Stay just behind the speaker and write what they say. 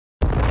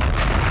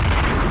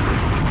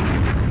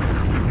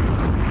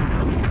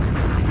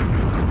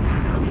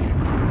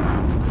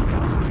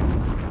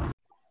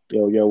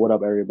Yo, what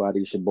up,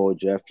 everybody? It's your boy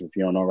Jeff. If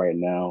you don't know right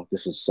now,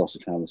 this is Saucy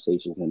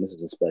Conversations, and this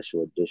is a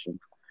special edition.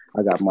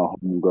 I got my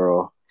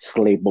homegirl,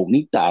 Slay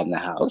Bonita, in the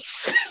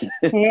house.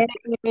 Hey,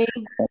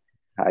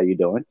 How you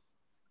doing?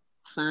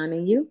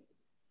 finding you.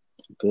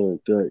 Good,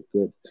 good,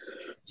 good.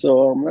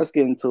 So, let's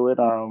get into it.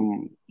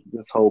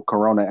 This whole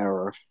Corona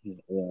era.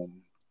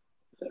 Um,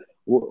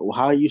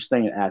 how are you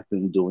staying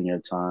active during your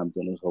time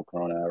during this whole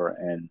Corona era?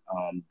 And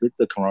did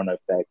the Corona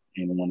affect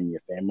anyone in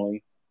your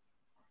family?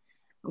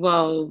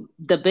 Well,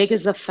 the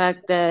biggest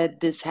effect that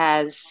this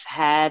has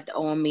had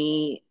on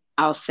me,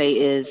 I'll say,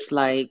 is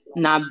like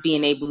not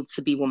being able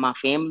to be with my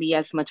family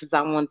as much as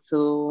I want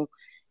to.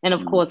 And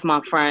of Mm, course,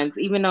 my friends,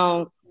 even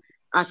though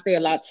I stay a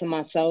lot to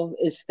myself,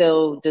 it's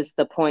still just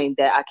the point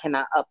that I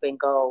cannot up and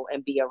go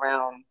and be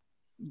around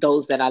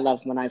those that I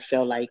love when I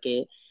feel like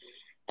it.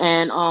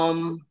 And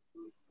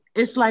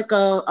it's like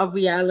a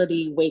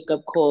reality wake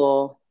up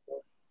call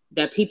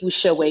that people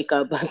should wake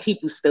up, but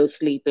people still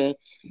sleeping.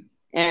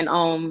 And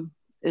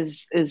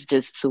is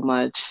just too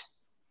much.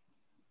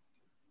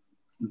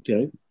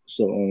 okay.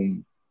 So,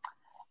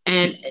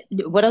 And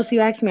what else you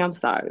asked me? I'm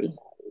sorry.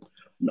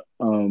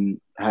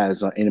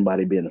 has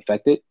anybody been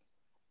affected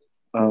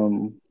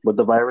with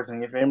the virus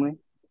in your family?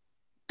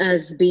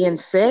 As being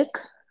sick?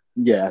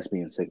 Yeah, that's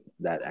being sick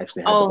that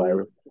actually had the Oh,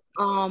 virus.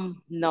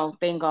 no,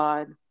 thank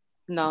God.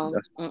 No.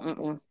 That's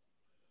Mm-mm-mm.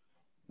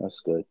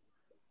 that's good.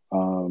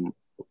 Um,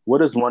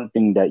 what is one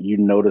thing that you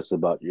notice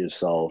about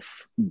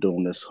yourself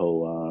during this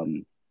whole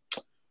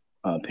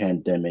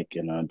pandemic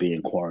and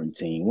being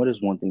quarantined? What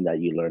is one thing that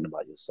you learned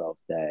about yourself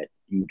that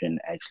you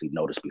didn't actually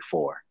notice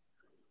before?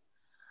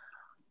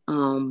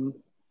 Um,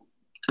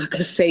 I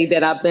could say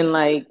that I've been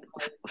like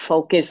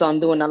focused on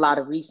doing a lot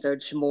of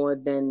research more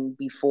than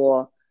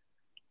before,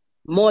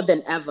 more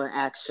than ever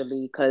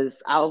actually,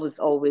 because I was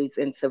always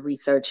into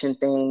researching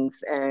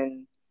things,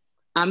 and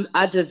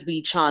I just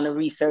be trying to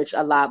research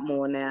a lot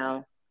more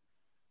now.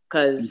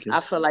 Because Okay. I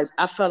feel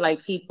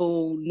like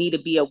people need to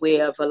be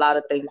aware of a lot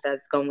of things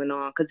that's going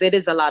on. Because it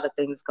is a lot of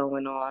things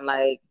going on.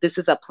 Like this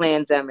is a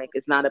pandemic.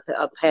 It's not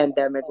a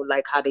pandemic,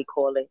 like how they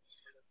call it.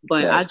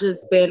 But I Right.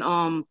 just been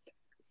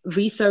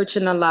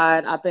researching a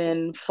lot. I've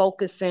been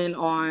focusing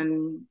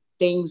on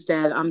things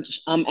that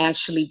I'm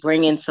actually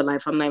bringing to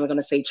life. I'm not even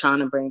gonna say trying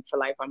to bring to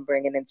life. I'm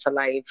bringing into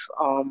life.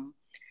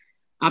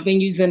 I've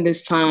been using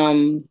this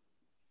time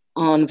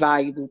on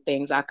valuable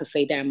things. I could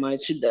say that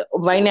much.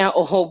 Right now,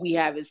 all we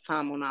have is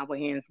time on our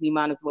hands. We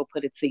might as well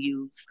put it to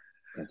use.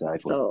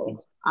 Exactly.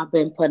 So I've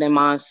been putting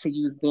mine to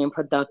use, being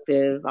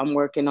productive. I'm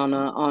working on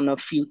a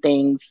few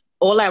things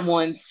all at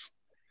once.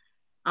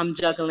 I'm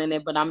juggling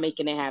it, but I'm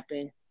making it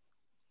happen.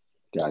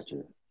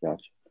 Gotcha.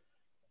 Gotcha.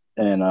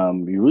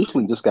 And you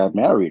recently just got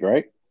married,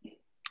 right?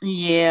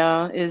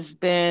 Yeah,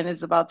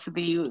 it's about to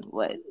be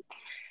what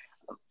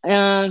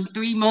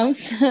 3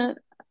 months.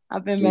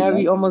 I've been Three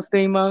married months. almost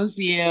 3 months.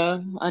 Yeah,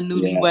 a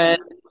Yeah. newlywed.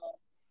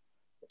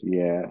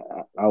 Yeah.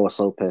 I was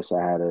so pissed.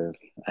 I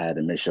had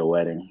to miss your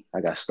wedding.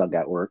 I got stuck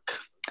at work.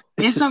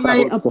 It's all So I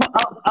right. was so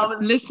I was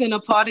listen. A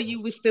part of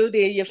you was still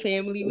there. Your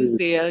family was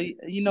there.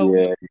 You know,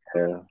 yeah,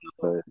 yeah.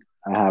 But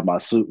I had my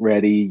suit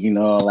ready,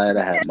 all that.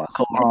 I had my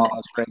coat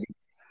ready.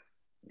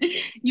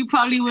 you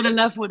probably would have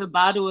left with a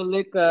bottle of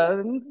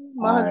liquor.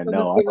 My I husband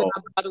was know. I giving know.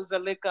 out bottles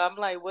of liquor. I'm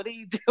like, what are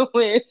you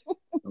doing?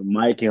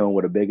 Mike came home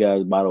with a big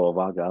ass bottle of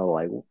vodka. I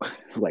was like,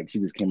 like she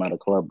just came out of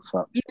club or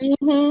something.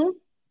 hmm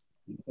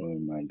Oh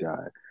my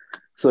God.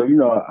 So,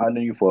 I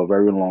knew you for a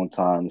very long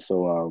time.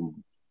 So,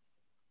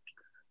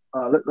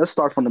 let's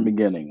start from the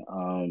beginning.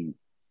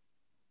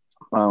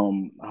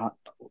 How,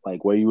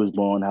 like where you was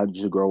born, how did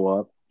you grow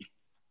up?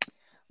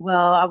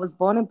 Well, I was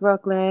born in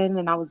Brooklyn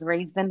and I was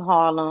raised in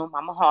Harlem.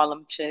 I'm a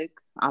Harlem chick.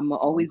 I'm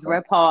always Okay.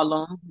 rep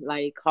Harlem.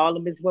 Like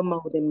Harlem is what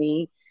molded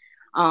me.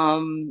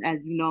 As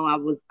you know,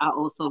 I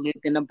also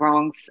lived in the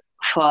Bronx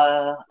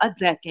for a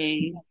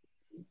decade,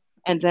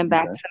 and then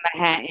back Okay. to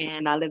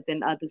Manhattan. I lived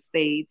in other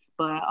states,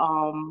 but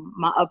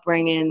my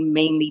upbringing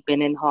mainly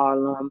been in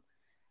Harlem.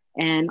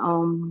 And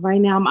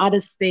right now I'm out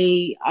of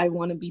state. I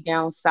want to be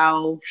down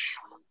south,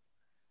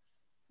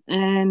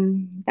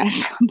 and that's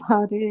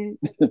about it.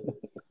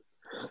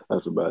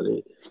 That's about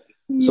it.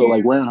 So, Yeah.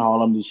 like, where in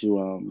Harlem did you,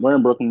 where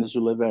in Brooklyn did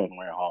you live at, and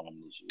where in Harlem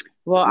did you,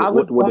 Well, I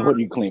was what born. hood are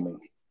you claiming?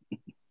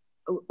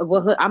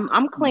 Well,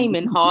 I'm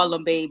claiming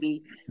Harlem,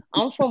 baby.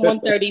 I'm from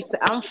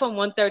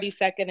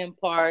 132nd and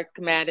Park,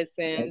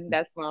 Madison. Okay.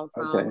 That's where I'm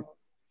Okay. from.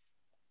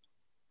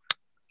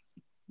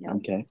 Yep.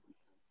 Okay.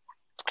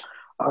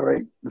 All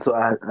right. So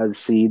I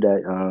see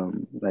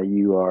that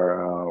you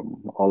are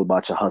all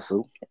about your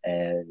hustle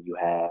and you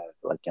have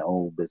like your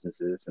own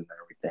businesses and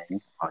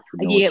everything,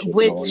 Yeah, entrepreneurship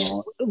going which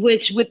on.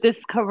 which with this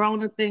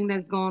corona thing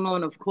that's going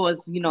on, of course,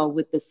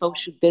 with the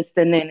social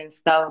distancing and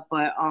stuff,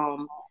 but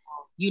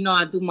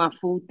I do my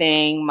food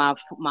thing, my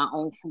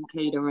own food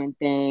catering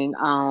thing.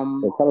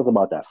 So tell us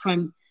about that.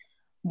 From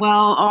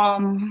well,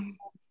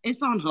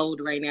 it's on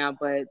hold right now,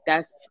 but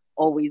that's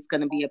always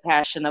going to be a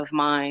passion of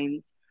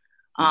mine.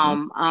 Hmm.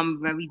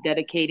 I'm very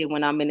dedicated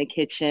when I'm in the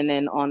kitchen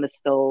and on the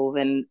stove,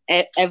 and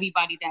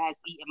everybody that has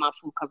eaten my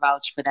food can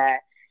vouch for that.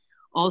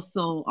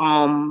 Also,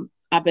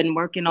 I've been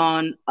working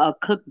on a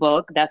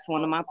cookbook. That's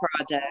one of my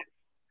projects.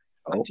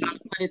 I'm Oh, trying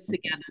to put it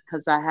together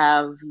because I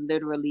have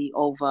literally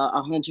over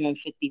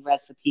 150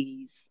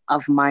 recipes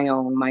of my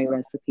own, my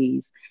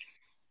recipes.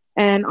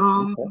 And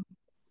okay.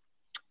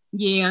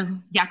 yeah,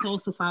 y'all can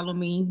also follow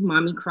me,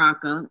 Mommy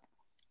Crocker.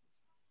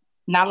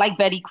 Not like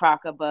Betty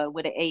Crocker, but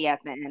with an A at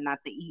the end, not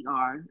the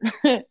ER.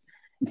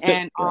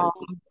 And Right.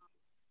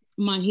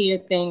 my hair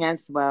thing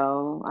as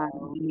well.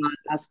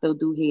 I still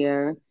do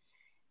hair.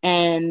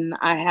 And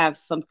I have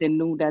something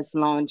new that's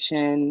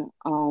launching.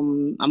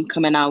 I'm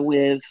coming out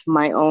with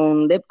my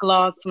own lip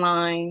gloss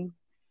line.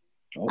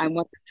 I Oh,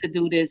 wanted to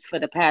do this for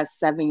the past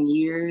 7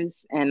 years,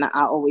 and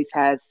I always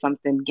had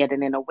something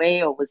getting in the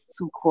way or was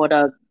too caught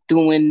up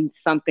doing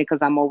something because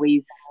I'm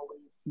always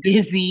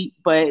busy.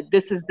 But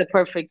this is the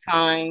perfect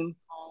time.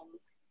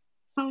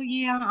 So,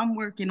 yeah, I'm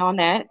working on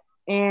that.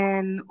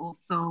 And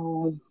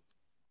also,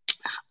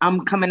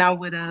 I'm coming out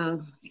with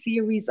a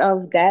series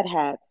of dad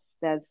hats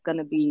that's going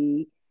to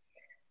be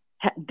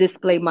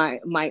display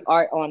my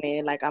art on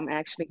it. Like I'm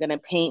actually gonna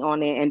paint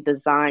on it and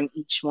design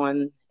each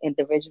one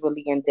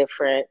individually and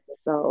different.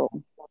 So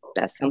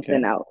that's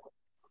something okay. else.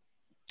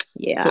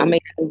 Yeah, I So,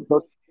 make.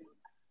 so,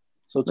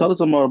 so tell us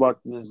some more about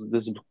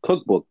this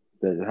cookbook.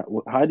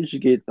 How did you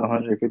get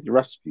 150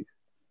 recipes?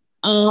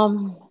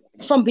 Um,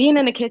 from being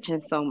in the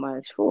kitchen so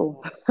much.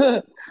 Whew.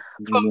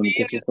 You in the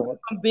kitchen so much?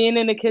 From being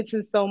in the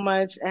kitchen so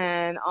much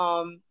and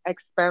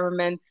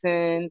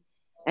experimenting.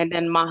 And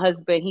then my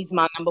husband, he's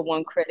my number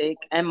one critic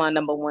and my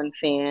number one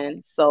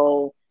fan.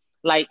 So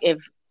like if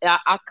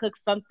I cook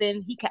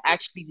something, he could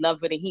actually love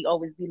it and he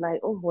always be like,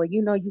 "Oh well,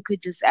 you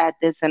could just add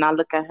this." And I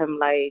look at him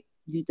like,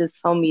 "You just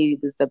told me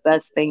this is the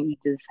best thing you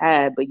just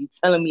had, but you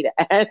telling me to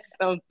add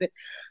something."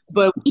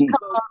 But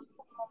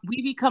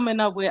we be coming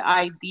up with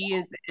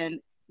ideas and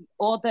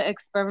all the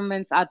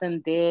experiments I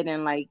done did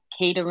and like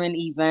catering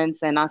events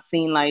and I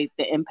seen like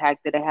the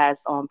impact that it has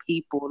on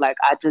people. Like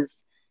I just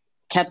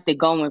kept it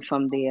going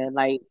from there.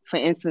 Like for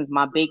instance,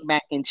 my baked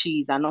mac and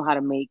cheese, I know how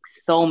to make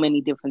so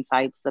many different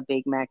types of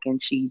baked mac and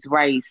cheese,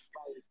 rice.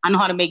 I know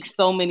how to make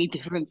so many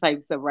different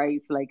types of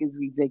rice, like it's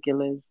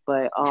ridiculous.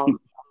 But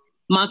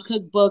my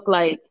cookbook,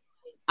 like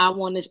I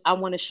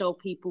wanna show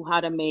people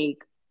how to make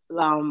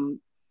um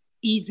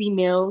easy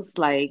meals,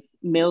 like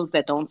meals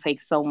that don't take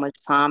so much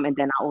time. And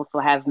then I also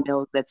have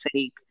meals that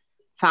take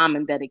time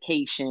and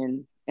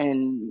dedication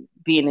and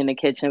being in the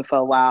kitchen for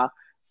a while.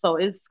 So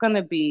it's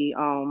gonna be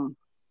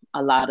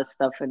a lot of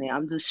stuff in there.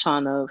 I'm just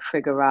trying to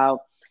figure out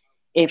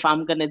if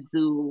I'm gonna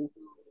do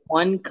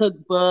one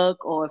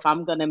cookbook or if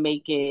I'm gonna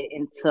make it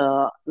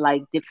into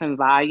like different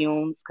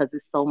volumes because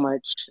it's so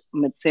much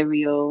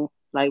material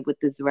like with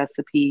these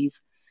recipes.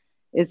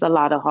 It's a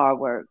lot of hard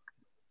work.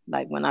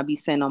 Like when I be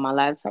sitting on my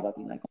laptop, I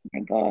be like, oh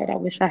my God, I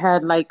wish I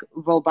had like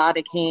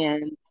robotic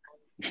hands.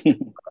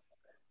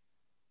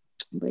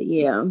 But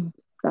yeah,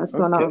 that's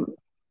what Okay.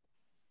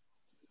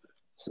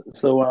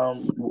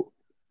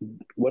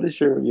 What is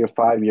your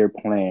 5 year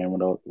plan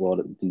with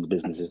all these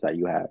businesses that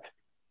you have?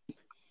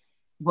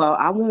 well,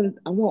 I want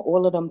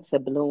all of them to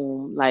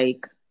bloom,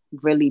 like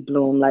really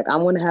bloom. Like I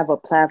want to have a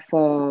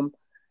platform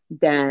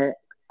that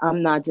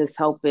I'm not just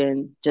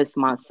helping just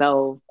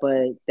myself,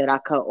 but that I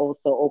could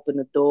also open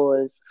the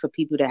doors for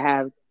people to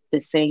have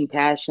the same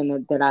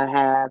passion that I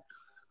have.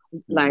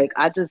 Mhm. Like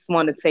I just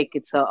want to take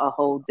it to a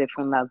whole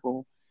different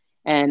level.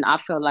 And I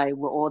feel like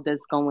with all this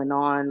going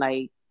on,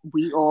 like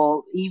we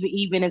all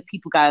even if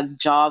people got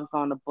jobs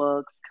on the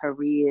books,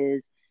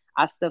 careers,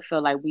 I still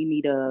feel like we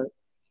need to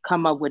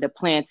come up with a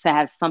plan to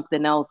have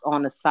something else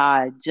on the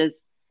side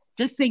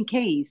just in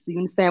case. You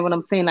understand what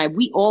I'm saying? Like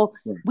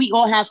Right. we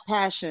all have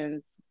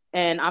passions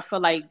and I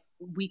feel like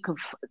we could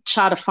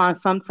try to find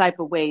some type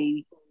of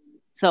way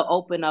to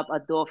open up a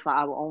door for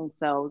our own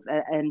selves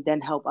and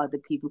then help other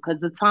people because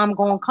the time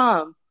gonna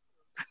come.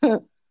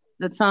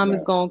 The time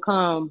is Right. gonna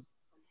come.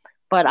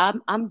 But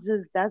I'm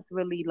just that's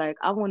really like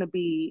I want to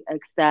be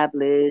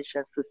established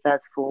and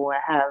successful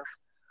and have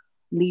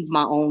leave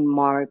my own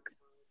mark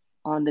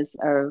on this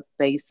earth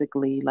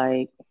basically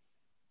like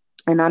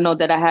and I know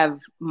that I have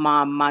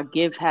my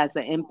gift has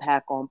an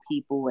impact on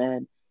people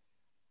and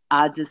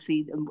I just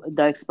see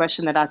the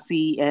expression that I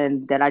see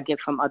and that I get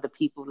from other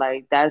people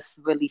like that's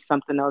really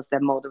something else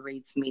that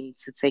motivates me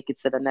to take it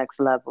to the next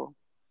level.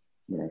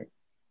 Right.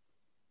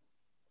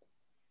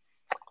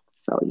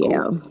 So Cool.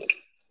 yeah.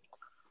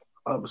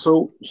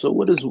 So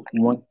what is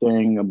one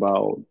thing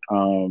about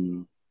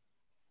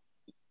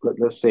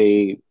let's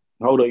say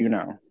how old are you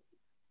now?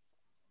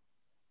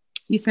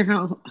 You said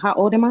how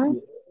old am I?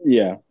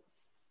 Yeah.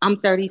 I'm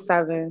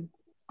 37.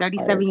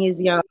 All right. 37 years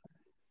young.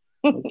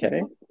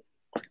 Okay.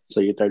 So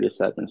you're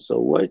 37. So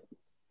what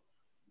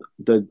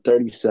the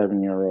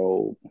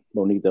 37-year-old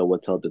Bonita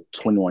would tell the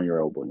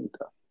 21-year-old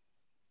Bonita?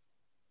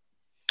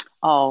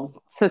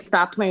 Oh, to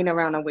stop playing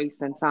around and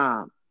wasting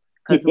time.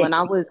 Cause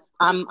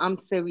I'm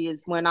serious.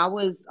 When I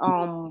was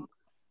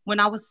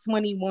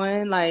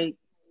 21, like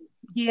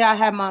yeah, I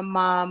had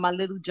my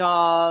little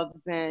jobs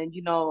and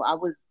I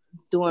was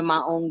doing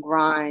my own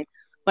grind,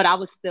 but I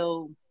was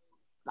still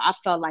I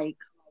felt like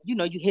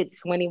you hit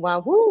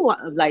 21, woo,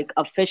 like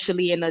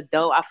officially an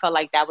adult. I felt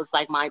like that was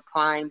like my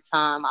prime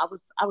time. I was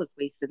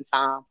wasting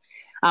time.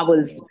 I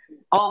was Yeah.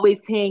 always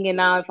hanging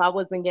out. If I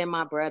wasn't getting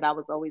my bread, I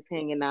was always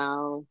hanging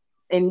out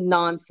and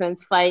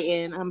nonsense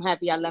fighting. I'm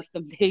happy I left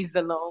them days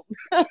alone.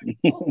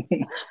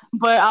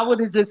 But I would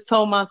have just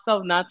told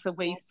myself not to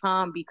waste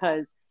time,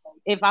 because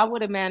if I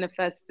would have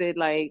manifested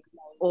like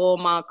all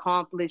my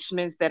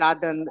accomplishments that I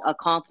done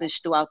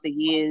accomplished throughout the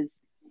years,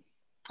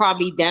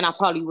 probably then I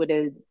probably would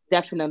have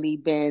definitely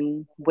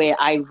been where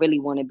I really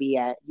want to be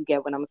at. You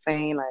get what I'm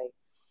saying? Like,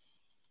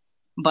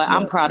 but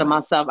I'm Right. proud of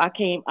myself.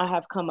 I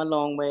have come a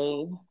long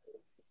way.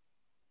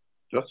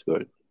 That's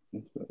good.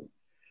 That's good.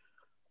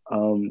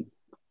 Um,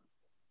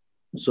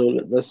 so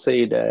let's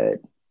say that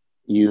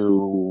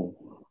you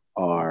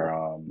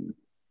are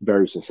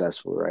very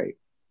successful, right?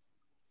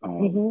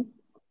 Um, Hmm.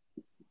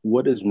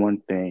 what is one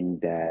thing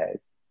that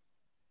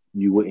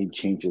you wouldn't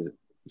change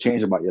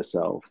about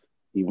yourself,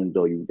 even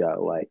though you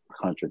got like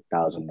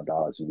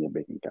 $100,000 in your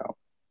bank account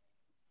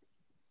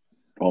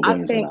or I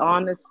billions of think dollars?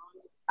 honest.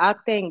 I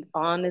think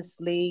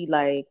honestly,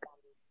 like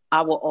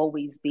I will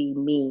always be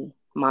me,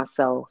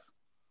 myself.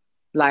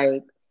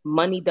 Like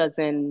money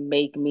doesn't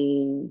make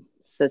me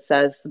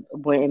success.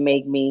 Wouldn't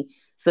make me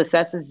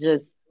success. Is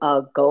just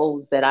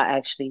goals that I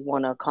actually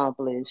want to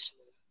accomplish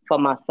for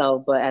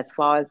myself. But as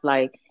far as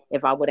like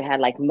if I would have had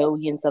like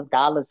millions of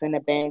dollars in the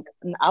bank,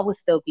 I would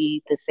still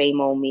be the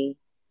same old me.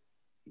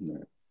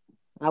 Yeah.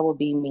 I would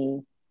be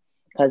me,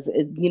 because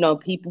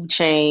people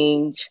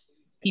change.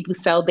 People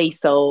sell their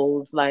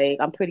souls. Like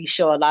I'm pretty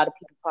sure a lot of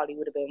people probably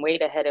would have been way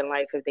ahead in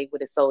life if they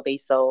would have sold their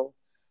soul.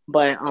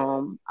 But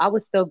I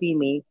would still be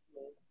me.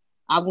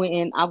 I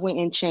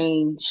wouldn't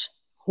change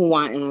who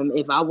I am.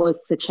 If I was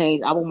to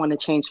change, I would want to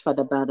change for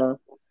the better,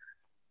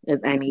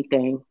 if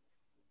anything.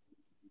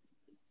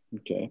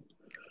 Okay.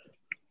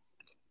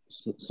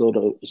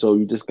 So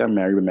you just got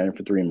married, been married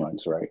for 3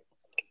 months, right?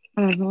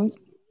 Hmm.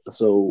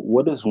 So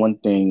what is one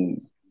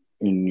thing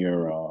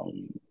that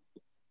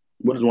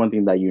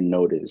you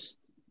noticed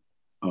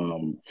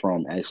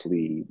from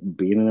actually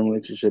being in a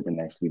relationship and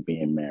actually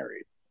being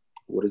married?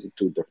 What is the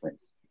two difference?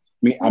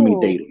 I mean Oh,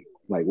 dating.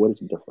 Like what is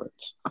the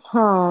difference?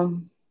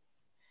 um,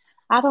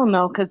 I don't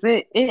know, cause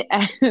it it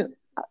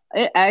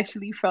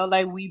actually felt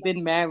like we've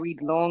been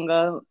married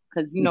longer.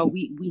 Cause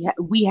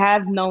we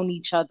have known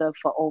each other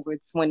for over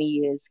 20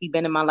 years. He's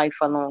been in my life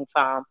for a long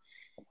time,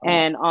 Wow.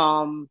 and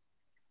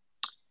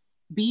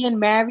being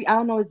married, I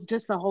don't know, it's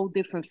just a whole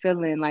different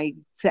feeling. Like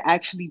to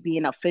actually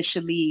being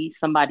officially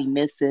somebody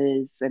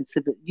misses, and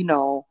to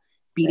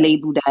be Yeah.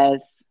 labeled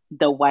as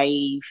the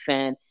wife,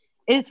 and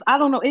I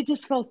don't know, it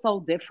just feels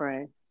so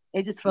different.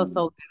 It just feels Mm,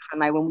 so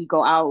different. Like when we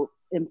go out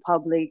in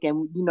public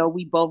and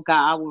we both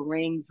got our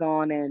rings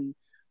on, and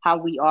how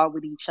we are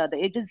with each other.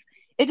 It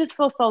just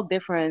feels so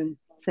different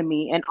to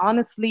me. And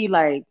honestly,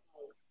 like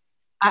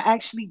I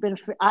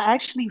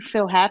actually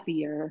feel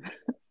happier.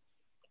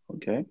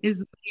 okay. It's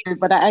weird,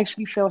 but I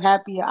actually feel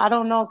happier. I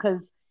don't know,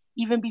 because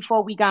even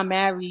before we got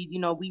married,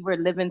 we were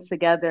living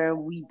together.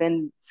 We've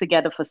been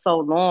together for so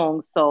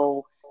long,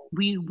 so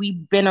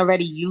we've been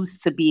already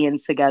used to being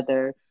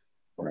together.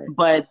 Right.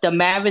 But the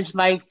marriage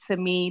life, to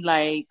me,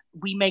 like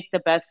we make the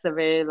best of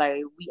it.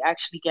 Like we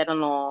actually get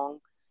along.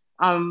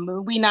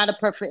 We not a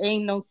perfect.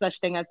 Ain't no such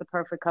thing as a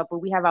perfect couple.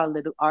 We have our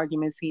little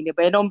arguments here,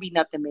 but it don't be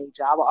nothing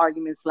major. Our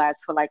arguments last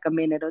for like a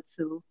minute or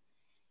two,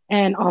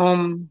 and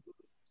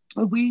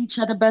we each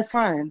other best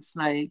friends.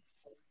 Like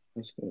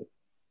That's good.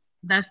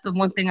 that's the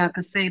one thing I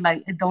could say.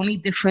 Like, the only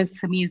difference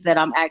to me is that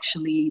I'm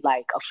actually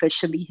like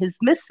officially his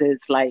missus,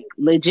 like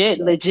legit,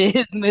 Right. legit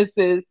his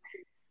missus.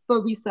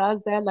 But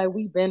besides that, like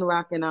we've been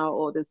rocking out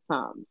all this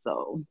time.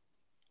 So,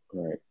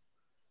 Right.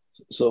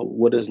 So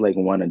what is like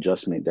one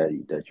adjustment that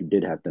you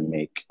did have to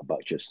make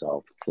about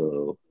yourself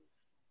to,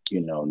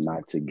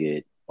 not to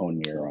get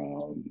on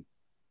your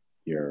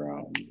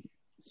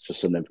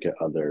significant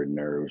other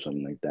nerves,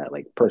 something like that,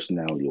 like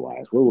personality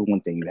wise? What was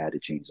one thing you had to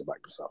change about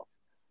yourself?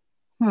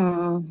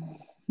 hmm,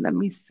 let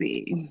me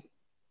see.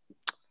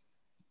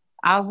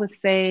 I would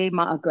say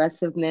my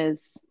aggressiveness,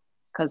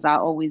 because I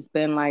always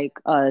been like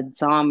a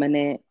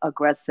dominant,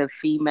 aggressive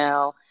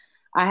female.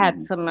 I had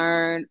Hmm. to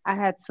learn. I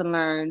had to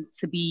learn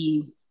to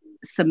be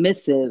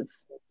submissive,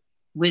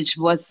 which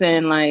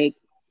wasn't like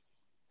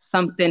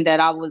something that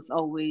I was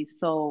always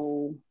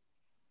so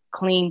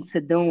clean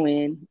to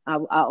doing. I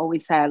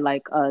always had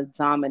like a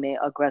dominant,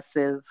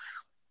 aggressive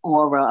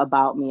aura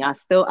about me. I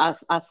still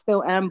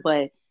am,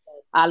 but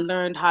I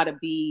learned how to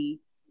be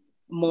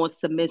more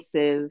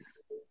submissive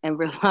and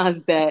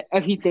realize that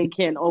everything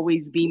can't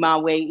always be my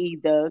way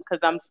either, because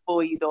I'm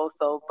spoiled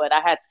also. But I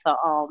had to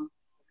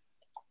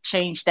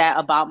change that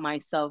about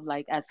myself.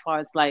 Like as far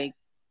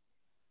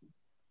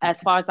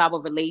as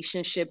our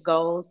relationship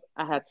goes,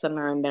 I had to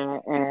learn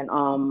that,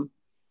 and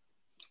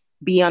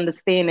be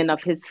understanding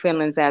of his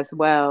feelings as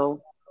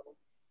well,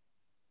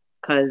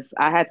 because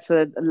I had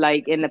to,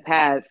 like, in the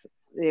past,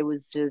 it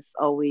was just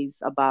always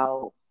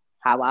about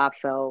how I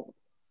felt.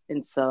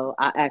 And so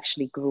I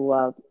actually grew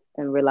up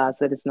and realized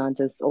that it's not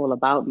just all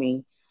about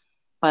me.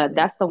 But Right.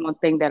 that's the one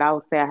thing that I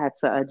would say I had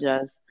to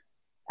adjust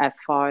as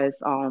far as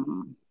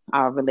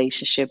our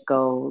relationship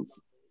goes.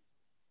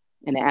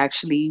 And it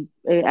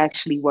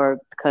actually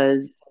worked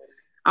because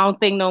I don't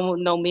think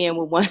no man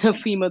would want a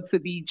female to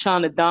be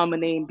trying to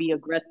dominate and be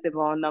aggressive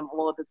on them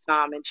all the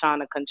time and trying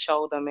to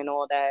control them and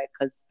all that.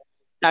 Because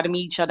got to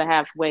meet each other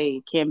halfway.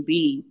 It can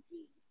be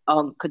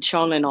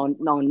controlling on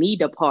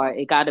neither part.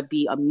 It got to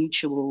be a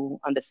mutual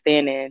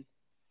understanding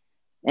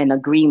and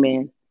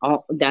agreement.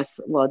 That's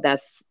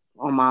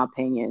on my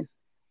opinion.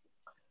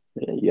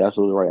 Yeah, you're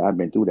absolutely right. I've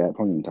been through that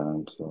plenty of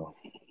times, so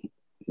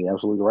you're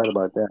absolutely right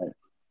about that.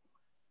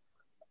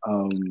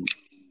 Um,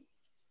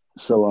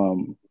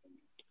 so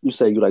you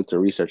say you like to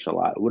research a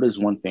lot. What is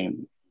one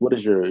thing? What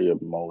is your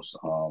most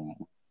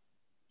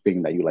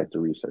thing that you like to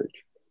research?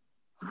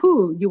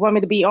 Whew, you want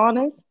me to be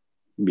honest?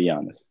 Be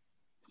honest.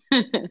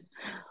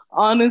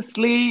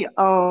 Honestly,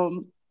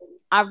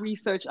 I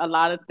research a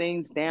lot of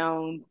things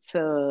down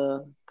to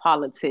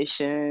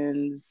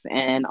politicians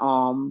and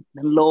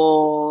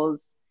laws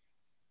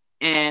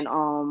and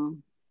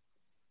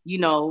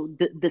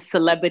the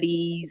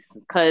celebrities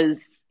because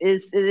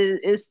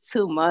it's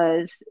too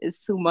much. It's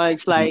too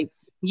much. Like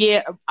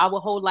yeah, our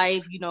whole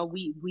life,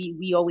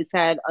 we always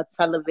had a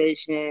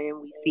television.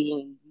 We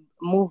seen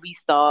movie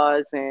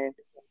stars and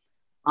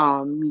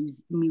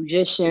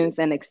musicians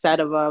and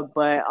etc.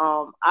 But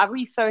I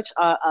research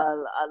a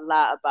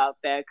lot about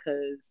that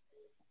because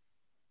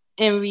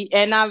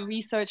and I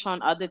research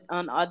on other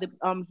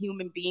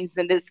human beings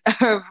in this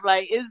earth.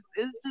 Like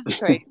it's just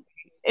crazy.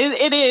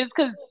 It is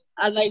because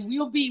I like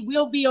we'll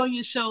be on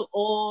your show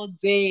all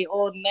day,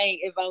 all night.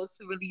 If I was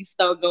to really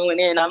start going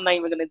in, I'm not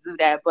even gonna do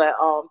that. But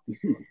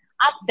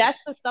that's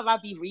the stuff I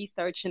be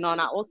researching on.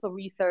 I also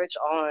research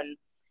on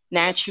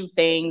natural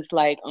things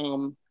like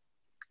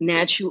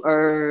natural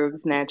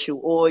herbs,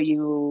 natural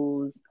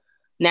oils,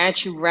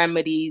 natural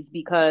remedies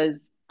because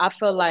I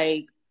feel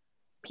like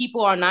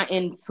people are not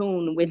in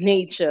tune with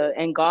nature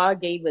and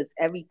God gave us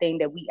everything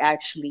that we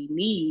actually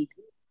need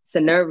to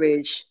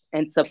nourish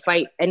and to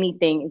fight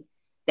anything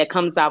that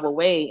comes our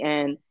way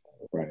and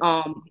Right.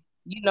 um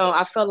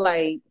I feel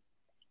like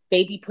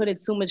they be putting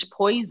too much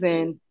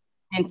poison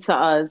into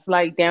us,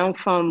 like down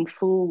from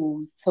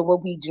foods to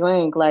what we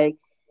drink, like,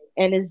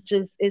 and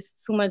it's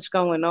too much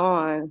going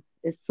on.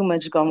 It's too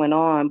much going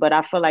on. But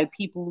I feel like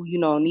people,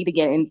 need to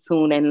get in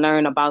tune and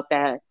learn about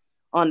that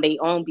on their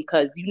own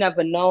because you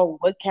never know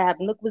what can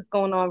happen. Look what's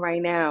going on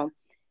right now.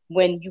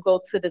 When you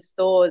go to the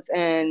stores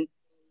and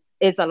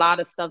it's a lot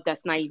of stuff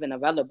that's not even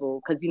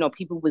available because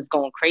people was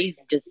going crazy.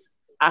 Just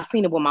I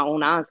seen it with my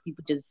own eyes.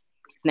 People just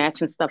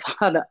snatching stuff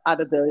out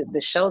of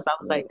the shelves. I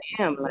was like, Right.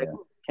 damn, like Yeah.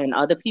 can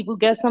other people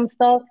get some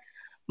stuff?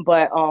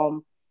 But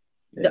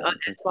Yeah.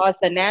 as far as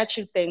the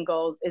natural thing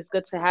goes, it's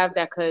good to have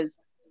that because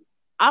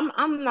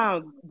I'm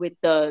not with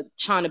the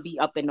trying to be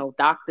up in no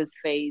doctor's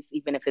face,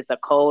 even if it's a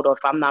cold or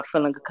if I'm not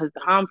feeling good. Because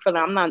how I'm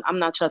feeling, I'm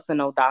not trusting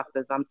no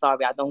doctors. I'm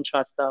sorry, I don't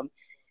trust them.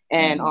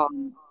 And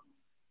Mm.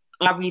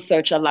 I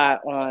research a lot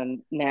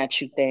on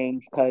natural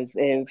things because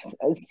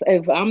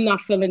if I'm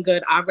not feeling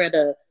good, I'd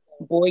rather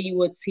boil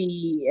you a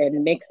tea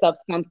and mix up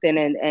something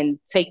and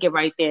take it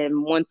right there.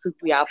 And 1, 2,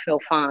 3, I'll feel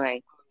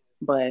fine.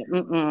 But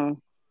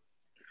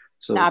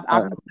So I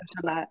research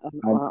a lot I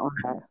on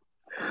that.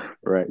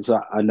 right. So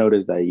I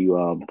noticed that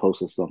you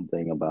posted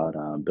something about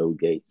Bill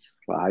Gates.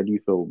 How do you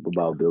feel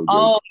about Bill Oh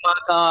Gates? my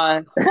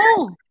God.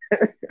 Who,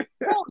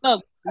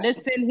 look,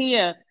 listen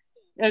here.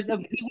 If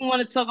people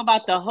want to talk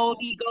about the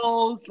Holy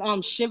Ghost,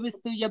 shivers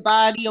through your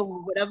body or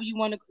whatever you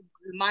want to,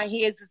 my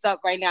head is up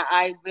right now.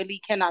 I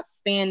really cannot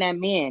stand that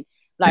man.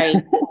 Like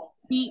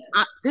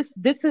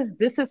this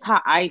is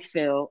how I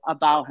feel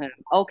about him.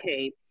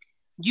 Okay,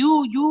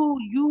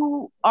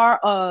 you are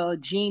a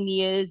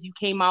genius. You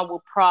came out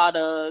with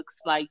products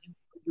like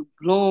you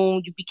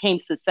bloomed. You became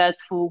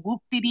successful.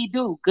 Whoop did he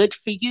do? Good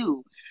for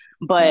you.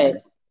 But Right.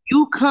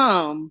 you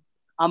come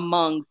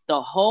amongst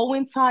the whole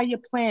entire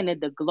planet,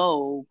 the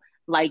globe,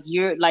 like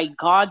you're like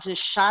God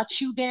just shot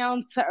you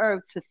down to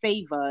earth to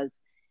save us.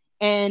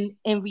 And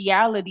in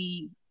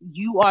reality,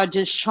 you are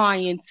just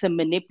trying to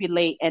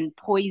manipulate and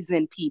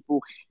poison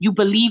people. You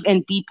believe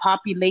in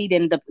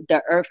depopulating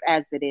the earth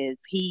as it is.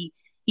 He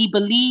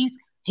believes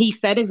he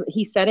said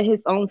it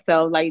his own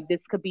self, like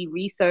this could be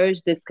research,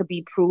 this could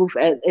be proof.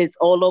 It's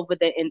all over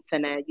the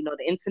internet.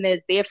 The internet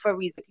is there for a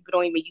reason. People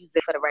don't even use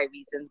it for the right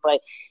reasons. But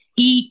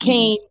he Hmm.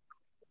 came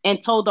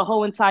and told the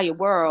whole entire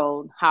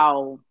world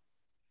how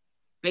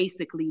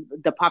basically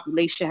the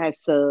population has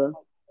to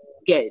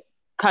get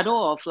cut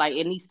off. Like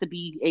it needs to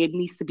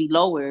be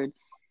lowered,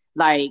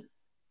 like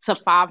to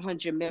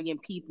 500 million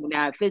people.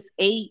 Now, if it's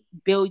 8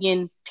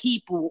 billion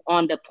people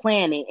on the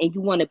planet and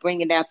you want to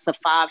bring it down to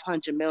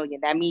 500 million,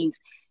 that means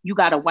you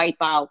got to wipe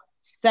out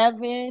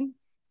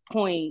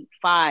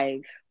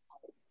 7.5,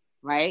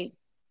 right,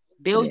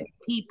 Yeah. billion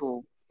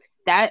people.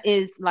 That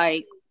is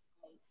like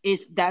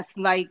that's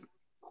like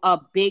a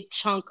big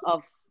chunk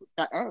of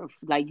the earth.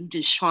 Like you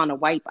just trying to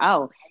wipe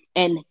out.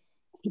 And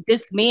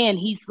this man,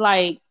 he's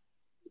like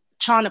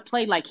trying to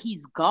play like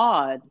he's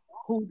God.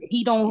 who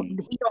he don't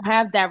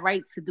have that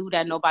right to do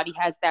that. Nobody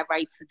has that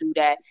right to do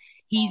that.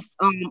 He's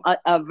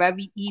a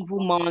very evil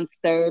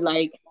monster.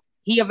 Like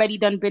he already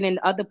done been in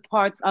other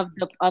parts of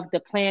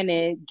the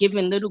planet,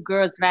 giving little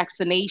girls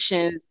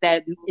vaccinations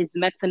that is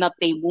messing up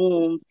their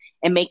wombs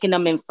and making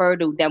them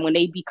infertile. That when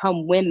they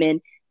become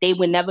women, they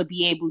would never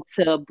be able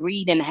to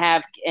breed and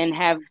have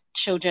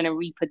children and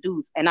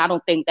reproduce. And I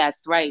don't think that's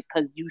right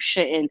because you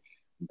shouldn't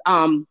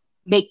um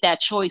make that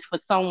choice for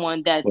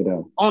someone that's Hold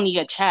on. only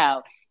a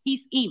child.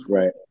 He's evil.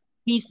 Right.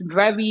 He's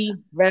very,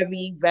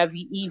 very,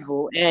 very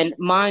evil. And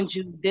mind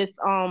you, this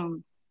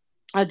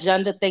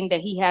agenda thing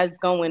that he has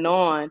going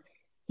on,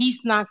 he's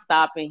not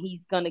stopping.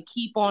 He's gonna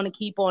keep on and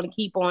keep on and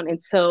keep on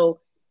until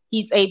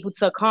he's able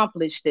to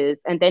accomplish this.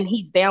 And then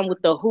he's down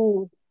with the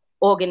WHO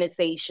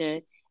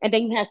organization. And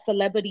then you have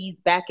celebrities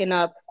backing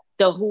up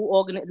the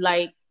WHO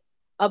like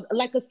a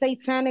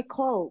satanic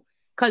cult.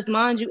 Because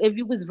mind you, if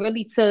you was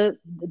really to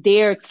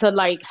there to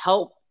like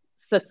help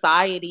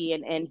society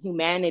and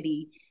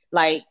humanity,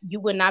 like you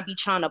would not be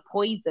trying to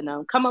poison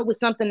them. Come up with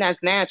something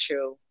that's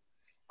natural.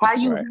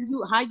 Right.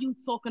 How you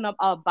talking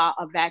about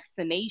a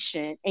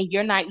vaccination and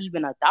you're not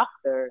even a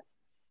doctor?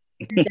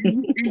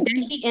 And then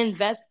he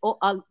invests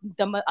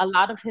a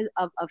lot of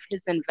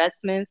his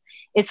investments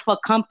is for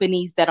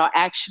companies that are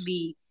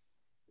actually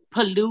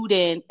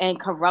polluting and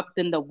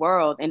corrupting the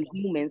world and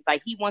humans.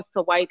 Like he wants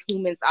to wipe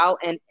humans out.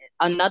 And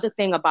another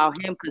thing about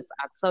him, because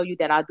I tell you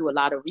that I do a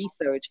lot of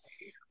research,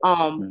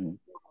 um, Mm-hmm.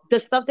 the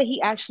stuff that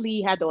he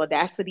actually had the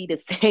audacity to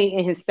say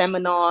in his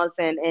seminars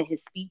and his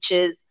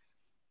speeches.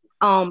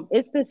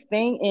 It's this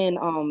thing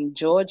in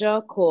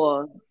Georgia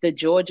called the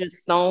Georgia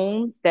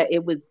Stone that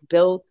it was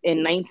built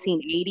in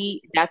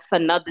 1980. That's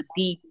another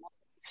deep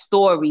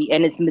story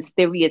and it's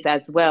mysterious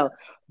as well.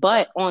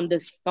 But on the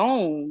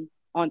stone,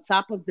 on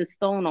top of the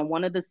stone, on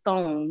one of the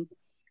stones,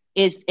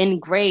 is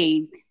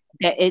engraved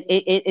that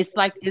it's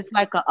like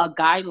a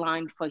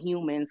guideline for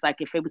humans. Like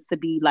if it was to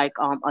be like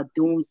a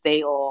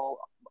doomsday or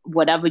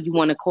whatever you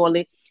want to call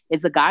it,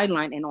 it's a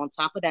guideline. And on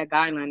top of that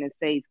guideline, it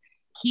says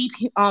keep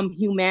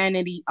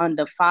humanity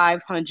under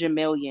 500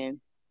 million.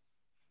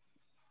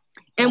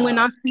 And when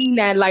I Wow. seen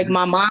that, like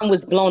my mind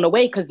was blown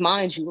away because,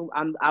 mind you,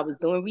 I was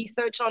doing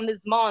research on this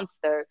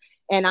monster,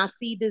 and I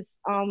see this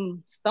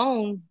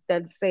stone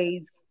that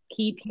says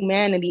keep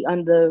humanity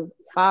under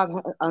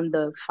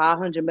 500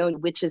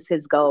 million, which is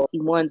his goal.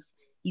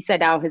 He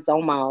said out his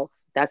own mouth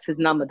that's his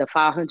number, the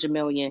 500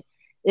 million.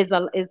 Is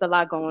a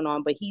lot going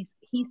on, but he's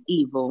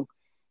evil.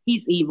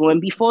 He's evil.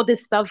 And before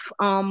this stuff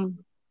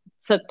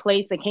took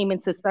place and came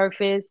into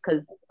surface,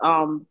 because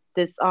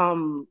this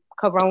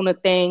Corona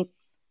thing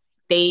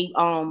they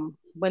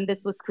when this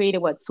was created,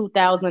 what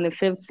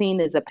 2015,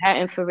 there's a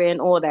patent for it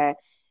and all that.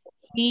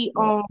 He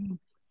Right.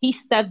 he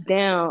stepped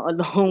down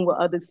along with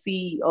other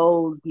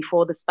CEOs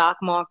before the stock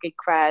market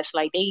crashed.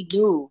 Like they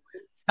knew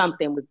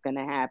something was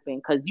gonna happen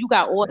because you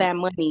got all Right. that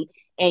money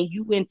and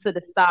you into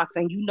the stocks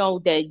and you know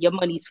that your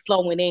money's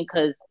flowing in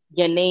because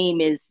your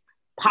name is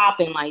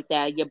popping like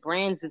that, your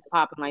brands is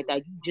popping like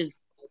that. You just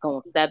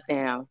gonna step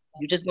down.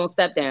 You just gonna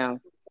step down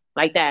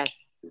like that.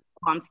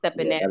 I'm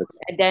stepping Yeah. down, That is.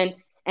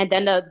 and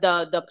then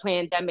the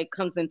pandemic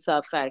comes into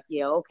effect.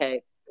 Yeah,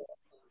 okay.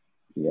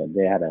 Yeah.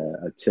 They had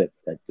a tip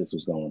that this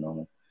was going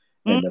on,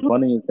 and the Mhm.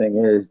 funny thing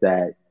is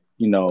that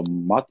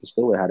Martha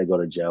Stewart had to go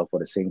to jail for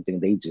the same thing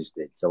they just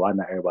did. So why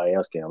not everybody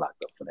else getting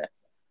locked up for that?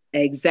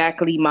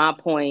 Exactly my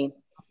point.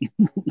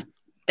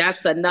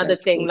 That's another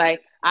That's thing. cool.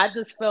 Like I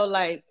just feel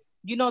like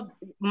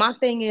my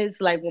thing is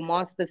like with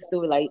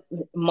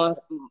Mar-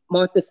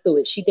 Martha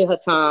Stewart, she did her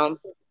time,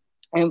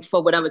 and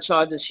for whatever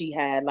charges she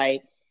had,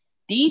 like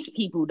these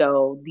people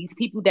though, these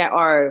people that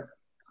are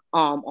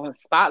on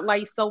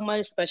spotlight so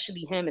much,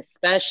 especially him,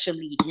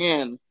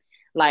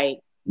 like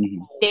Hmm.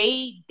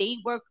 they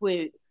work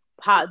with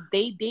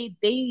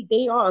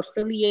they are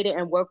affiliated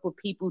and work with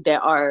people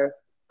that are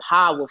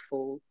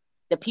powerful,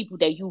 the people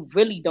that you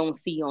really don't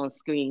see on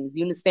screens.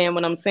 You understand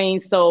what I'm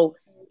saying? So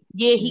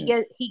yeah,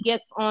 Yeah. he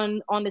gets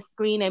on the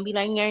screen and be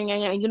like yeah,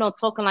 yeah, yeah,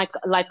 talking like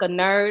a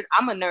nerd.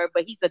 I'm a nerd,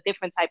 but he's a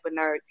different type of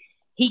nerd.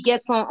 He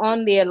gets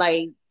on there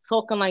like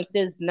talking like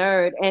this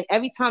nerd, and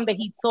every time that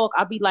he talk,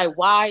 I'll be like,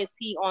 why is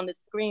he on the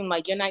screen?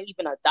 Like you're not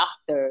even a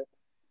doctor,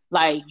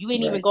 like you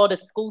ain't even Right. go to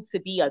school to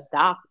be a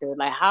doctor.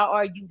 Like how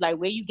are you? Like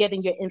where you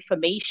getting your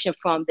information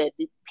from that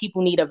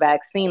people need a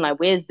vaccine? Like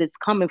where's this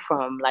coming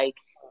from? Like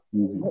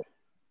Hmm.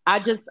 I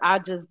just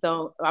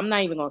don't. I'm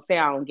not even gonna say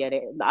I don't get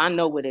it. I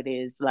know what it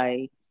is.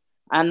 Like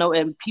I know,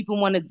 and people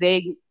want to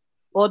dig.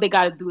 All they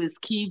gotta do is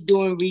keep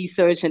doing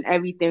research and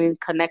everything,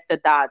 connect the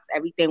dots.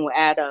 Everything will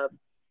add up.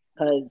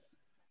 Cause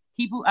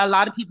a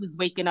lot of people is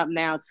waking up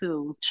now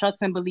too. Trust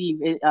and believe.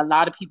 A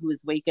lot of people is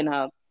waking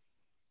up.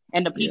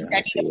 And Yeah.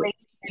 I see it.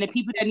 the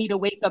people that need to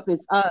wake up is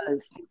us,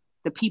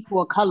 the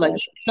people of color. You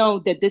Exactly. know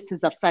that this is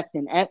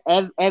affecting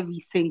every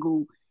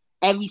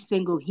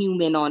single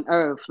human on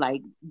earth.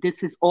 Like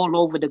this is all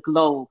over the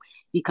globe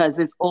because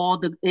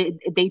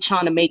they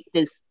trying to make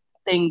this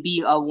thing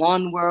be a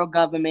one world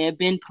government. It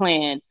been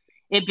planned.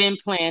 It been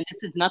planned.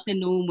 This is nothing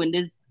new.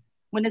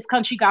 When this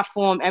country got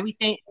formed,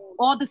 everything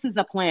all this is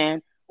a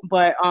plan,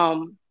 but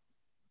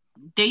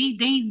they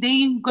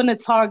gonna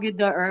target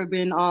the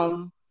urban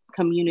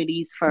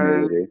communities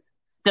first, community.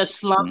 the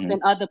slums Hmm.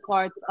 and other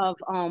parts of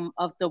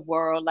the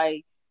world.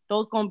 Like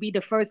those gonna be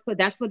the first, but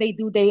that's what they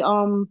do. They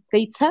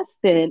test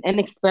it and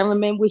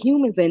experiment with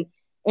humans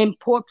in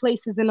poor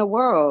places in the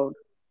world,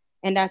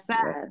 and that's Yep.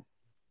 sad.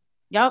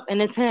 Yup,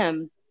 and it's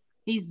him.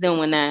 He's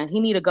doing that. He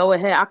need to go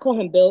ahead. I call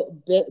him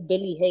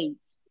Billy Hate.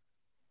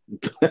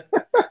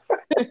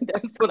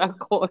 That's what I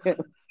call him.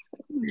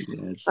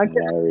 That's I can't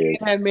stand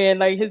hilarious. that man.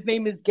 Like his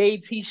name is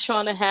Gates. He's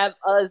trying to have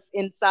us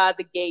inside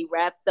the gate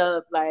wrapped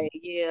up. Like,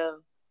 yeah,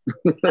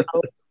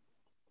 no.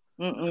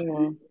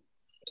 Mm-mm.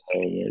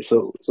 Oh, yeah.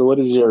 So what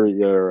is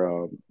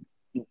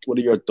what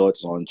are your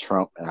thoughts on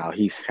Trump and how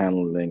he's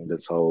handling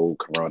this whole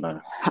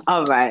corona?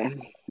 All right.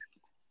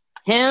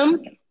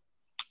 Him,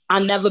 I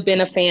never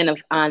been a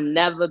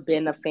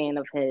fan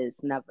of his,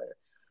 never.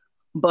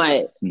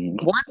 But Hmm.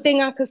 one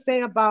thing I could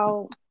say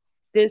about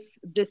this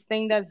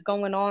thing that's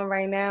going on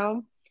right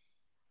now,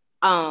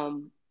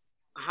 um,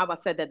 how I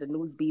said that the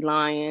news be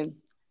lying.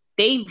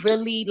 They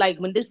really like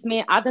when this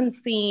man I done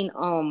seen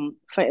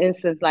for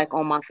instance like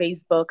on my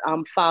Facebook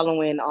I'm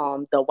following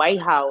the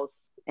White House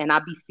and I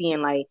be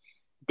seeing like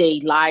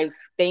they live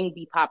thing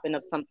be popping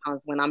up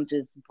sometimes when I'm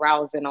just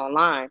browsing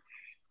online.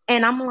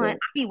 And I'm like, Right.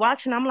 I be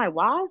watching, I'm like,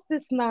 why is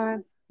this not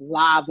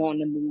live on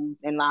the news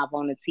and live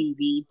on the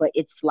TV, but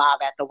it's live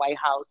at the White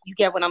House? You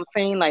get what I'm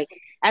saying? Like,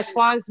 as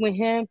far as with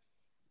him,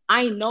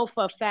 I know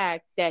for a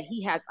fact that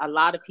he has a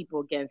lot of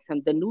people against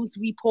him. The news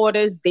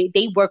reporters,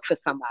 they work for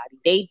somebody.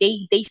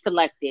 They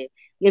selected.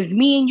 If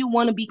me and you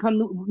want to become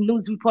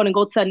news reporter and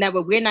go to a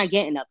network, we're not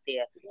getting up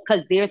there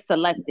because they're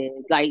selected.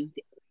 Like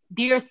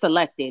they're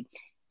selected.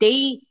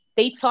 They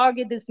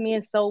target this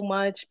man so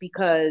much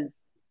because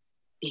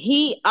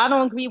I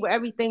don't agree with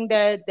everything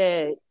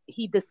that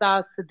he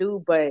decides to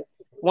do, but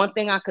one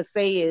thing I could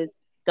say is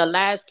the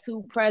last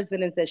two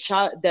presidents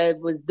that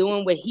was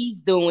doing what he's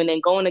doing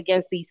and going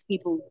against these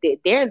people,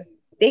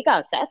 they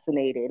got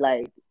assassinated.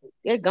 Like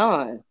they're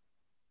gone.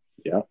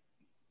 Yep.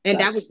 And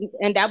Facts.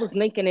 that was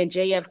Lincoln and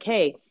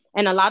JFK.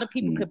 And Mm. a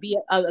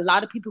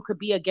lot of people could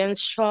be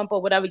against Trump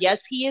or whatever. Yes,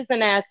 he is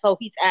an asshole.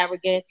 He's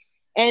arrogant.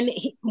 And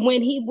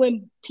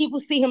when people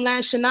see him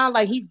lashing out,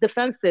 like he's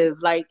defensive.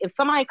 Like if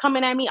somebody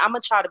coming at me, I'm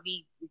gonna try to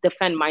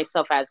defend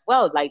myself as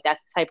well. Like that's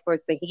the type of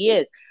person he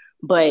is.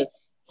 But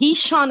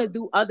he's trying to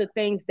do other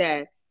things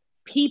that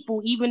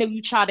people, even if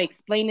you try to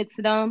explain it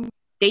to them,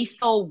 they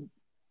so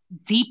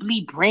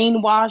deeply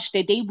brainwashed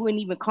that they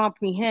wouldn't even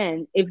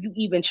comprehend if you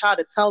even try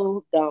to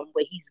tell them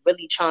what he's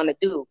really trying to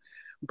do.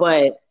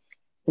 But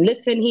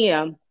listen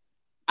here,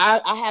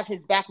 I have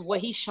his back of what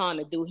he's trying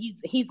to do.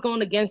 He's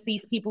going against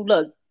these people.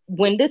 Look,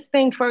 when this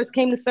thing first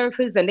came to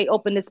surface and they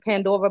opened this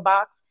Pandora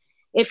box,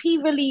 if he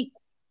really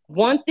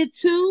wanted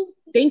to,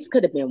 things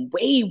could have been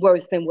way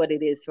worse than what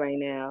it is right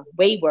now.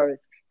 Way worse.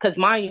 Because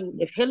mind you,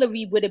 if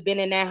Hillary would have been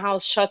in that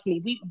house, trust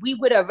me, we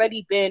would have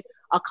already been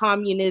a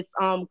communist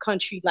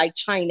country like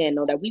China and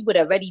all that. We would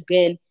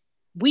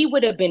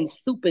have been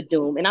super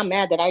doomed. And I'm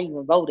mad that I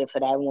even voted for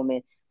that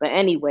woman. But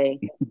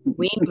anyway,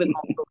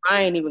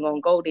 I ain't even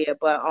gonna go there.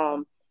 But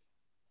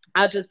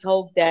I just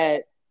hope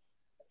that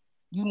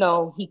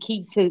he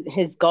keeps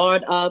his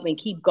guard up and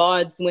keep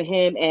guards with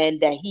him and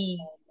that he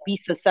be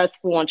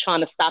successful on trying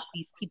to stop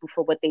these people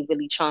for what they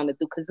really trying to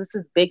do because this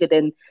is bigger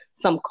than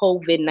some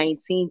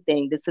COVID-19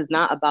 thing. This is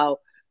not about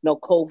no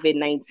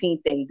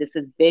COVID-19 thing. This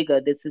is bigger.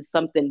 This is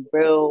something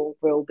real,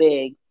 real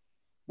big.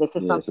 This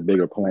is Yeah, it's something a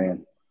bigger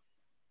plan.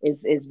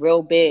 is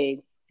real big.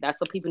 That's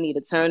what people need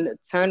to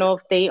turn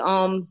off their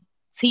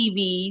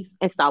TVs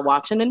and start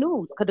watching the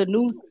news because the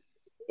news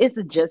is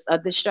just a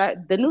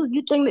distract. The news,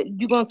 you think that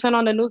you're gonna turn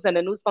on the news and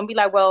the news gonna be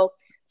like, well,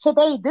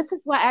 today this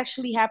is what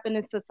actually happened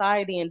in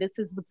society and this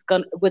is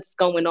what's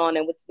going on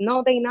and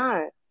no, they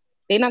not.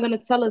 They're not gonna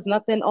tell us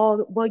nothing.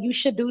 Oh, well, you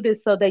should do this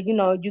so that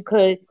you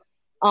could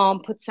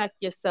protect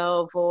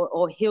yourself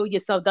or heal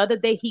yourself. The other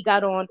day he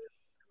got on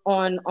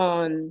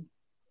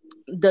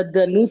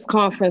the news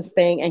conference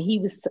thing and he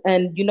was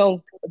and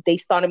they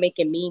started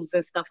making memes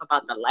and stuff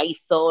about the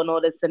Lysol and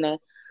all this and that.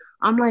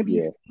 I'm like,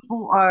 these Yeah.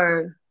 people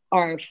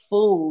are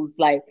fools.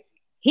 Like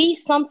he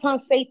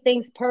sometimes say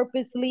things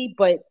purposely,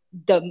 but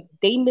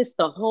they miss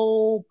the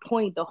whole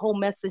point, the whole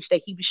message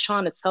that he was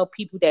trying to tell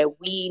people that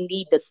we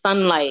need the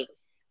sunlight,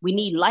 we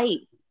need light.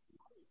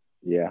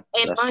 Yeah.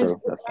 And That's mind true.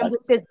 you, That's and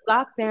with facts. this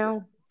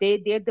lockdown,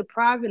 they're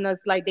depriving us.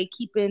 Like they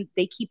keeping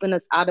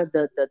us out of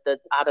the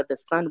out of the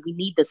sun. We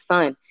need the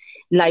sun.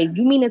 Like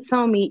you mean to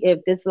tell me if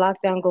this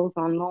lockdown goes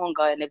on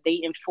longer and if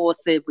they enforce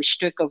it with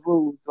stricter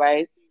rules,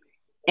 right?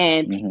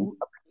 And Hmm. people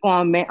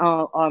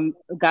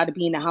got to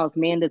be in the house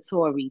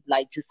mandatory,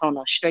 like just on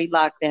a straight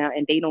lockdown,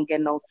 and they don't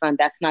get no sun.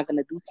 That's not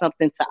gonna do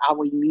something to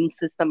our immune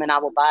system and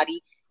our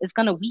body. It's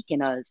gonna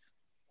weaken us.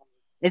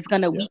 It's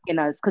gonna Yeah. weaken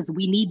us because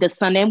we need the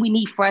sun and we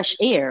need fresh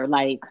air.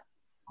 Like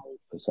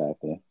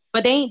Exactly.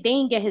 But they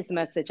ain't get his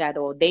message at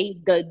all.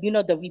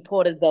 The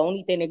reporters, the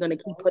only thing they're gonna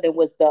keep putting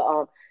was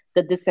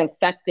the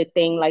disinfected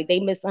thing. Like they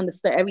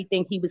misunderstood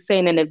everything he was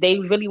saying. And if they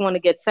really want to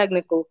get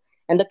technical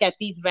and look at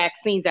these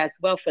vaccines as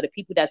well, for the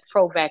people that's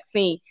pro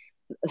vaccine,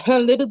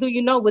 little do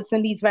you know what's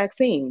in these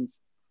vaccines.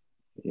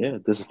 Yeah,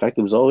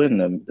 disinfectant was all in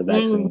the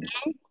Mm. vaccines.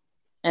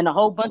 And a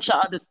whole bunch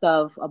of other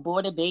stuff,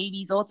 aborted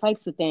babies, all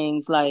types of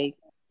things. Like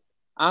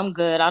I'm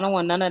good. I don't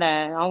want none of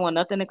that. I don't want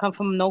nothing to come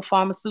from no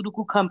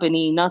pharmaceutical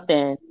company.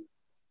 Nothing.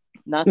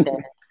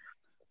 Nothing.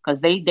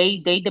 Because they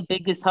the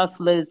biggest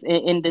hustlers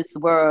in this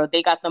world.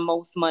 They got the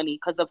most money.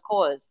 Because of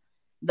course,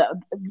 the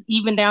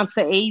even down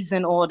to AIDS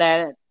and all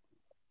that,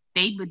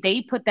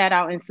 they put that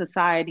out in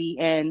society.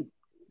 And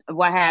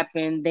what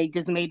happened? They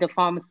just made the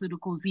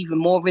pharmaceuticals even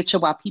more richer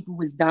while people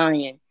was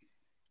dying.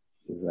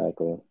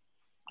 Exactly.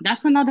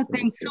 That's another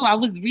thing It's, too. I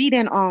was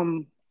reading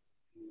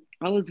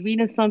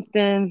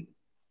something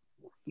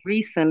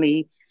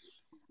recently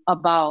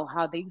about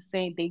how they were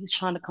saying they was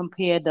trying to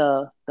compare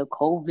the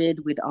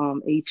COVID with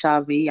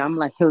HIV. I'm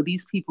like, yo,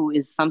 these people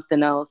is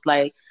something else.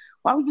 Like,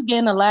 why would you get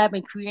in a lab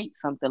and create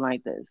something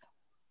like this?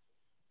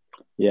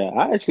 yeah,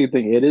 I actually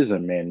think it is a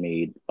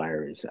man-made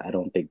virus. I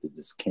don't think that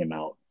this came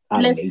out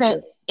of Listen,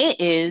 nature. it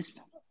is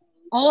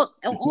all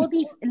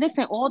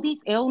these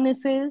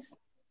illnesses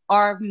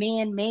are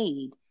man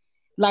made.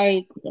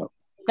 Like Yep.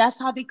 that's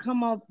how they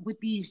come up with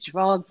these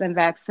drugs and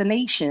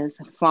vaccinations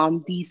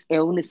from these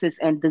illnesses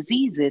and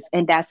diseases,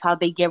 and that's how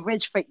they get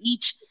rich. For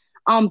each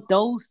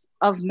dose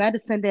of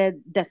medicine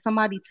that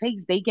somebody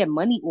takes, they get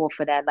money off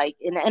of that. Like,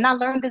 and I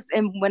learned this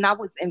when I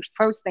was in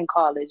first in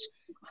college.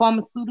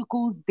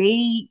 Pharmaceuticals,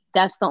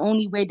 that's the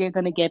only way they're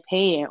gonna get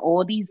paid. And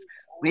all these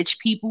rich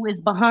people is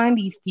behind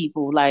these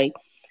people. Like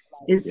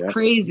it's Yep.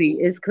 crazy.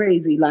 It's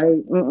crazy. Like,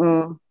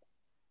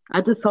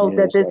 I just hope Yeah,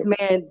 that it's this like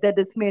man that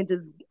this man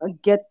just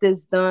get this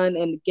done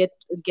and get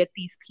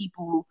these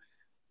people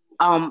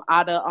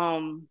out of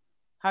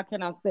how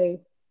can I say,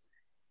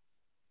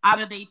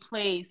 out of their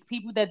place.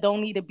 People that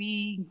don't need to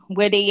be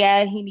where they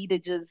at. He need to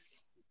just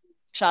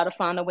try to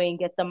find a way and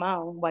get them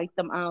out, wipe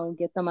them out, and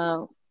get them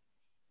out.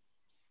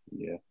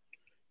 yeah.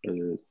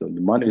 So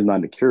the money's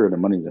not the cure, the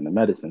money's in the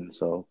medicine.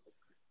 So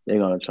they're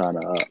gonna try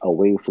to a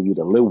way for you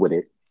to live with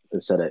it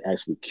instead of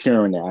actually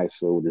curing the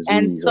actual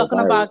And disease or talking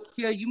about virus.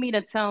 cure, you mean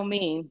to tell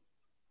me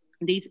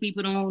these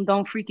people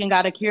don't freaking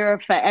got a cure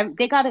for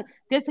they got a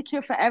there's a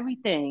cure for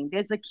everything.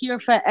 There's a cure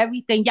for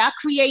everything. Y'all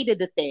created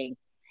the thing.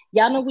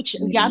 Y'all know which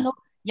Hmm.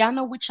 y'all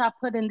know what y'all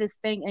put in this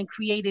thing and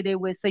created it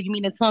with. So you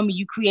mean to tell me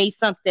you create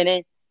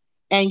something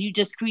and you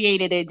just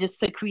created it just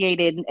to create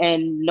it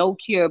and no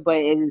cure, but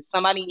if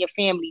somebody in your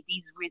family,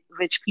 these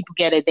rich people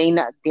get it,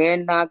 they're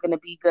not gonna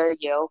be good.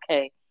 Yeah,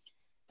 okay.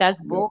 That's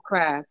Yep. bull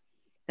crap.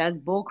 That's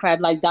bull crap.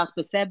 Like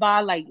Dr.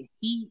 Seba, like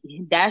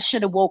that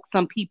should have woke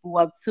some people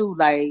up too.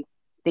 Like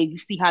you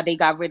see how they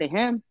got rid of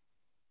him?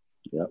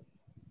 Yep.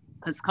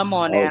 Cause come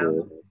on That was now.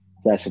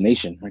 a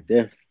assassination right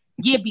there.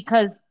 Yeah,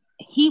 because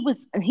he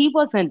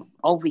wasn't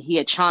over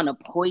here trying to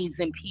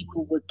poison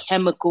people with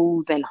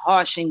chemicals and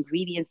harsh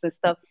ingredients and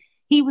stuff.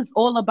 He was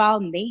all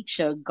about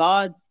nature,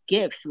 God's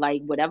gift,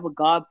 like whatever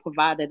God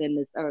provided in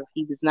this earth.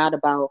 He was not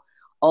about,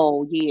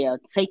 oh yeah,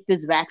 take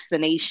this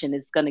vaccination,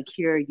 it's gonna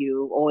cure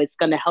you or it's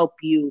gonna help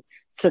you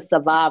to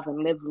survive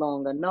and live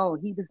longer. No,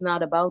 he was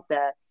not about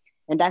that.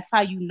 And that's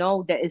how you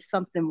know that it's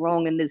something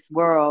wrong in this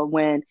world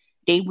when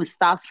they would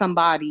stop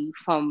somebody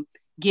from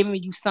giving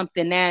you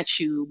something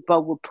natural,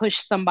 but will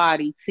push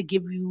somebody to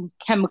give you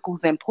chemicals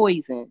and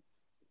poison.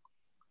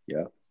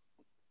 Yeah.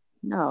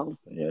 No.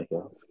 Yeah.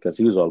 Because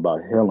he was all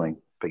about healing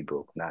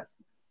people, not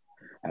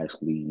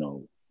actually,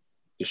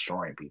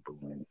 destroying people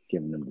and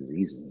giving them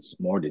diseases,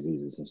 more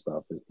diseases and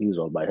stuff. He was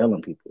all about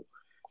healing people.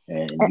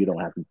 And you don't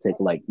have to take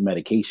like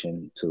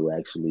medication to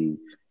actually,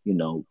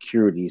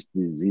 cure these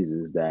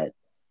diseases that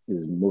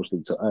is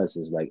mostly to us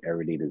is like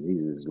everyday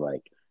diseases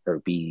like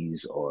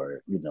herpes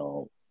or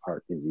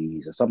heart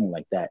disease or something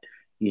like that.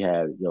 We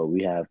have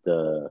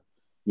the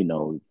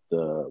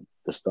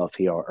stuff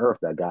here on earth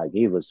that God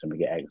gave us, and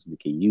we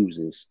can use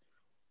this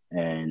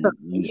So, and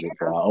use it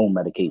for yeah. our own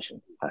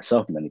medication, our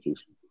self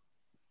medication.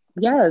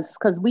 Yes,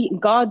 because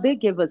God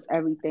did give us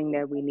everything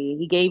that we need.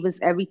 He gave us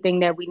everything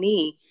that we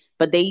need.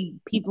 But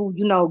people,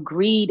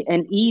 greed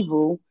and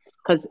evil,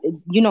 because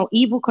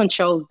evil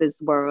controls this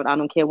world. I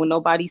don't care what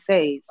nobody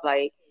says.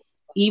 Like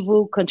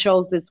evil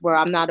controls this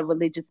world. I'm not a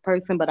religious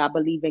person, but I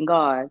believe in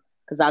God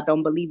because I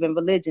don't believe in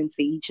religion.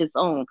 To each his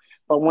own.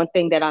 But one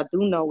thing that I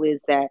do know is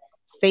that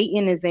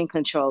Satan is in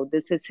control.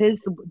 This is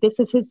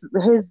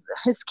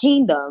his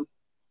kingdom.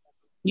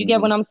 You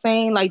get what Hmm. I'm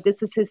saying? Like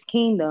this is his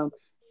kingdom.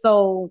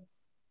 So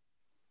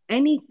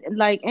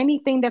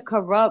anything that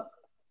corrupt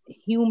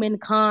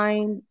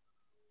humankind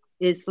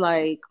is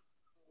like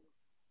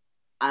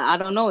I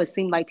don't know. It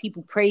seems like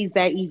people praise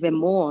that even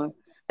more.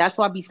 That's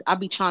why I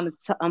be trying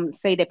to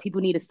say that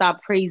people need to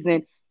stop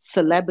praising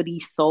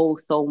celebrities so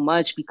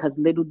much because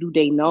little do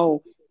they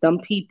know them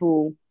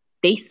people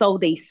they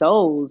sold their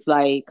souls.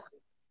 Like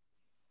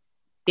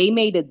They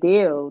made a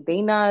deal.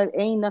 They not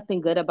ain't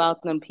nothing good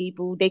about them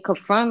people. They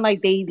confront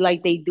like they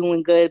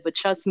doing good, but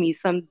trust me,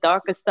 some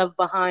darker stuff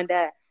behind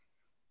that.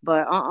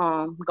 But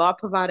God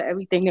provided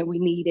everything that we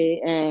needed,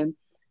 and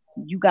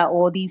you got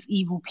all these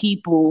evil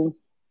people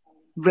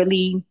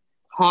really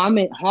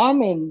harming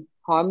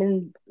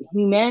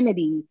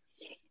humanity.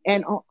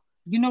 And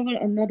you know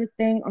what? Another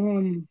thing,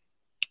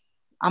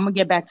 I'm gonna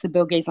get back to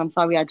Bill Gates. I'm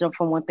sorry, I jumped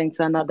from one thing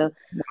to another.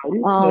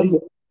 No, Um,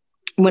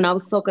 when I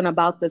was talking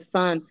about the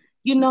sun,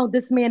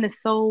 this man is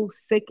so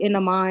sick in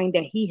the mind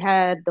that he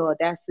had the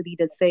audacity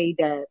to say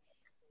that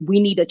we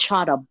need to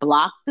try to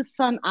block the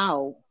sun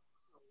out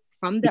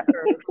from the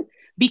earth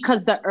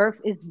because the earth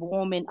is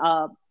warming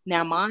up.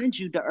 Now, mind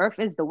you, the earth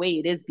is the way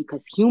it is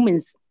because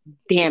humans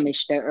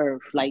damage the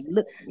earth. Like,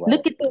 look right.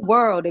 at the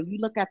world. If you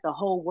look at the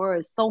whole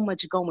world, so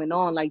much going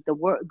on. Like the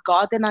world,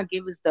 God did not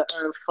give us the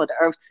earth for the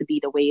earth to be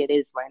the way it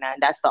is right now,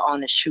 and that's the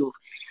honest truth.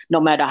 No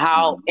matter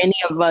how Mhm. any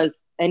of us,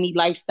 any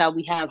lifestyle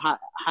we have, how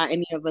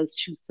any of us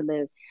choose to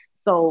live.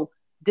 So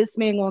this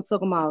man gonna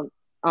talk about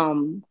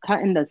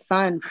cutting the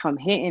sun from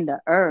hitting the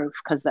earth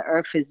because the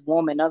earth is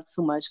warming up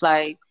too much.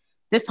 Like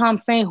this time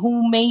saying,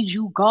 who made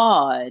you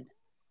God?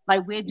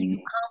 Like, where do you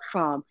Mhm. come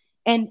from?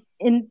 And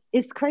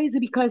it's crazy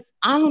because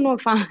I don't know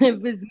if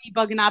if it's me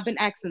bugging. I've been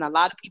asking a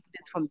lot of people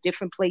this from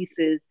different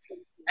places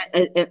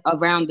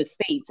around the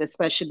states,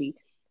 especially.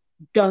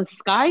 The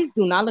skies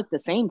do not look the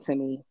same to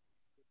me.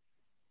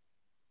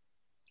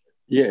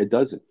 Yeah, it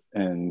doesn't.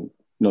 And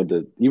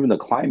the even the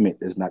climate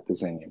is not the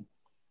same.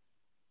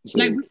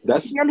 Like So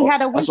we barely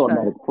had a that's winter.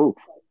 automatic proof.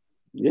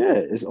 Yeah,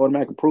 it's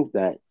automatic proof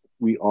that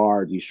we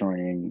are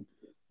destroying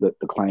the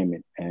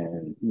climate,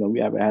 and we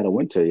haven't had a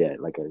winter yet.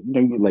 Like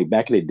like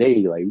back in the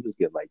day, like we just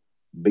get like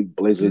big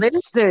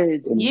blizzards.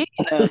 Blizzard, And, yeah.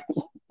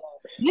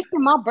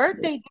 Listen,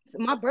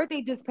 my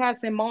birthday just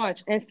passed in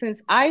March, and since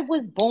I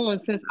was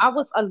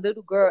a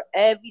little girl,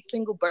 every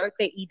single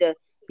birthday, either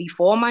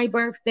before my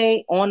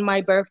birthday, on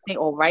my birthday,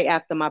 or right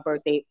after my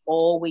birthday,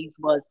 always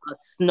was a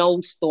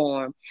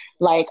snowstorm.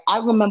 Like I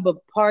remember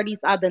parties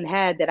I done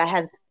had that I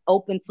had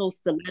open toe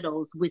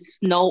stilettos with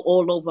snow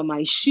all over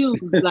my shoes.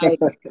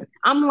 Like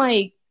I'm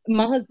like.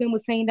 My husband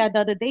was saying that the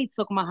other day,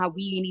 talking about how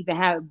we ain't even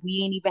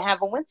have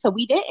a winter.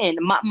 We didn't.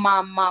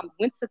 My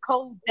winter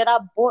coat that I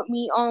bought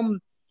me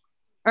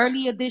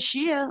earlier this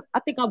year, I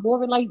think I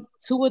wore it like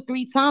 2 or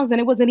 3 times, and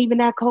it wasn't even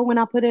that cold when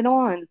I put it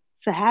on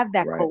to have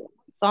that right, coat.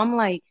 So I'm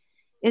like,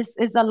 it's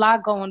a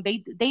lot going.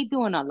 They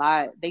doing a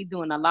lot. They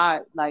doing a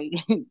lot. Like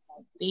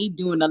they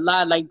doing a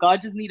lot. Like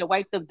God just need to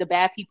wipe the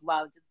bad people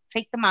out. Just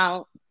take them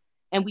out,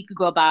 and we could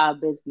go about our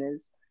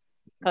business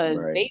because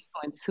right. they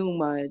doing too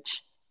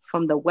much.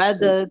 From the It's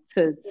weather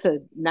to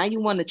now, you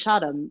want to try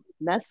to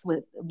mess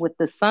with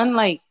the sun.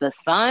 Like the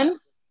sun,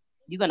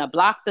 you're gonna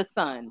block the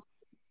sun.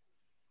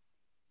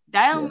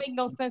 That don't yeah. make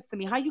no sense to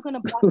me. How you gonna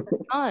block the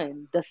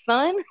sun? The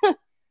sun?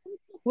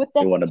 What the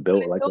They hell want to you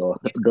build like gonna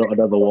build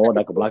another wall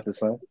that could block the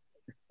sun.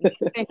 do?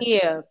 Listen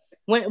here.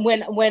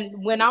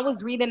 When I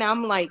was reading,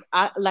 I'm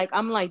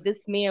like this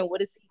man.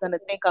 What is he gonna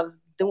think of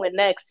doing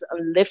next?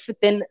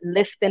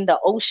 Lifting the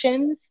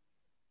oceans?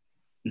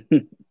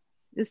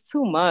 It's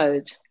too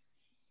much.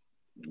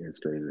 It's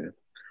crazy.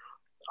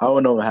 I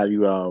don't know. Have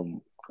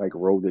you like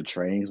rode the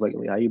trains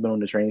lately? How you been on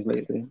the trains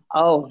lately?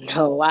 Oh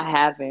no, I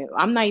haven't.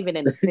 I'm not even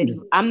in the city.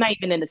 I'm not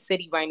even in the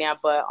city right now.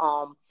 But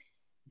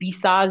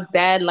besides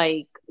that,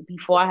 like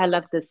before I had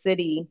left the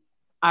city,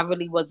 I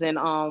really wasn't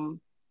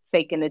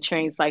taking the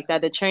trains like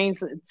that. The trains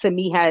to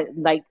me had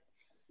like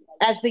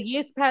as the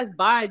years passed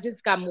by, it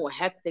just got more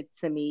hectic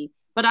to me.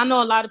 But I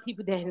know a lot of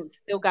people that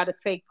still got to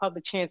take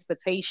public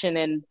transportation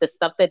and the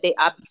stuff that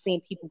I be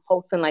seeing people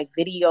posting like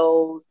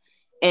videos,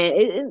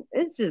 and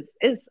it's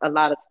a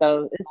lot of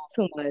stuff. It's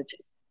too much.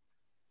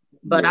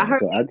 But I Yeah.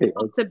 heard So I it's take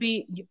supposed to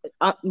be.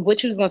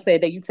 What you was gonna say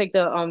that you take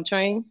the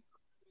train?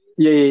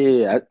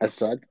 yeah.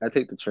 I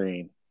take the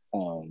train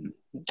um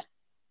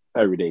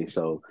every day.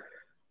 So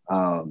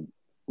um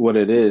what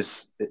it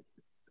is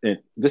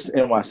this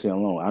NYC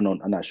alone.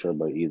 I'm not sure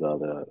about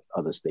either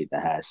other state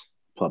that has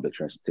public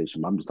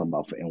transportation. But I'm just talking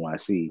about for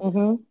NYC.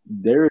 Mm-hmm.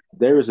 There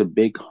is a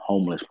big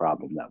homeless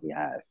problem that we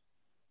have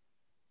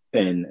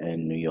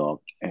in New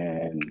York,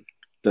 and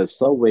the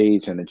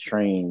subways and the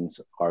trains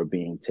are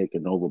being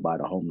taken over by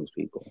the homeless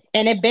people.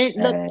 And it been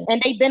look, And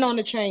and they've been on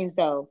the trains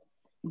though,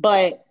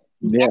 but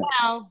yeah,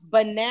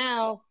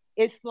 now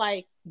it's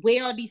like,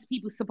 where are these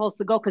people supposed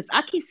to go? Because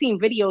I keep seeing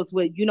videos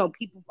where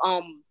people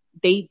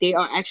they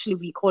are actually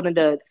recording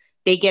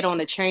they get on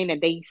the train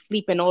and they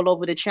sleeping all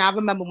over the train. I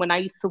remember when I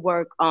used to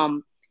work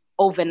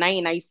overnight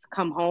and I used to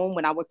come home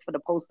when I worked for the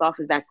post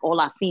office. That's all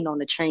I seen on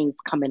the trains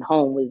coming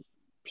home was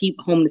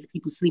homeless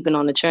people sleeping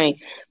on the train.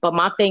 But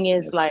my thing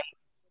is like,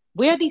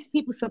 where are these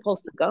people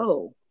supposed to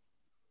go?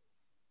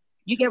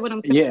 You get what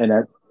I'm saying?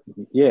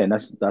 yeah, and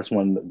that's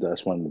one of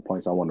the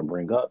points I want to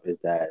bring up is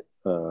that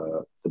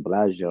De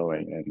Blasio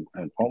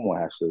and Cuomo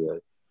has to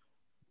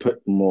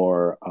put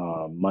more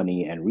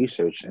money and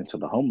research into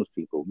the homeless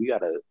people. We got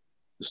to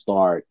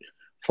start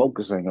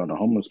focusing on the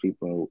homeless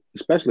people,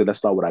 especially let's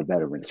start with our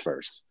veterans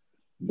first.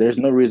 There's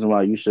no reason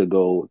why you should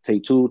go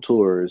take 2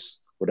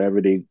 tours, whether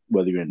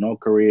you're in North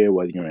Korea,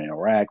 whether you're in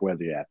Iraq,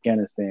 whether you're in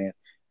Afghanistan,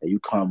 and you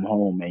come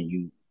home and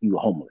you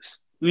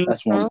homeless.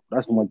 Mm-hmm.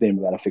 That's the one thing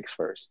we gotta fix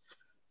first.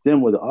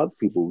 Then with the other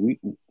people, we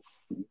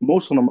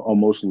most of them are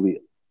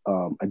mostly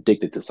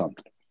addicted to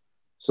something.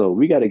 So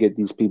we got to get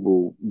these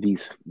people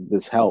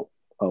this help,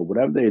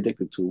 whatever they're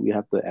addicted to. We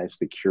have to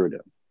actually cure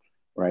them,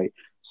 right?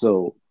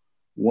 So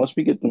once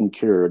we get them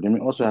cured, then we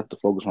also have to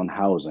focus on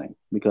housing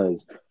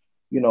because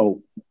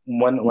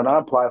when I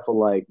apply for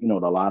like the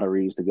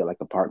lotteries to get like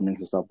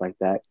apartments and stuff like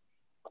that,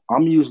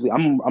 I'm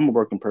a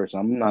working person.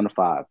 I'm 9 to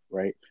 5,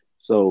 right?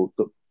 So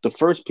the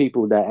first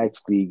people that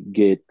actually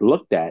get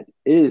looked at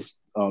is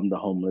the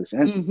homeless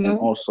and Mm-hmm.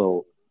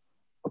 also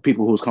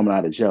people who's coming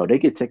out of jail. They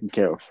get taken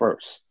care of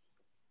first.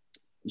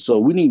 So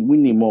we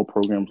need more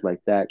programs like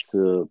that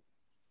to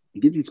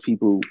get these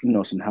people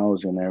some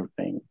housing and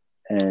everything.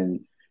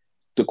 And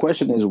the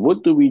question is,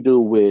 what do we do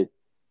with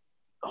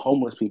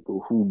homeless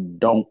people who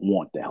don't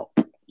want the help?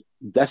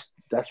 That's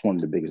one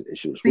of the biggest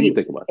issues. What do you See,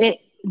 think about that? it.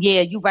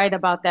 Yeah, you're right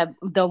about that.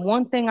 The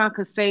one thing I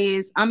could say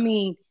is, I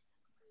mean,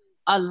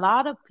 a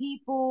lot of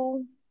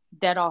people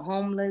that are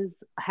homeless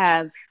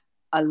have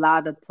a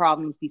lot of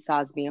problems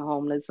besides being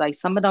homeless. Like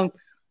some of them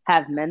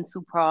have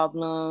mental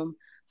problems.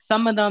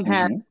 Some of them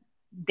have Hmm.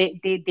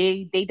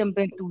 they done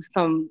been through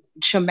some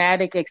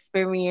traumatic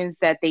experience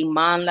that they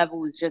mind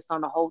level is just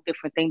on a whole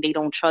different thing. They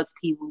don't trust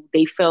people.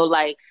 They feel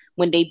like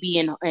when they be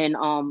in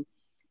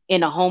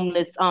a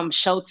homeless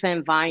shelter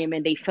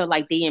environment, they feel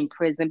like they in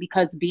prison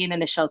because being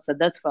in a shelter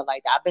does feel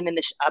like that. I've been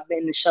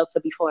in the shelter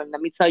before, and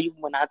let me tell you,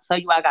 when I tell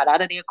you I got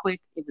out of there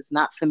quick, it was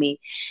not for me.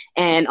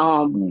 And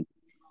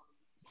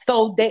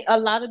so they a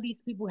lot of these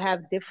people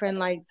have different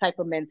like type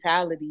of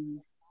mentalities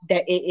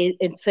that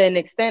to an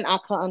extent I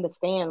can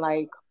understand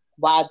like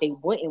why they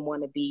wouldn't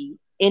want to be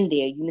in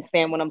there. You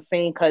understand what I'm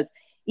saying? Because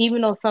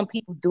even though some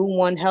people do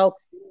want help,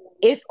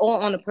 it's all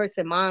on the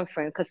person mind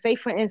frame. Because say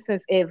for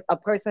instance, if a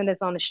person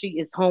that's on the street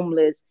is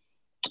homeless,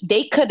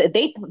 they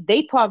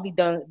probably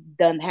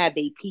done had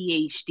a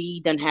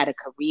PhD, done had a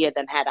career,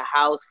 done had a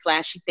house,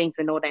 flashy things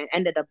and all that, and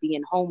ended up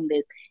being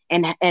homeless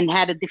and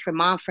had a different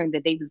mind frame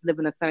that they was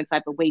living a certain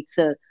type of way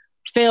to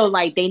feel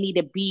like they need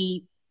to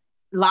be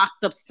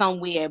locked up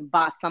somewhere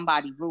by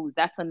somebody rules.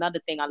 That's another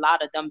thing a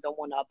lot of them don't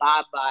want to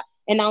abide by.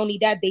 And not only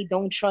that, they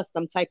don't trust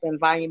them type of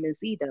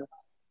environments either.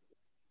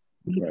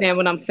 You Right. understand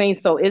what I'm saying?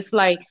 So it's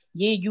like,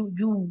 yeah,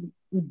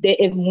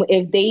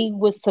 if they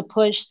was to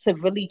push to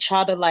really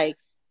try to like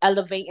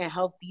elevate and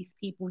help these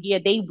people, yeah,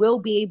 they will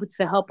be able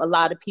to help a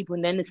lot of people.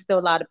 And then there's still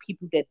a lot of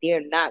people that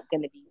they're not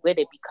gonna be with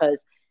it because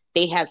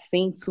they have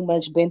seen too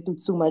much, been through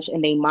too much,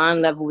 and their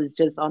mind level is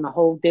just on a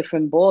whole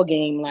different ball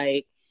game.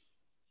 Like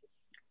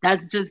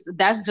that's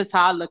just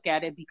how I look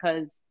at it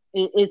because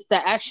it's the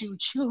actual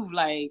truth.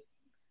 Like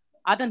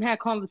I done had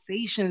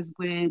conversations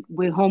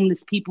with homeless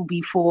people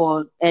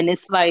before, and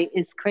it's like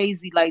it's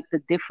crazy, like the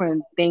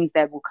different things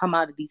that will come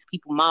out of these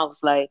people's mouths.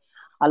 Like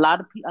a lot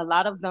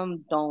of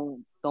them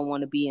don't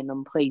want to be in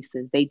them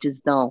places. They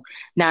just don't.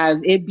 Now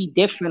it'd be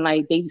different.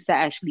 Like they used to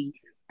actually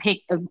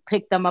pick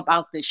them up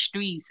out the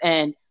streets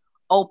and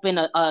open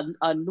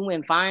a new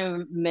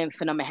environment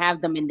for them and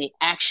have them in their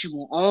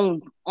actual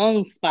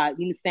own spot.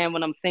 You understand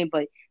what I'm saying?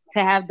 But to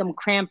have them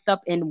cramped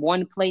up in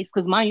one place.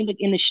 Because mind you, look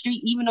in the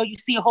street, even though you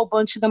see a whole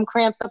bunch of them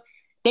cramped up,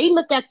 they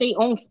look at their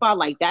own spot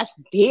like that's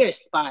their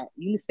spot.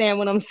 You understand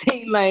what I'm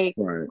saying? Like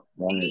Right.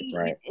 Right.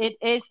 Right.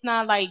 it's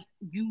not like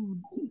you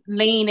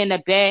laying in a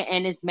bed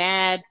and it's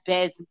mad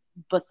beds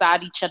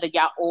beside each other.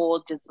 Y'all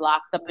all just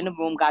locked up in the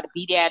room. Got to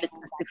be there at a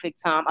specific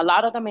time. A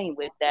lot of them ain't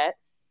with that.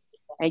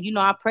 And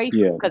I pray for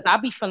Yeah. because I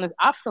be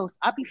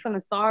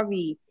feeling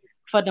sorry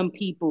for them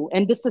people.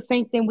 And this the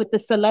same thing with the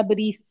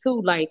celebrities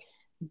too. Like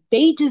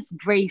they just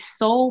raise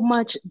so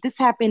much. This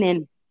happened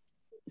in,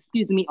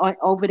 excuse me,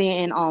 over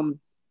there in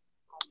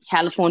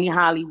California,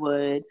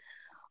 Hollywood.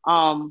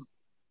 Um,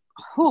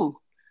 who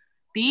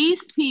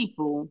these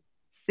people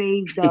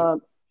saved up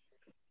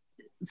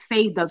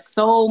saved up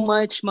so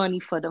much money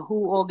for the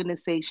WHO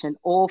organization,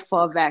 all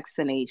for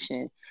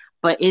vaccination.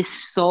 But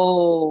it's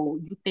so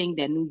you think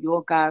that New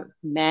York got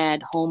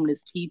mad homeless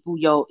people,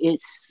 yo?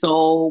 It's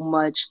so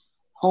much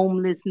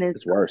homelessness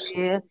It's up worse.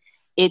 there.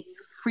 It's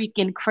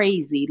freaking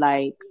crazy.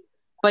 Like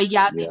but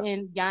Yeah.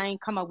 y'all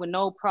ain't come up with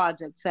no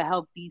project to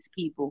help these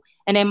people.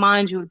 And then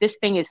mind you, this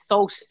thing is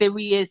so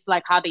serious,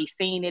 like how they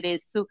saying it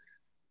is too.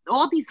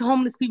 All these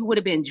homeless people would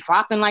have been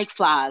dropping like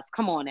flies.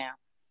 Come on now.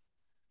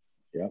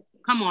 Yeah.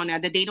 Come on now,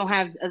 that they don't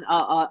have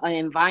an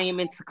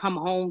environment to come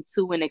home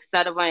to and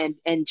etc.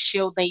 And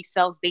shield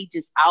themselves. They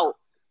just out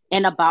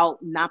and about,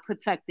 not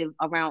protective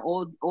around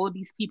all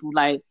these people.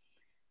 Like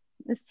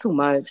it's too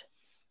much.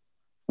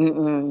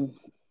 Mm-mm.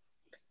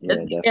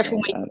 Just Yeah. be careful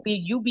Definitely. when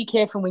you be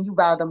careful when you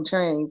ride them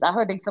trains. I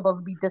heard they supposed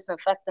to be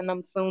disinfecting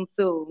them soon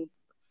too.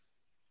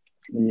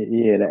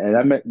 Yeah,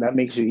 that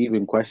makes you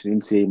even question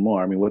MCA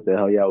more. I mean, what the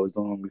hell y'all was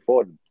doing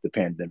before the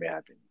pandemic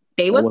happened?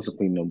 They Y'all was wasn't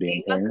cleaning no damn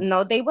they was trains.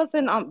 no, they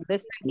wasn't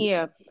listen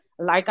here.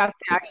 Like I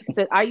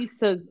said, I used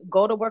to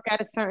go to work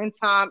at a certain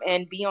time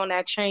and be on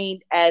that train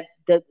at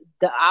the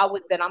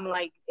hours that I'm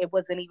like it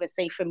wasn't even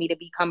safe for me to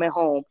be coming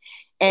home.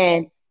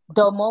 And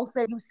the most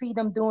that you see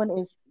them doing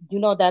is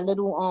that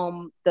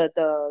little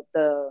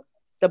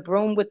the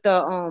broom with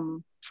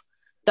the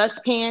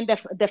dustpan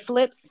that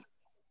flips.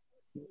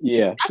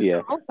 Yeah, That's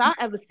yeah, the most I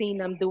ever seen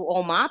them do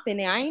all mopping.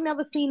 And I ain't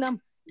never seen them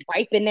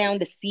wiping down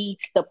the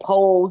seats, the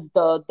poles,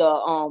 the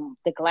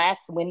glass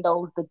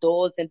windows, the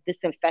doors, and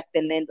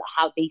disinfecting them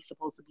how they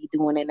supposed to be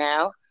doing it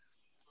now.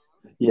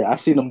 yeah. I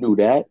see them do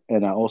that,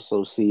 and I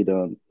also see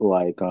them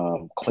like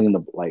clean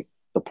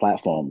the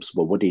platforms.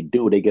 But what they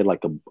do, they get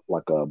like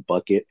a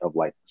bucket of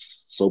like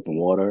soap and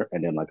water,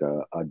 and then like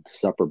a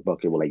separate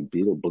bucket with like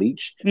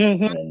bleach,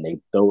 Hmm. and they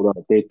throw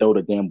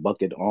the damn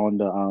bucket on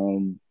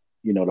the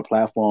the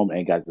platform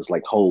and got this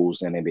like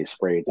hose, and then they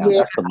spray it down. Yeah,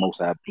 That's the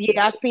most I've seen.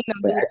 yeah, I seen them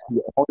But do that.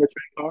 actually, on the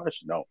train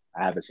cars, no,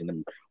 I haven't seen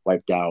them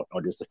wipe down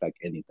or disinfect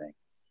anything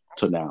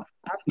to now.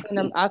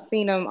 I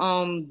seen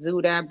them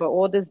do that, but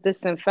all this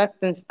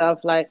disinfecting stuff,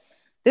 like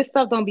this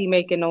stuff don't be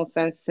making no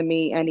sense to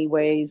me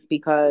anyways,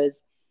 because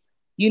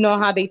you know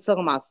how they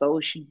talking about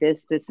social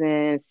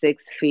distancing,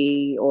 6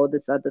 feet, all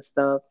this other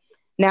stuff.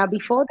 Now,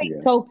 before they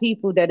Yeah. told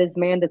people that it's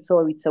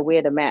mandatory to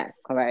wear the mask,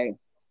 right?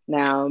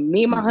 Now,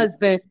 me and my Mhm.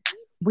 husband,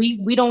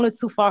 we don't live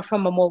too far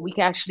from a mall. We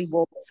can actually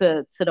walk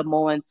to the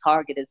mall, and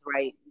Target is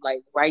right,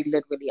 like right,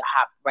 literally a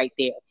hop right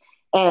there.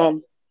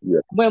 And Yeah.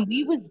 when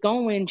we was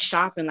going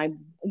shopping, like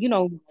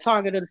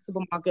Target or the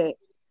supermarket,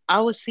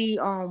 I would see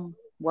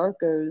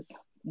workers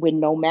with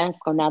no mask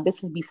on. Now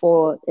this is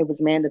before it was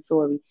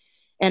mandatory,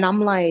 and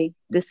I'm like,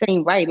 this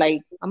ain't right.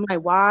 Like I'm like,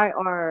 why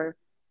are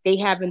they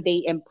having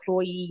their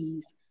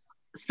employees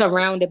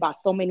surrounded by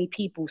so many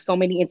people, so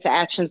many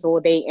interactions all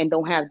day, and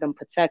don't have them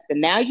protected?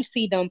 Now you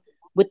see them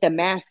with the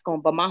mask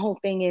on, but my whole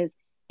thing is,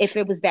 if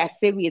it was that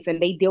serious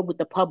and they deal with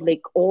the public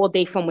all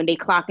day from when they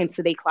clock in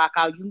to they clock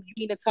out, you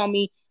mean to tell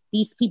me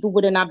these people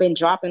would have not been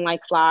dropping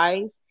like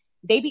flies?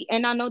 They be,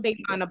 and I know they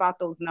lying about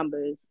those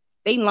numbers.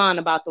 They lying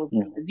about those Mhm.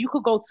 numbers. You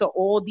could go to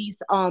all these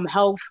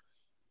health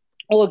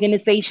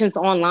organizations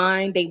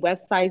online, they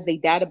websites, they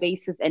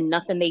databases, and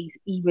nothing they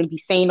even be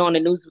saying on the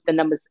news with the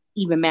numbers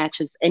even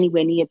matches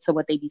anywhere near to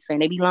what they be saying.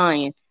 They be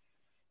lying.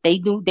 They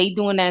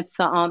doing that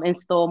to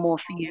install more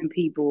fear in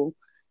people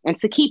and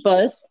to keep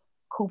us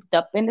cooped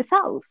up in this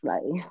house.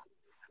 Like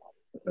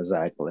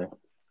Exactly.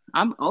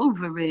 I'm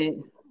over it.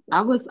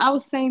 I was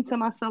saying to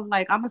myself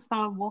like I'm gonna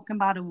start walking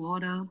by the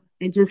water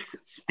and just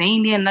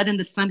staying there and letting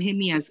the sun hit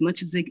me as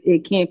much as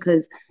it can,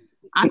 because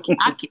I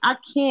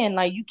can,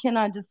 like you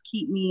cannot just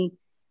keep me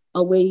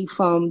away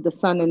from the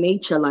sun and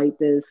nature like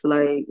this.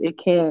 Like it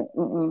can't.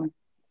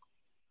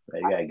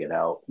 You gotta get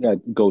out. You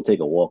gotta go take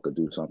a walk or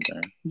do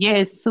something. Yeah,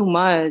 it's too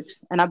much,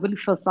 and I really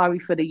feel sorry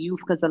for the youth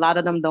because a lot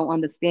of them don't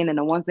understand, and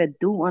the ones that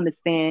do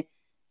understand,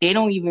 they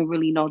don't even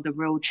really know the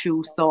real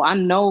truth. So I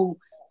know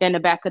that in the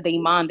back of their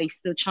mind, they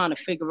still trying to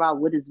figure out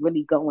what is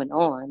really going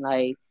on.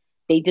 Like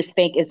they just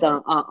think it's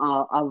Right.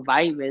 a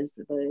virus,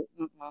 but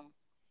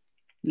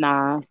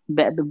nah.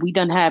 But we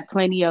done had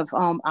plenty of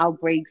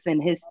outbreaks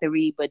in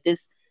history, but this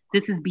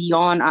is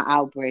beyond an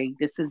outbreak.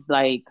 This is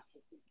like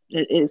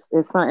it's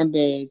something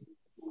big.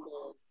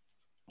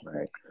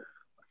 Right.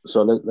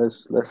 So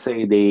let's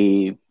say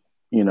they,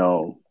 you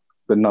know,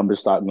 the numbers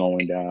start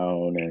going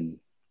down, and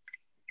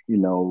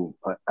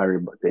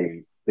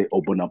everybody they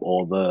open up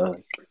all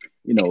the,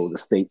 the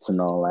states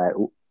and all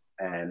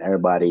that, and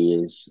everybody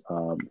is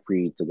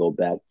free to go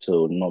back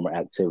to normal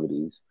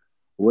activities.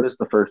 What is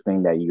the first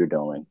thing that you're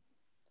doing?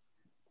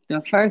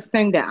 The first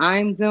thing that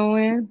I'm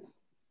doing,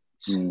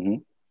 Hmm.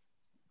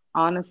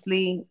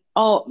 honestly,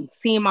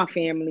 seeing my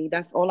family.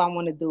 That's all I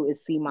want to do is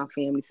see my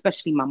family,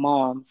 especially my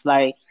mom's.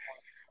 Like,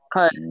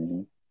 cause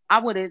Hmm. I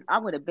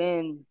would have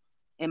been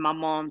in my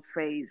mom's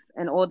face,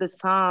 and all this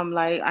time,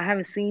 like I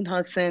haven't seen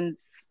her since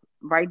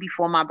right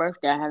before my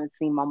birthday. I haven't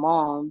seen my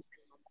mom.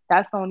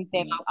 That's the only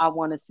thing I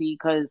want to see,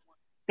 because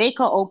they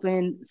could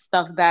open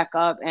stuff back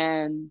up,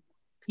 and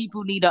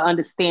people need to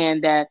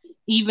understand that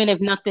even if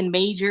nothing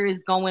major is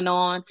going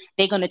on,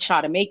 they're gonna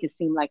try to make it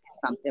seem like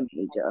it's something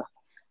major.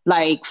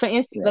 Like for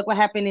instance, Yeah. look what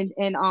happened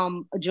in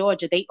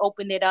Georgia. They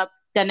opened it up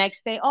the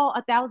next day. Oh,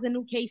 1,000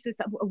 new cases.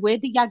 Where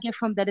did y'all get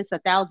from that it's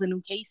 1,000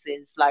 new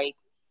cases? Like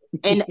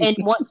and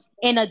what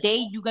in a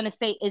day you're gonna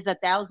say is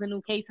 1,000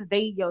 new cases?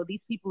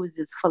 These people is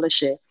just full of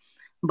shit.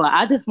 But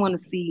I just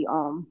want to see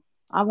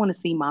I want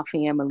to see my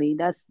family.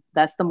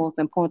 That's the most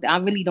important thing. I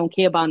really don't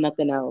care about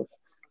nothing else.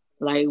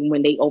 Like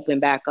when they open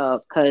back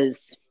up, because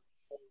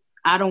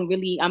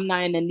I'm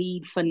not in the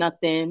need for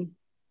nothing.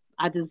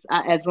 As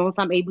long as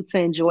I'm able to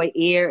enjoy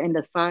air and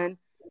the sun,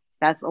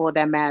 that's all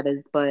that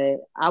matters. But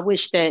I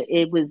wish that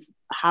it was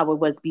how it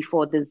was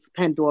before this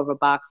Pandora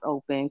box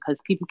opened, because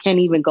people can't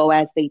even go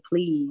as they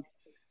please.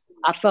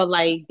 I felt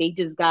like they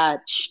just got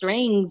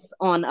strings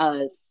on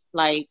us,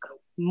 like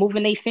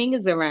moving their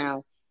fingers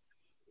around.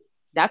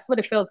 That's what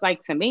it feels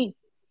like to me.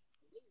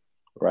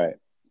 Right.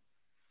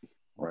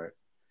 Right.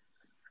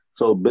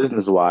 So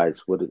business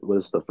wise, what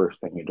is the first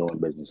thing you're doing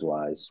business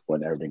wise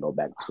when everything go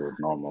back to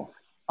normal?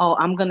 Oh,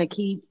 I'm gonna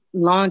keep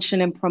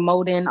launching and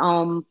promoting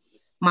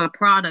my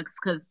products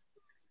because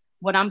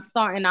what I'm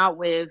starting out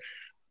with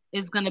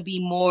is gonna be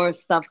more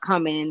stuff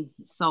coming.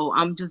 So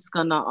I'm just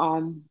gonna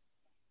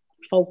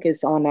focus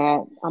on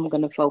that. I'm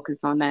gonna focus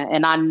on that.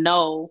 And I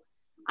know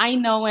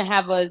and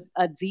have a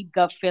deep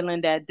gut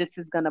feeling that this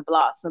is gonna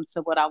blossom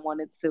to what I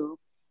want it to.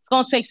 It's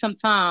gonna take some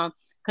time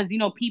because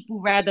people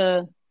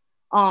rather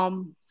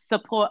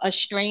support a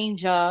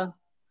stranger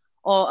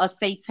or a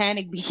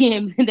satanic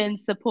being than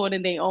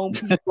supporting their own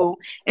people.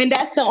 And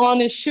that's the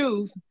honest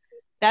truth.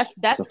 That's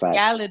It's a fact.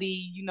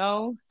 reality.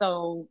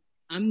 So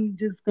I'm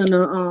just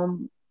gonna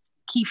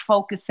keep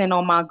focusing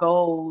on my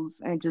goals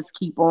and just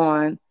keep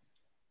on.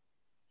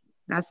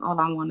 That's all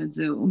I want to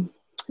do.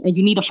 And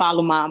you need to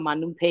follow my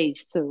new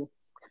page too.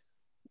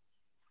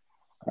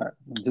 All right.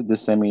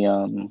 Just send me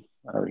a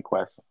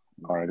request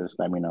or just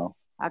let me know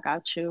I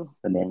got you.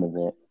 the name of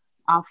it.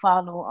 I'll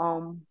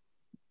follow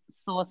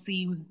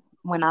Saucy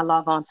when I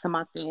log on to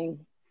my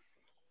thing.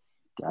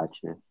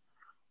 Gotcha.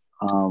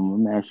 Let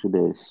me ask you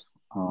this.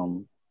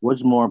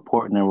 What's more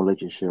important in a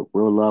relationship,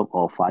 real love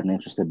or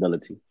financial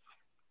stability?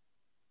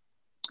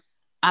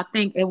 I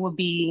think it would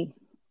be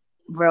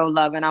real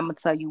love, and I'm gonna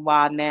tell you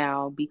why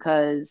now.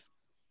 Because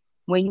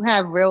when you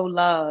have real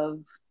love,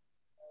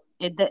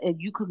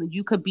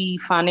 you could be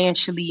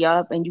financially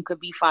up and you could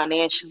be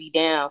financially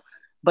down,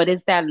 but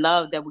it's that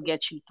love that will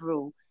get you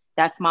through.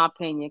 That's my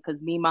opinion.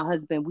 Because me and my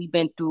husband, we've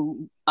been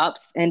through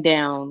ups and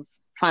downs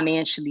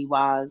financially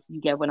wise.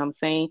 You get what I'm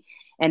saying?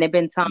 And there've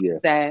been times Yeah,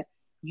 that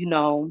you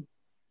know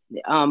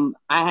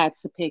I had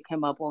to pick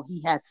him up or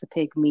he had to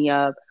pick me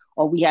up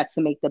or we had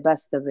to make the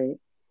best of it.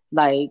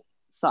 Like,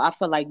 so I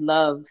feel like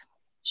love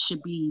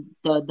should be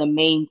the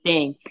main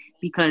thing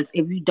because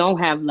if you don't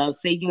have love,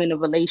 say you're in a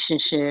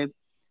relationship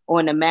or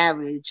in a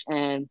marriage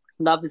and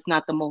love is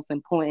not the most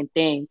important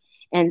thing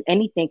and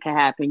anything can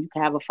happen. You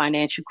can have a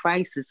financial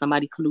crisis,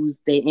 somebody could lose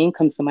their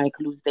income, somebody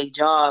could lose their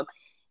job.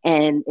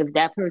 And if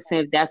that's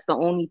the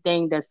only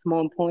thing that's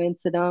more important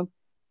to them,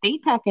 they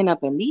packing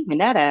up and leaving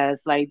that ass.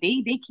 Like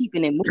they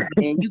keeping it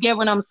moving. You get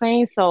what I'm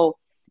saying? So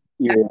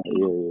that's yeah, the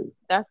yeah, most yeah.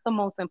 that's the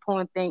most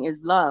important thing is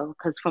love.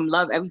 Because from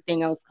love,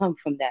 everything else comes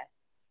from that.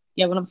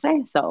 You get what I'm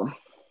saying? So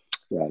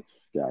Gotcha,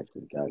 gotcha,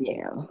 gotcha.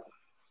 yeah.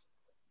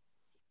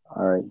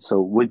 All right.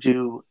 So would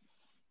you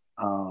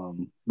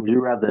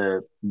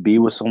rather be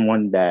with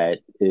someone that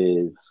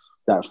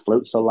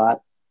flirts a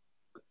lot,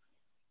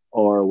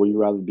 or would you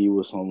rather be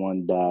with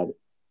someone that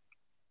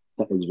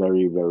is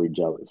very, very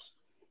jealous?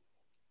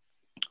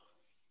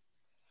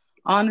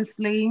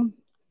 Honestly,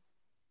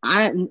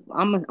 I'm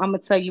gonna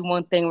tell you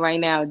one thing right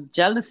now.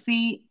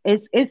 Jealousy is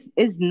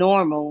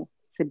normal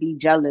to be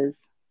jealous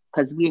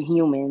because we're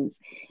humans,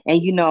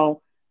 and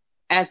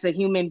as a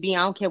human being,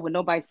 I don't care what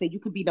nobody said. You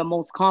could be the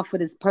most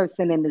confident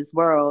person in this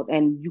world,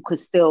 and you could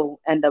still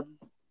end up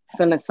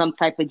feeling some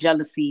type of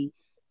jealousy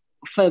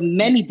for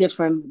many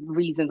different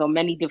reasons or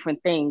many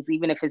different things,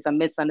 even if it's a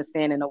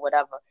misunderstanding or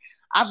whatever.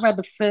 I'd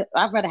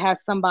rather have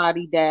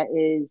somebody that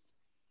is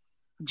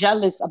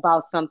jealous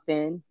about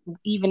something,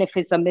 even if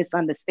it's a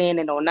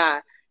misunderstanding or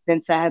not,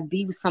 than to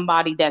be with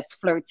somebody that's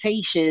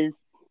flirtatious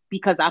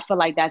because I feel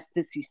like that's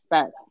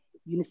disrespect.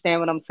 You understand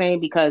what I'm saying?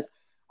 Because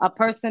a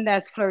person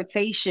that's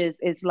flirtatious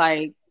is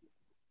like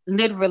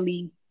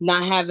literally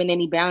not having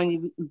any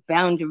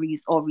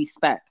boundaries or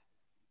respect.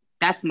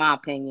 That's my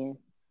opinion.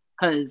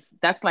 Cause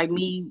that's like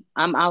me.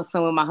 I'm out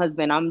somewhere with my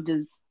husband. I'm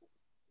just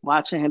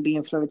watching him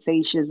being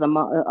flirtatious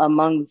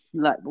amongst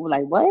like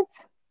what?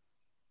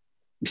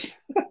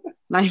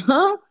 Like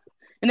huh?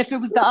 And if it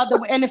was the other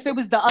way, and if it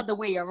was the other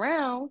way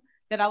around,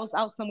 that I was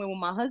out somewhere with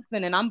my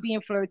husband and I'm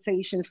being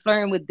flirtatious,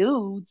 flirting with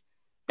dudes,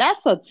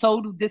 that's a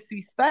total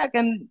disrespect.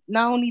 And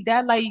not only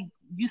that, like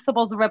you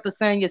supposed to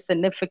represent your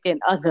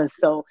significant other.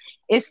 So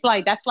it's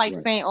like that's like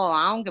Right. saying, "Oh,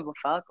 I don't give a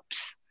fuck."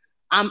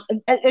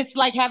 It's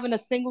like having a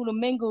single to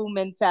mingle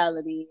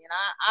mentality,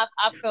 and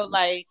I feel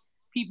like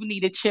people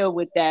need to chill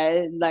with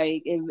that.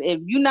 Like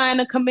if you're not in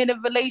a committed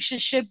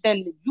relationship,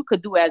 then you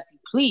could do as you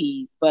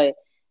please. But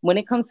when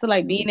it comes to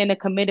like being Mhm. in a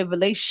committed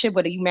relationship,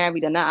 whether you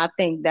married or not, I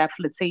think that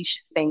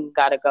flirtatious thing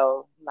gotta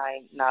go.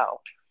 Like no,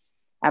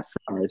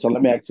 All right. So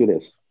let me ask you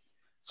this.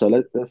 So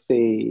let's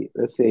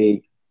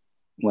say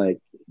like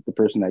the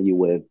person that you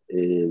with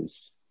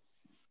is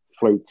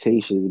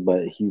flirtatious,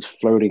 but he's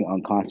flirting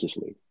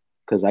unconsciously.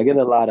 Because I get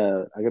a lot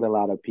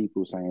of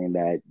people saying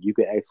that you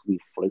could actually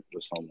flirt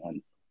with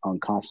someone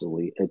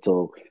unconsciously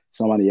until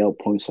somebody else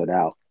points it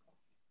out.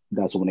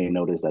 That's when they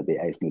notice that they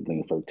actually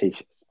being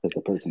flirtatious because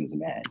the person is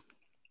mad.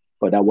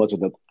 But that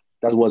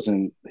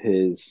wasn't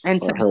his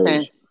or absolutely.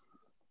 hers,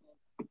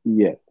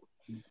 yeah,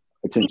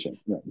 attention.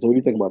 Yeah. So what do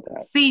you think about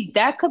that? See,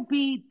 that could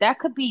be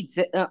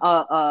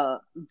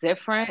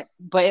different,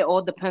 but it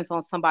all depends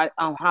on somebody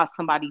on how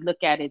somebody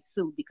look at it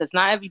too. Because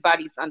not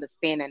everybody's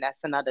understanding. That's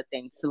another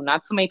thing too.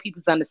 Not too many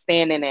people's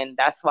understanding, and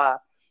that's why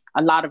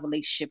a lot of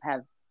relationships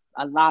have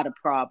a lot of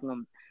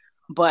problems.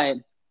 But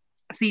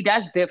see,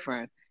 that's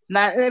different.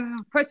 Not if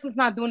a person's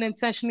not doing it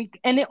intentionally,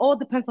 and it all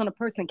depends on the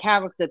person'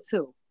 character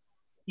too.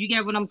 You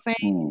get what I'm saying?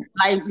 Mm,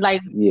 Like,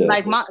 like, yeah,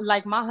 like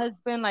my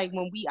husband. Like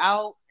when we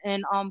out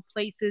in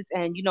places,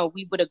 and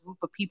we with a group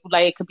of people.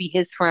 Like it could be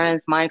his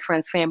friends, my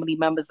friends, family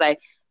members. Like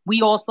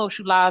we all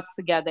socialize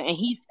together, and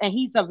he's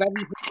a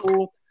very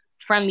humble,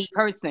 friendly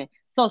person.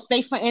 So,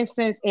 say for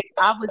instance, if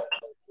I was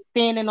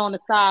standing on the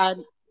side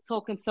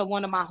talking to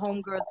one of my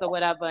homegirls or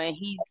whatever, and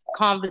he's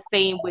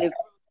conversing with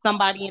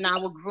somebody in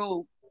our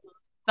group,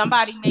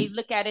 somebody may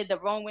look at it the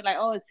wrong way, like,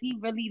 oh, is he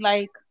really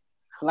like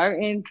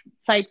flirting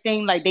type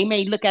thing? Like they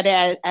may look at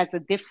it as a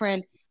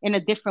different in a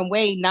different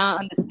way, not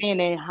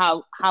understanding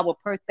how a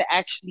person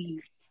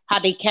actually how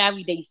they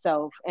carry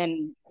themselves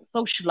and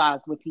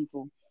socialize with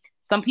people.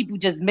 Some people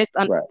just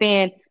right.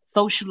 misunderstand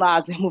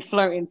socializing with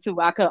flirting too.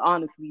 I could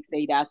honestly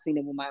say that I've seen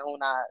it with my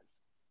own eyes.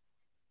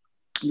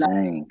 Like,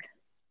 Dang.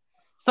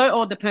 so it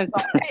all depends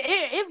on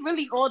it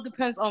really all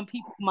depends on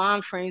people's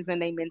mind frames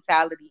and their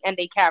mentality and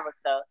their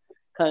character.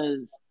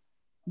 Cause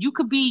you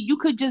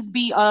could just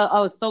be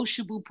a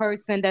sociable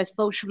person that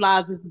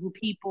socializes with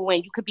people,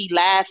 and you could be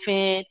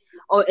laughing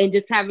or and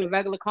just having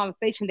regular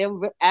conversation. They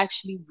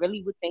actually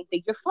really would think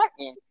that you're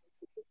flirting,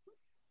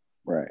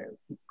 Right.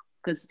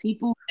 because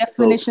people's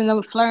So definition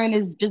of flirting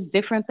is just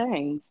different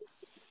things.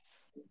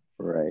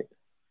 right.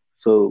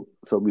 So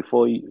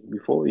before you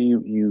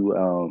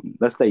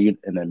let's say you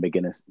in the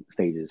beginning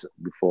stages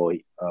before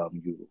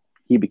you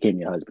he became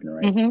your husband,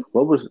 right? Hmm.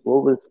 What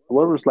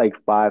was like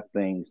five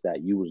things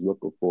that you was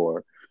looking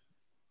for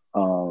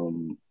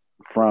um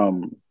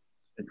from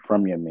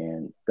from your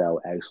man that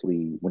will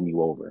actually win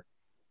you over?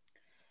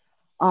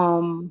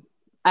 Um,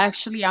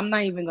 Actually, I'm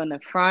not even gonna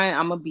front.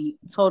 I'm gonna be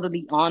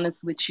totally honest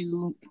with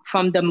you.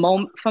 From the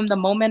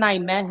moment I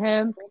met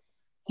him,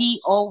 he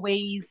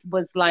always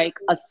was like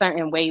a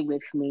certain way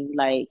with me.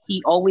 Like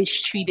he always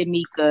treated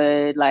me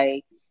good.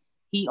 Like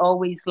he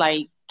always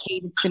like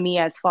catered to me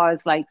as far as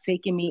like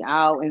taking me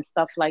out and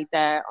stuff like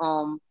that.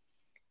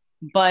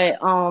 But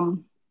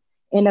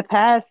in the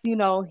past,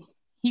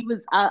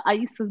 I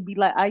used to be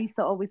like I used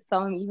to always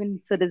tell him,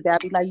 even to this day,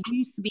 I'd be like, you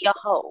used to be a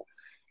hoe.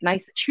 And I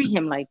used to treat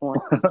him like one.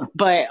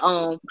 But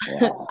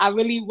Wow. I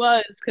really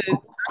was, because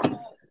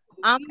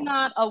I'm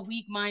not a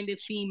weak minded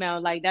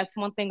female. Like that's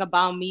one thing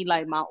about me.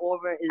 Like my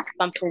aura is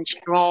something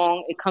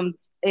strong.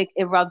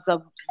 It rubs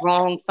up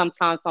wrong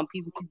sometimes. Some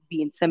people could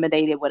be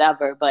intimidated,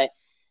 whatever. But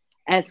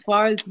as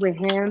far as with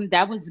him,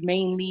 that was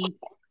mainly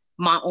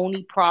my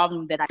only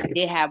problem that I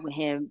did have with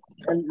him,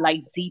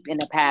 like deep in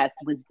the past,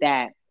 was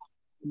that.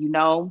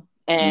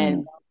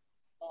 Mm, And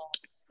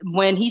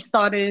when he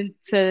started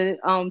to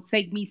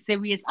take me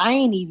serious, I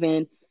ain't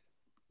even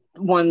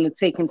wanting to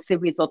take him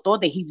serious or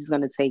thought that he was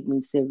gonna take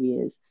me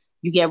serious.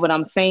 You get what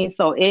I'm saying?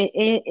 So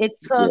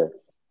yeah.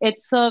 it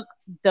took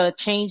the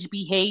change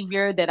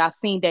behavior that I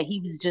seen, that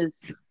he was just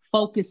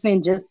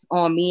focusing just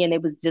on me, and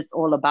it was just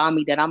all about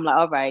me, that I'm like,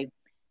 all right,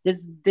 this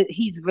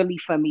he's really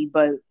for me.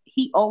 But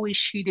he always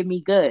treated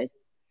me good.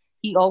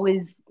 He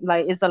always,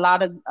 like, it's a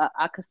lot of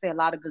I could say a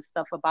lot of good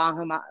stuff about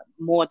him,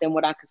 more than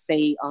what I could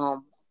say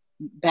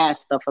bad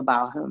stuff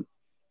about him.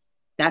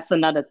 That's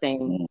another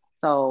thing. Mm,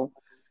 So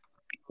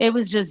it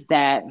was just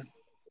that.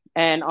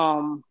 And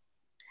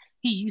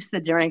he used to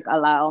drink a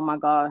lot. Oh my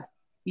God.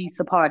 He used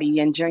to party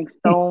and drink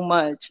so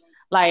much.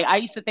 Like I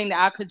used to think that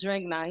I could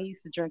drink. Now he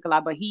used to drink a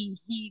lot, but he's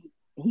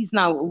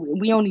not.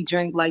 We only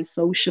drink like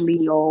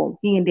socially, or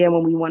he and there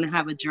when we want to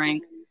have a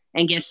drink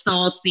and get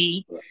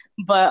saucy.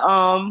 But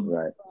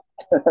right.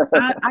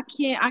 I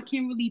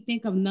can't really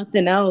think of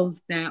nothing else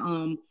that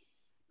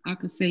I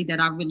could say that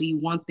I really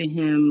wanted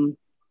him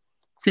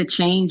to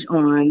change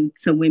on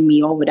to win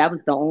me over. That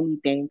was the only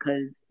thing,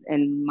 because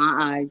in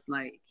my eyes,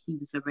 like he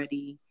was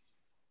already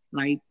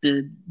like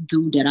the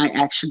dude that I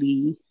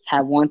actually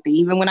had wanted,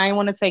 even when I didn't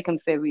want to take him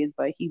serious.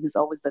 But he was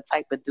always the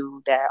type of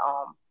dude that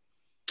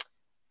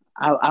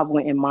I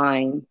wouldn't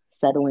mind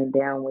settling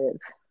down with.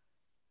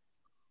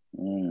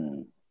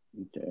 Mm,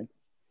 okay.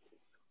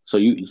 So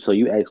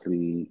you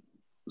actually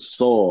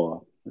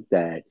saw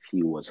that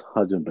he was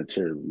husband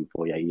material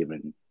before you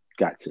even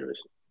got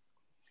serious.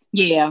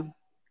 Yeah,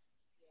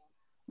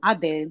 I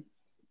did.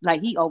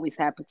 Like he always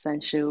had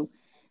potential,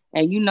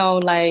 and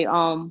like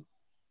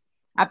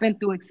I've been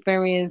through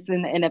experience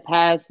in the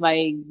past,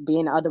 like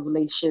being in other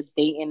relationships,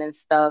 dating and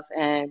stuff,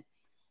 and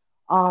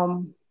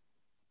um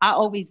I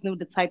always knew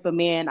the type of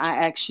man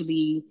I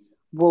actually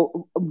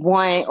will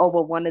want or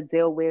would want to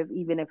deal with,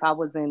 even if I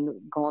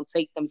wasn't going to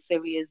take them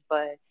serious.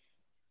 But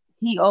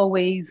he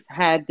always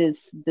had this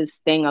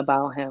thing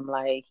about him.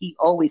 Like he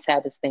always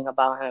had this thing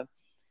about him.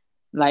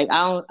 Like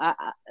I don't.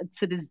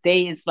 To this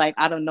day, it's like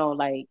I don't know.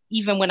 Like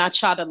even when I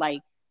try to like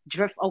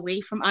drift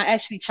away from, I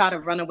actually try to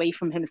run away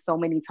from him so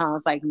many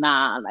times. Like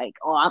nah, like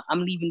oh,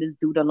 I'm leaving this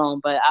dude alone.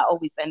 But I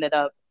always ended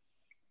up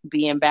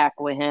being back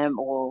with him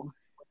or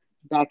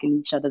back in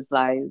each other's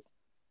lives.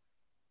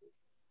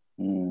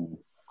 Mm.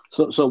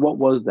 So what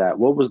was that?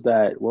 What was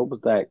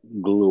that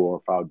glue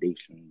or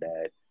foundation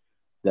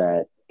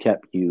that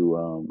kept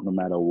you no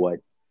matter what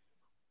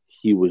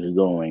he was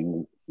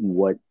doing?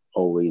 What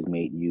always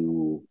made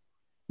you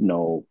you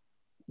know,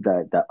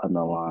 that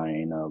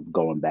underlying of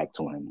going back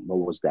to him? What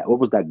was that? What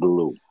was that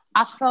glue?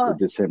 I Was felt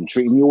just him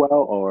treating you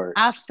well, or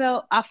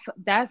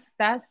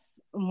that's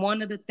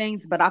one of the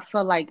things, but I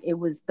feel like it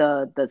was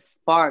the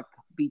spark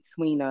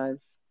between us.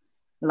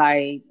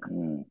 Like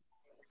mm,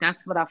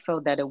 that's what I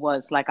felt that it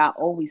was. Like I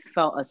always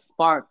felt a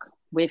spark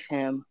with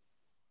him.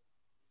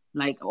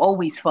 Like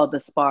always felt the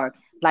spark.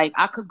 Like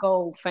I could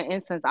go, for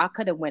instance, I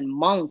could have went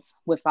months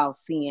without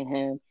seeing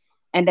him,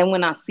 and then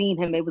when I seen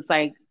him, it was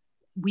like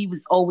we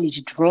was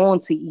always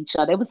drawn to each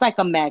other. It was like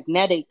a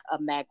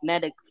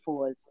magnetic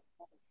force.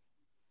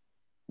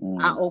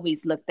 I mm, always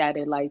looked at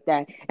it like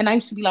that. And I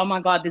used to be like, oh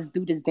my God, this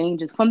dude is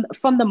dangerous.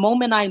 From the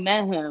moment I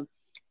met him,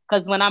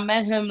 because when I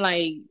met him,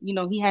 like,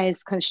 he had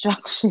his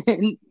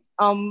construction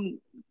um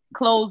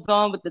clothes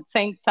on with the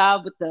tank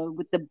top,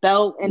 with the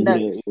belt and the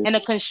yeah, yeah. and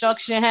the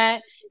construction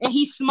hat. And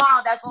he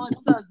smiled. That's all it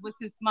took was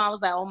his smile. I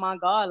was like, oh my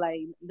God,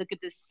 like look at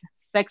this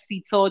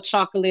sexy tall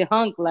chocolate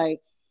hunk. Like,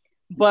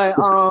 but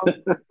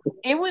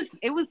it was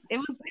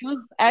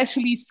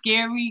actually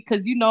scary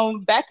because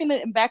back in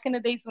the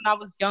days when I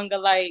was younger,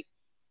 like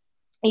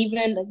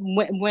even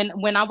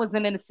when I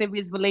wasn't in a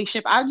serious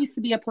relationship, I used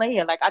to be a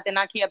player. Like I did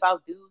not care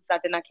about dudes. I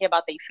did not care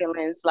about their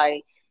feelings.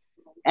 Like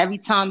every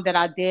time that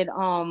I did,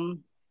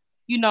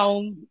 you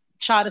know,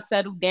 try to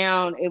settle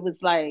down, it was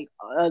like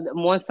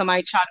once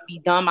somebody try to be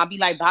dumb, I'd be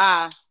like,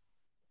 bye,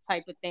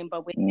 type of thing.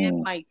 But with him,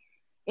 Mm, like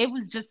it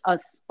was just a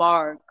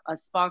spark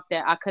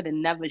that I could have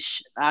never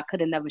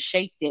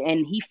shaked it.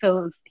 And he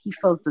feels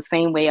the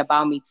same way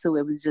about me too.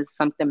 It was just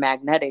something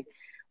magnetic,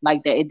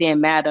 like that. It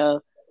didn't matter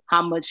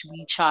how much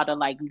we try to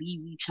like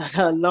leave each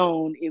other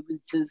alone. It was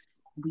just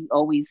we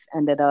always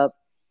ended up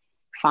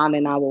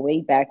finding our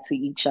way back to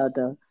each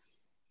other.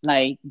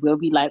 Like we'll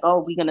be like,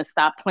 oh, we're gonna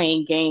stop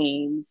playing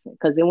games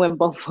because it went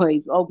both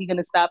ways. Oh, we're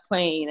gonna stop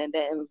playing, and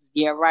then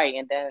yeah, right,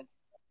 and then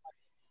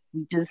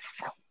we just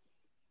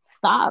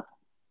stop,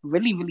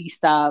 really, really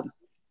stop,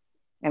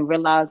 and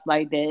realize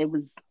like that it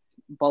was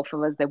both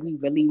of us that we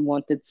really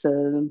wanted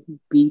to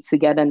be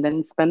together and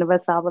then spend the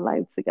rest of our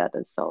lives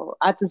together. So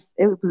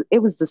it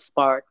was the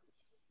spark.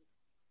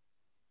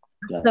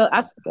 So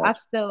I gotcha, I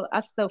gotcha. still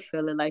I still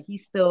feel it like he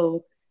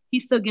still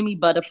give me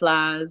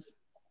butterflies,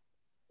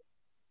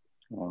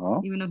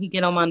 Uh-huh. even though he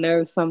get on my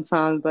nerves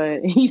sometimes, but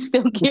he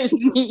still give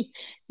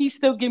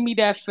me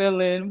that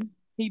feeling.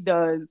 He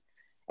does.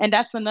 And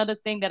that's another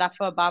thing that I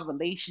feel about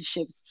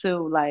relationships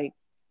too. Like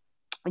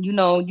you're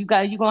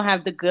gonna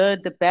have the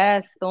good, the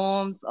bad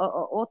storms,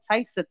 all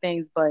types of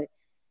things, but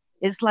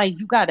it's like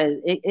you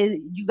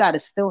gotta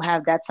still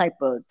have that type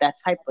of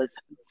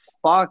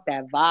spark,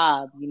 that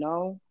vibe.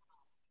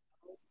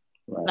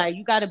 Right. Like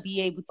you gotta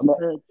be able I'm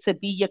a- to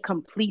be your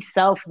complete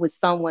self with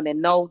someone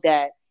and know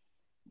that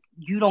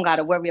you don't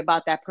gotta worry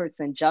about that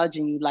person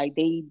judging you. Like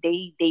they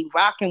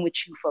rocking with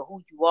you for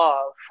who you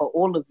are, for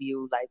all of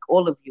you, like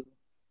all of you.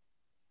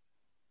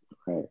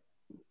 right.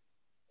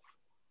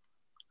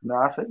 No,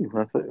 I feel you.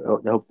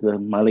 I hope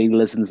my lady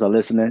listeners are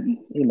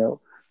listening.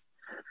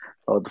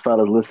 Or the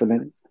fellas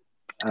listening.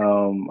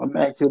 I'm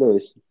gonna ask you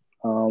this.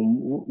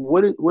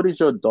 What is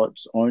your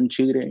thoughts on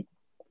cheating,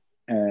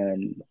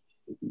 and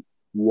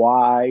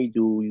why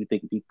do you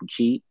think people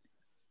cheat?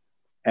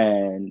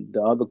 And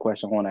the other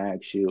question I want to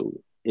ask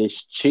you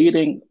is: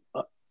 cheating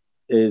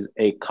is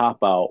a cop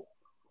out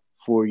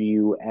for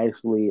you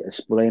actually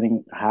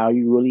explaining how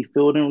you really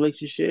feel in a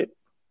relationship?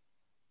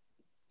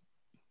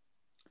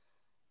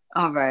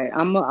 All right,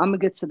 I'm gonna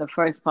get to the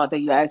first part that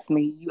you asked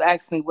me. You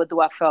asked me what do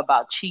I feel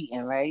about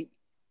cheating, right?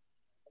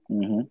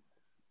 Mm-hmm.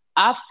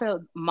 I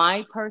felt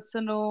my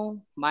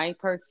personal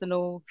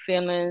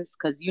feelings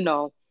because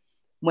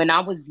when I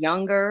was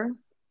younger,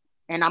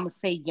 and I'm gonna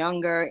say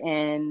younger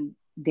and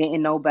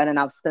didn't know better, and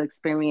I was still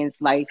experiencing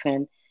life.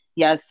 And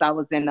yes, I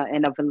was in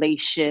a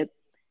relationship.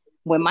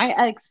 When my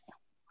ex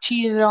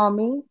cheated on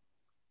me,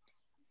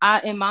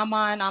 in my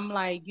mind, I'm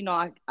like,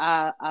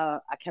 I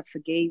kept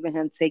forgiving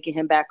him, taking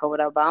him back or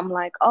whatever. I'm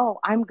like, oh,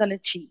 I'm gonna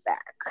cheat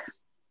back,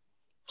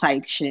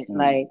 type shit. Mm,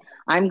 Like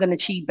I'm gonna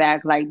cheat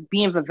back, like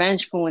being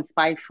revengeful and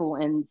spiteful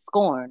and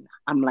scorn.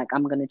 I'm like,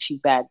 I'm gonna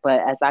cheat back.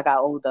 But as I got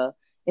older,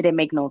 it didn't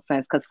make no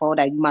sense because for all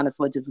that, you might as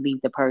well just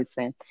leave the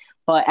person.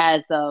 But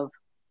as of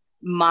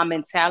my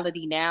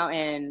mentality now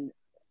and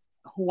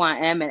who I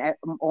am and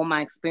all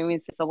my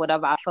experiences or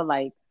whatever, I feel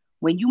like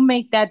when you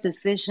make that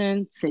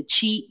decision to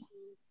cheat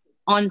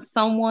on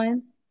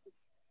someone,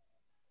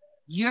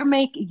 you're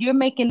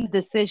making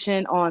the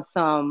decision on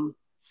some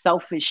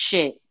selfish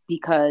shit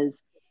because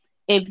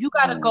if you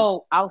gotta right,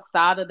 go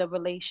outside of the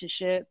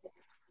relationship,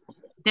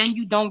 then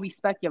you don't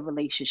respect your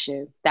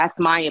relationship. That's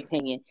my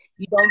opinion.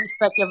 You don't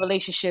respect your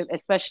relationship,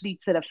 especially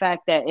to the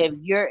fact that if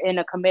you're in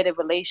a committed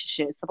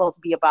relationship, it's supposed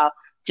to be about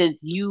just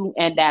you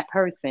and that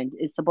person.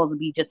 It's supposed to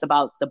be just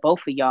about the both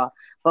of y'all.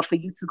 But for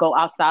you to go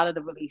outside of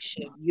the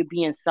relationship, you're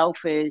being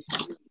selfish.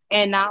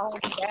 And not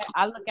only that,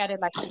 I look at it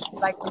like you're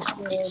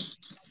being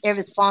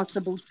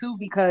irresponsible too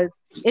because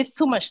it's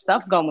too much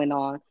stuff going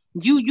on.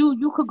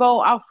 You could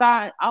go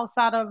outside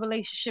of a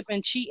relationship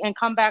and cheat and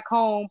come back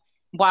home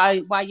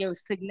while your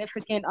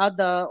significant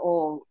other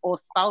or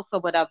spouse or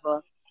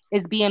whatever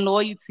is being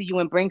loyal to you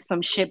and bring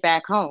some shit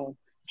back home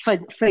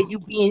for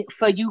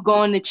you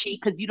going to cheat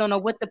because you don't know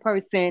what the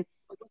person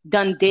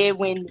done did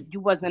when you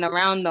wasn't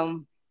around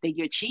them that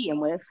you're cheating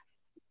with.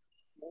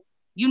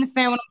 You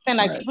understand what I'm saying?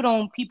 Like Right.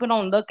 people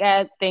don't look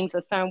at things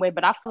a certain way,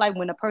 but I feel like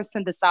when a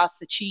person decides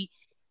to cheat,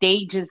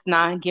 they just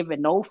not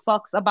giving no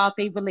fucks about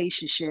their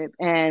relationship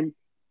and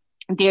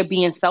they're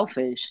being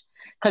selfish.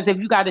 Because if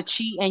you got to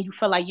cheat and you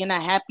feel like you're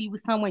not happy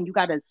with someone, you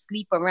got to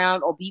sleep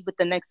around or be with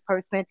the next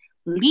person.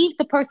 Leave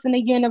the person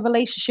that you're in a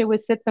relationship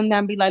with, sit them down,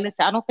 and be like,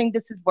 listen, I don't think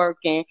this is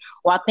working,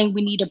 or I think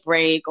we need a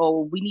break,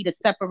 or we need to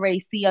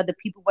separate, see other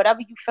people, whatever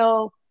you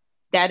feel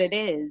that it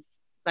is.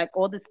 Like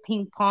all this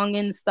ping pong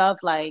and stuff,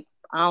 like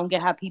I don't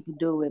get how people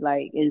do it.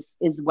 Like it's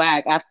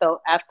whack. After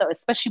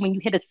especially when you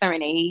hit a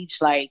certain age,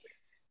 like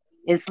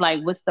it's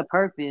like what's the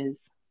purpose?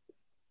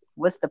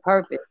 What's the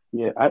purpose?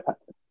 Yeah,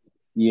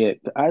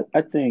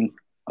 I think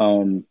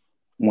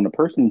when a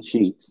person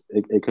cheats,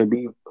 it could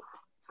be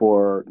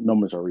for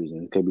numbers of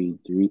reasons. It could be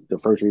the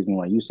first reason,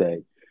 like you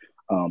said,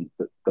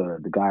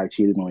 the guy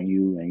cheated on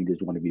you and you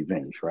just want to be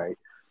avenged, right?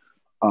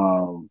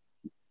 Um,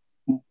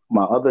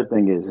 my other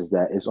thing is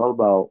that it's all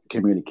about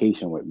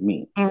communication with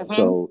me. Mm-hmm.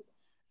 So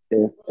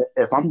if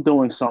if I'm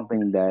doing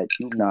something that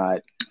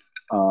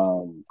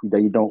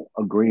that you don't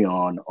agree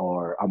on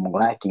or I'm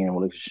lacking in a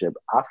relationship,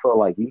 I feel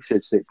like you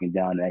should sit me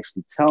down and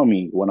actually tell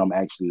me what I'm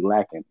actually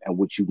lacking and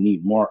what you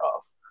need more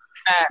of.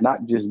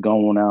 Not just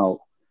going out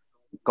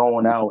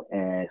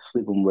and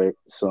sleeping with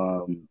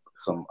some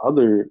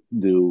other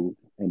dude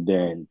and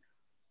then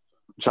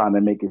trying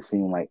to make it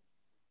seem like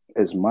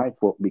it's my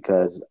fault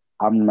because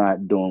I'm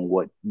not doing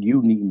what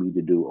you need me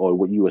to do or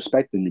what you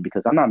expect of me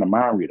because I'm not a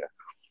mind reader.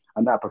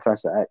 I'm not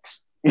Professor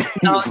X.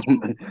 No,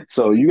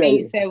 So you everything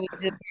you got said was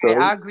just right. so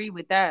I agree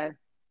with that.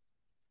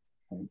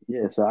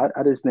 yeah, so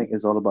I just think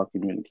it's all about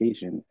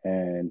communication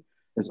and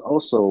it's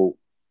also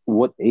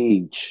what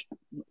age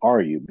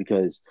are you?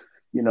 Because,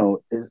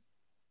 it's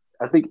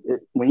I think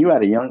when you're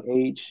at a young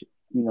age,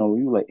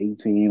 you like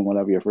 18,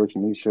 whatever your first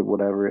relationship,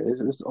 whatever,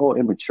 it's all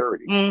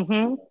immaturity.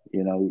 Mm-hmm.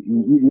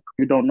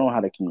 You don't know how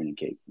to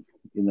communicate.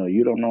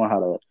 You don't know how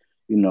to,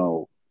 you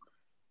know,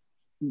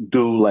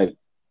 do like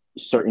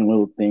certain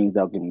little things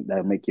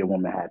that make your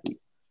woman happy.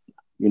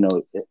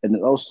 And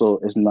it also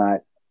it's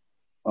not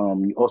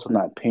you also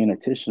not paying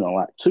attention a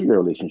lot to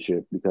your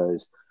relationship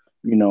because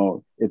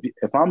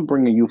if I'm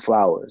bringing you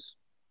flowers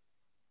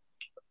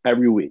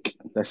every week,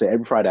 let's say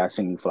every Friday I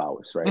send you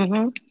flowers, right?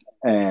 Mm-hmm.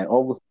 And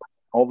all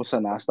of a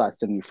sudden I start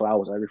sending you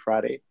flowers every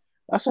Friday.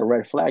 That's a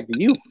red flag to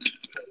you.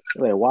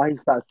 Like, why you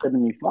start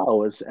sending me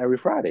flowers every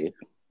Friday?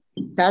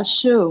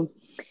 That's true.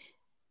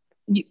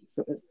 You,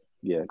 So,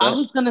 yeah, I go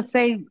was gonna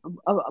say,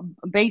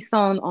 based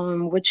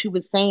on what you were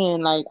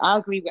saying, like I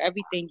agree with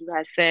everything you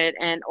had said,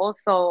 and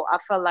also I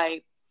feel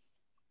like,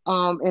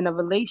 in a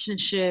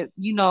relationship,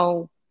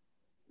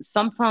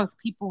 sometimes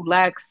people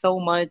lack so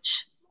much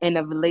in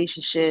a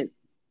relationship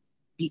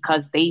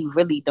because they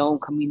really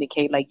don't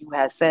communicate, like you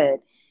had said,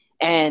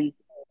 and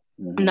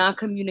hmm not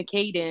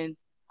communicating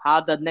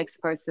how the next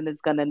person is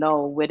gonna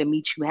know where to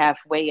meet you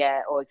halfway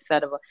at or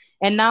etc.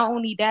 And not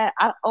only that,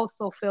 I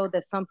also feel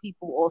that some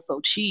people also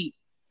cheat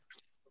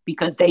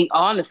because they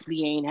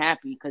honestly ain't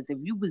happy. Because if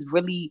you was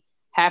really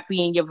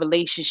happy in your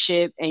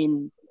relationship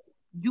and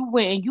you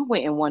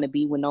wouldn't want to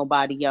be with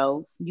nobody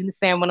else. You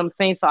understand what I'm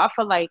saying? So I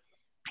feel like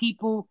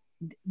people,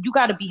 you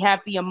got to be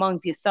happy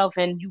amongst yourself,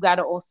 and you got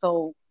to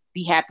also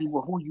be happy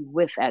with who you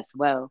with as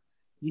well.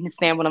 You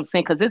understand what I'm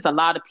saying? Because there's a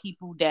lot of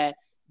people that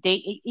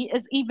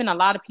it's even a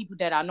lot of people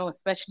that I know,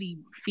 especially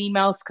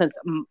females. Because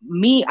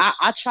me,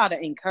 I try to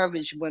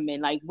encourage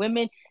women, like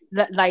women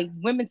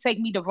take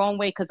me the wrong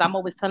way because I'm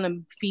always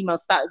telling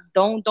females, stop,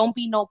 don't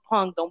be no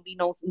punk, don't be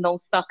no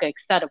sucker,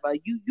 etc.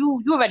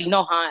 You already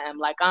know how I am.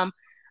 Like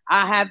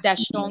I have that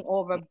strong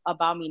aura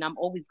about me, and I'm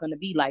always gonna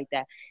be like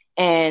that.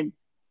 And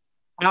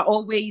I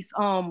always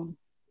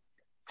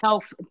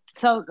tell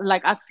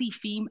like I see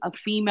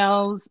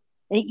females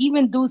and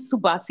even dudes too,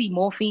 but I see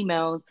more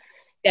females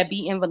that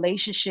be in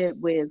relationship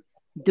with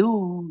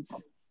dudes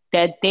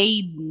that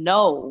they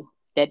know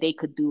that they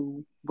could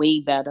do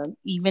way better.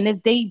 Even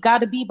if they got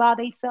to be by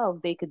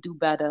themselves, they could do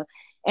better.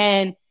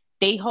 And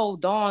they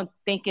hold on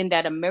thinking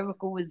that a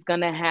miracle is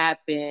gonna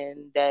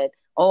happen, that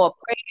a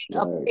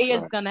right, prayer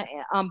is right. gonna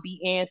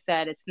be answered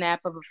at a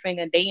snap of a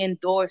finger. They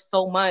endure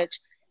so much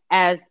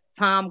as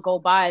time go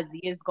by, as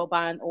years go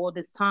by, and all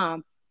this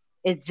time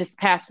it's just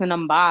passing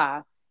them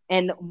by.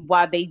 And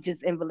while they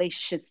just in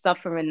relationships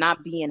suffering,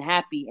 not being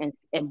happy,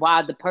 and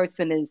while the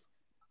person is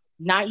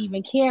not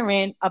even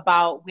caring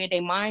about where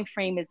their mind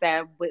frame is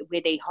at,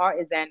 where their heart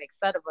is at,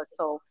 etc.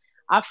 So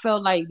I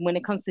feel like when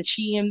it comes to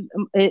cheating,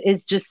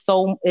 it's just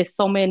it's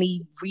so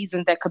many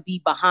reasons that could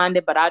be behind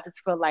it. But I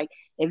just feel like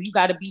if you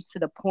got to be to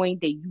the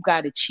point that you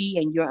got to cheat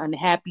and you're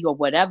unhappy or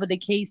whatever the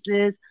case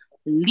is,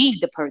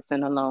 leave the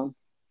person alone.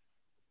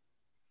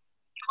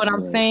 You know what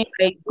I'm Yeah. saying?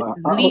 Like,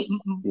 I leave,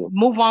 yeah.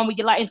 move on with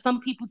your life. And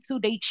some people too,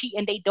 they cheat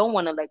and they don't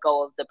want to let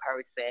go of the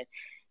person.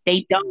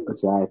 They don't.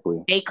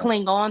 exactly. They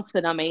cling on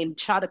to them and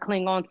try to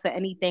cling on to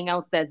anything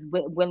else that's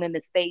willing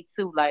to stay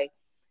too. Like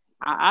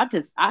I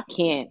just I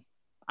can't.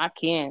 I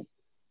can't.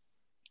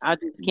 I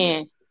just Yeah.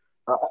 can't.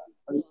 Uh,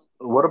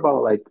 what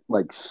about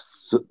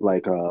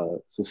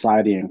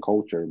society and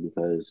culture?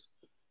 Because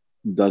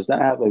does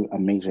that have a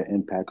major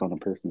impact on a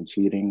person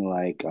cheating?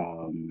 Like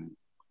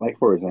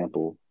for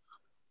example,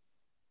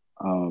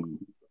 um,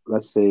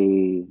 let's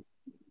say,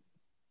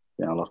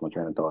 yeah, I lost my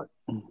train of thought.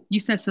 You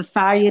said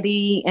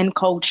society and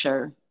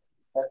culture.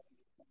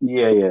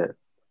 Yeah, yeah.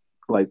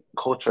 Like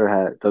culture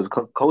had does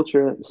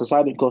culture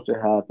society and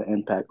culture have an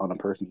impact on a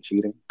person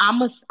cheating? I'm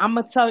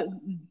gonna tell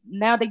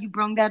now that you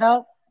brought that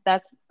up.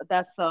 That's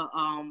that's a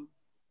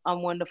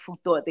wonderful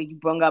thought that you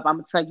brought up. I'm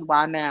gonna tell you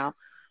why now.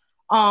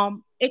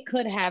 It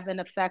could have an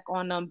effect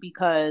on them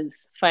because,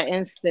 for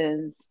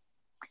instance,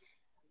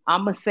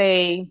 I'm gonna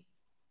say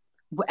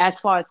as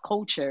far as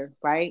culture,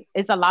 right?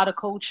 It's a lot of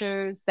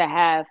cultures that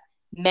have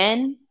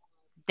men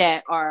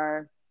that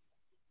are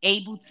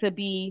able to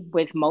be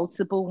with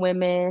multiple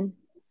women,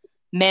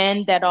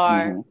 men that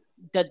are Hmm.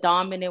 the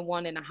dominant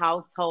one in the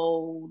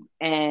household,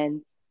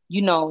 and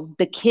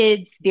the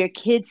kids, their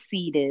kids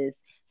see this.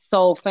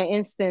 So, for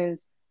instance,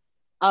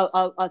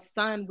 a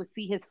son would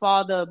see his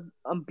father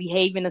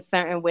behaving a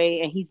certain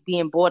way, and he's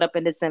being brought up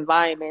in this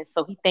environment,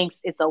 so he thinks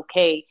it's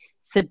okay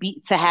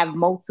to have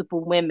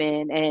multiple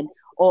women, and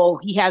or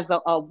he has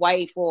a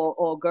wife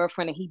or a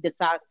girlfriend, and he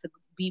decides to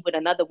be with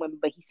another woman,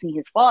 but he's seen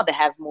his father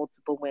have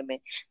multiple women.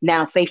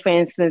 Now, say for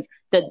instance,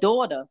 the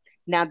daughter.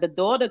 Now, the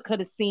daughter could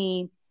have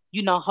seen,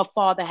 her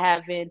father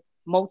having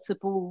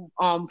multiple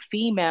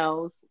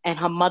females, and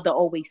her mother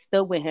always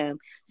still with him.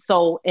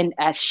 So, and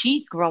as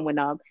she's growing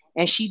up,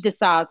 and she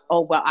decides,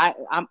 oh well,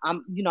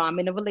 I'm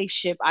in a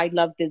relationship. I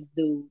love this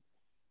dude,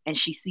 and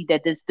she see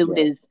that this dude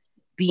Right. is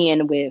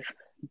being with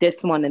this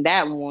one and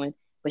that one,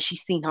 but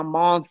she's seen her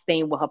mom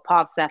staying with her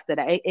pops after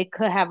that. It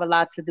could have a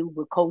lot to do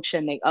with culture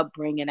and their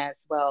upbringing as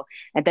well,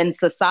 and then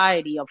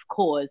society, of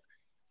course.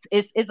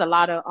 It's a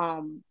lot of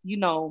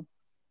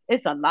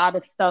it's a lot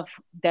of stuff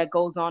that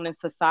goes on in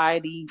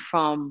society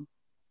from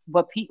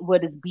what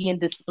is being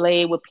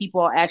displayed, what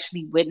people are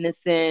actually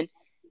witnessing.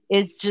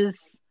 It's just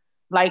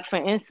like, for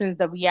instance,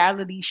 the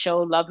reality show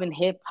Love and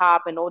Hip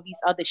Hop and all these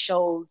other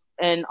shows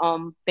and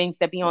things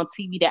that be on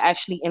TV that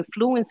actually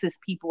influences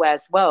people as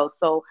well.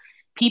 So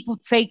people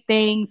take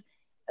things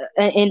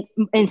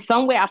in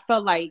some way. I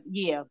felt like,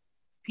 yeah,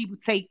 people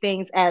take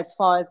things as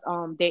far as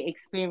their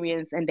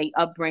experience and their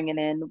upbringing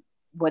and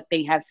what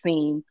they have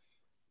seen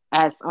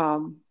as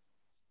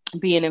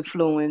being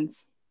influenced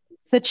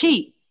to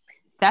cheat.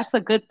 That's a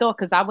good thought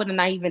because I would have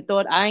not even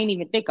thought. I ain't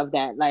even think of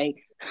that. Like,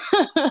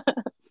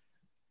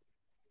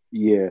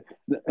 Yeah.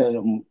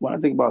 And when I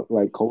think about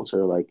like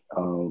culture, like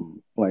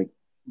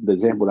the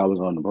example that was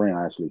on the brain,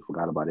 I actually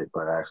forgot about it,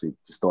 but I actually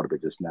just thought of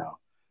it just now.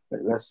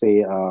 Let's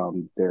say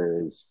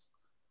there's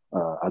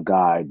a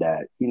guy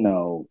that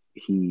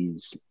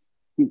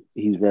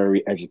he's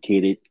very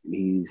educated,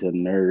 he's a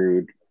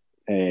nerd,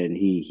 and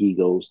he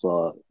goes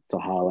to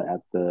holler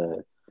at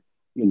the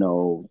you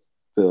know,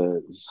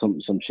 the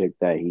some chick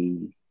that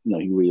he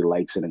really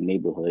likes in the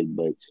neighborhood,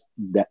 but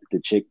that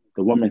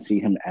the woman see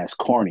him as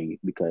corny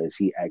because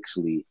he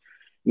actually,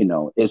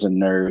 is a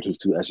nerd. He's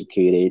too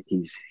educated.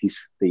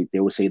 They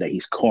would say that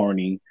he's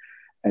corny,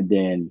 and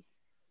then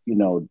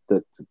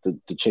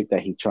the chick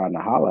that he's trying to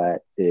holler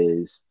at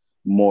is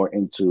more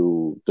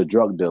into the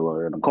drug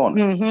dealer in the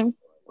corner, hmm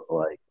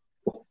like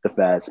the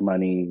fast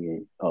money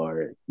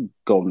or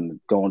going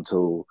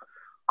to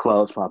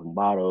clubs popping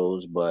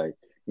bottles, but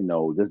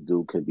this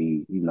dude could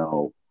be,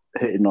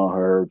 hitting on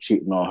her,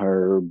 cheating on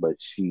her, but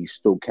she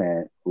still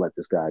can't let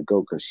this guy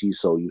go because she's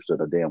so used to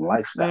the damn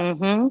lifestyle.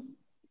 hmm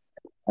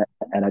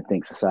And I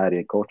think society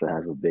and culture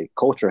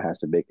has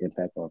a big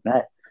impact on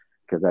that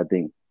because I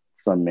think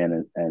some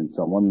men and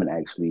some women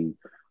actually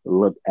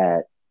look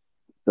at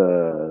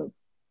the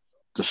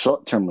the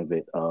short term of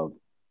it of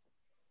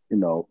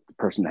the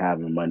person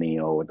having money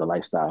or the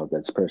lifestyle that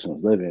this person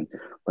is living,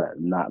 but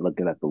not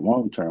looking at the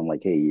long term.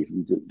 Like, hey, if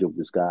you do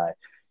this guy,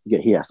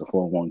 he has a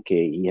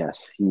 401k,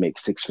 he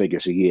makes six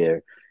figures a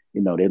year.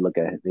 They look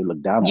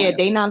down on Yeah, him.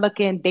 they not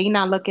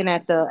looking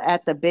at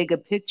the bigger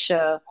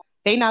picture.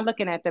 They not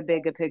looking at the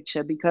bigger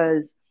picture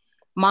because,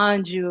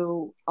 mind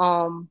you,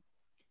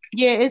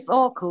 yeah, it's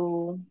all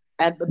cool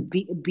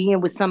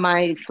being with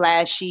somebody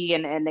flashy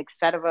and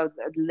etc.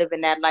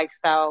 Living that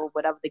lifestyle,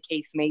 whatever the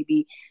case may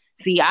be.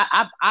 See,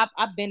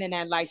 I've been in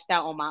that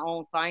lifestyle on my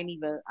own, so I ain't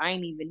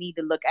even need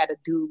to look at a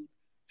dude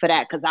for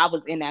that because I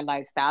was in that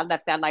lifestyle. I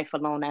left that life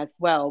alone as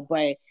well.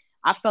 But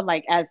I feel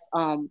like as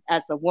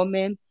a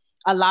woman,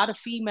 a lot of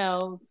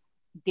females,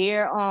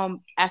 they're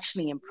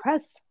actually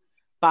impressed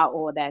by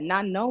all that,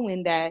 not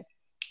knowing that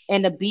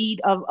in a beat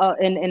of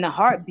in a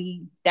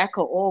heartbeat that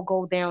could all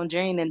go down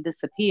drain and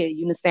disappear.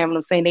 You understand what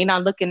I'm saying? They're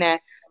not looking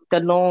at the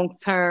long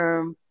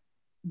term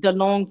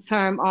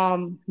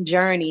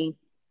journey.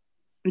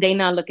 They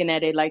not looking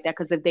at it like that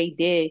because if they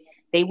did,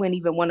 they wouldn't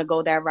even want to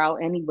go that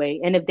route anyway.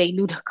 And if they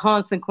knew the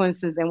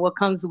consequences and what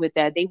comes with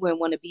that, they wouldn't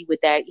want to be with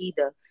that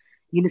either.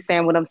 You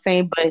understand what I'm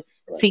saying? But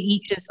Right. to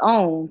each his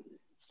own.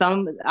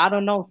 Some, I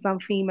don't know, some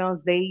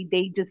females, they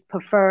just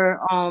prefer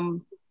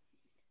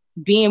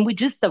being with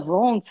just the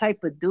wrong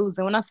type of dudes.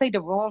 And when I say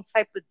the wrong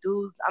type of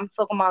dudes, I'm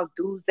talking about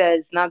dudes that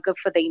is not good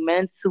for their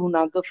mental,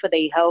 not good for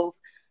their health,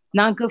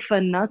 not good for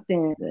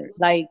nothing. Right.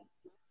 Like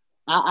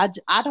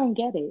I don't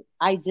get it.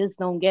 I just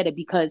don't get it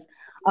because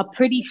a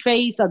pretty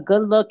face, a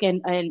good look,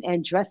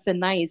 and dressing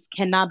nice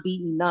cannot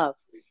be enough.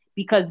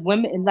 Because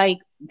women, like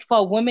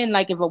for women,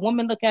 like if a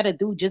woman look at a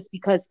dude just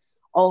because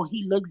oh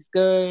he looks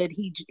good,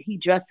 he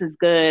dresses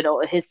good,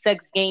 or his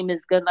sex game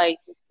is good, like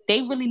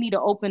they really need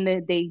to open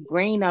their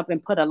brain up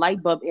and put a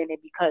light bulb in it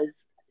because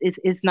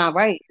it's not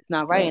right. It's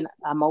not right. Right. And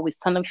I'm always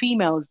telling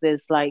females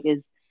this like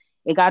is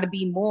it got to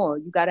be more.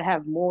 You got to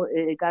have more.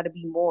 It got to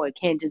be more. It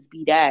can't just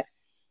be that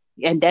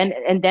and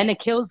then it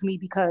kills me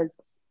because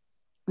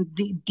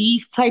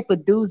these type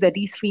of dudes that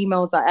these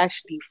females are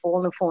actually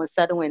falling for and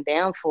settling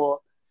down for,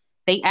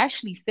 they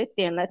actually sit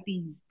there and let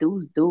these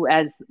dudes do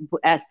as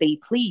they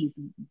please.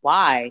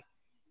 Why?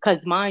 Because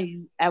mind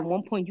you, at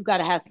one point you got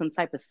to have some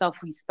type of self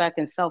respect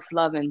and self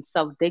love and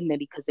self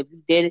dignity. Because if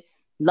you did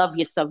love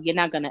yourself, you're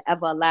not gonna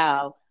ever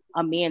allow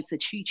a man to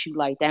treat you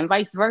like that, and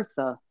vice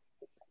versa.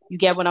 You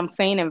get what I'm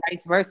saying, and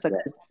vice versa,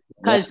 Right.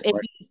 Right. because it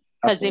Right. be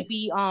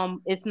Definitely.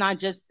 it's not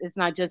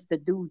just the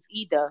dudes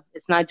either.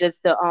 It's not just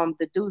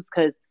the dudes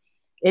because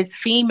it's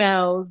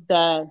females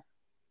that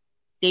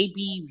they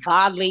be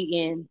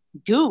violating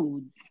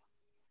dudes.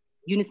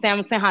 You understand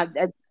what I'm saying?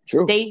 How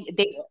True. they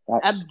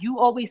Facts. you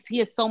always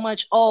hear so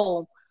much.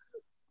 Oh,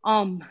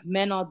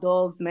 men are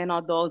dogs,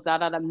 da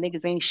da da,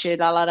 niggas ain't shit,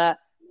 da da da.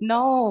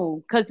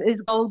 No, because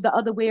it goes the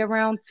other way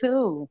around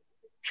too.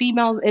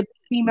 Female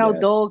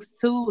Yes. dogs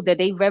too, that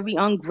they very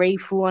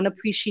ungrateful,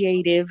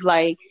 unappreciative,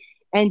 like,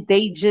 and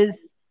they just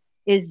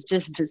it's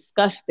just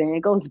disgusting.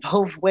 It goes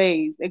both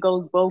ways. It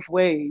goes both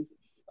ways.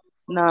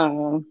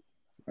 No,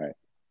 Right.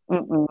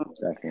 mm-mm.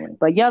 Definitely.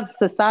 But you have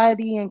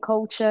society and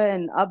culture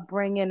and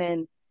upbringing,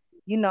 and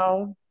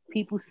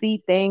people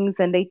see things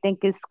and they think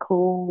it's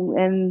cool,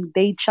 and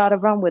they try to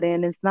run with it,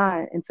 and it's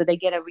not until they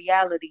get a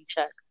reality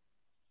check.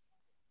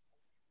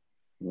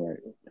 Right.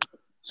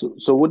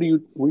 So what do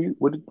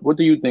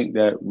you think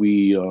that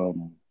we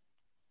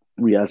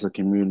as a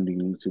community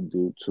need to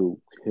do to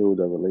heal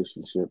the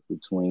relationship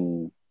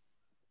between,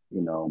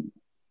 you know,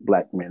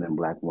 black men and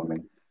black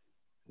women?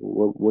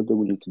 What do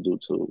we need to do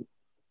to,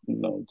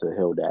 to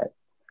heal that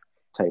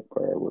type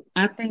of,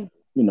 I think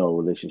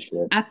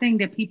relationship? I think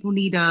that people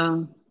need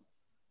to.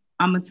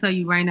 I'm gonna tell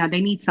you right now,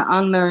 they need to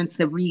unlearn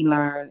to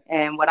relearn.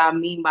 And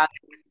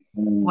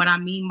Mm, what I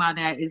mean by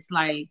that is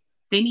like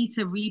they need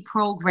to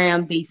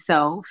reprogram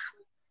themselves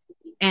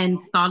and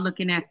start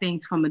looking at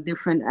things from a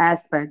different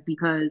aspect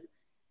because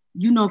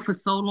for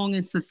so long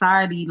in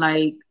society,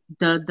 like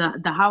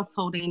the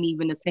household ain't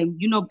even the same.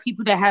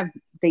 People that have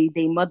they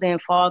mother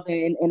and father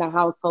in a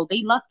household,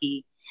 they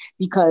lucky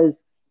because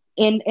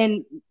in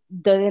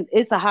the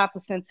it's a high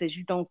percentage.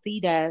 You don't see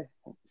that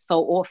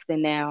so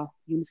often now.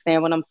 You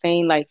understand what I'm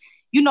saying? Like,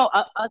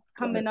 us right.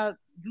 coming up,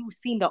 you've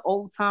seen the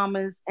old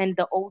timers, and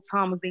the old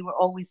timers, they were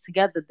always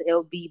together.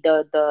 It'll be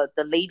the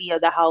lady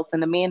of the house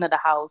and the man of the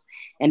house,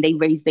 and they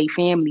raise their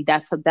family.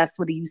 That's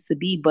what it used to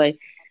be. But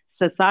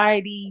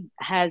society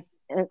has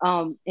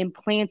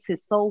implanted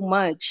so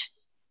much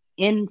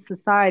in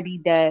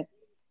society that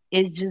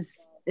it's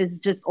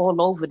just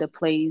all over the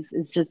place.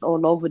 It's just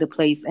all over the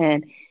place,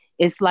 and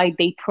it's like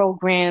they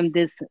programmed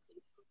this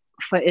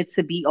for it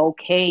to be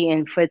okay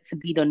and for it to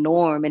be the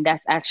norm, and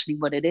that's actually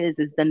what it is.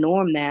 It's the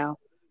norm now.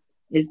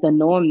 It's the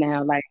norm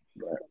now. Like,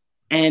 Right.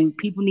 and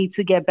people need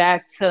to get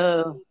back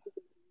to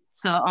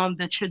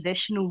the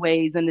traditional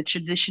ways and the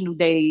traditional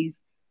days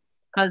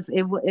because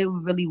it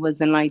really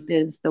wasn't like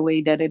this the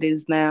way that it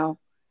is now.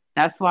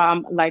 That's why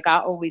I'm like I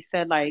always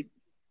said, like,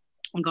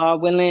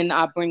 God willing,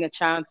 I bring a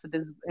child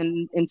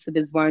into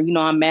this world.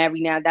 I'm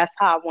married now. That's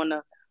how I want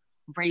to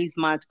raise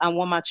my. I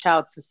want my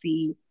child to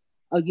see,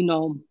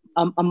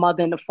 a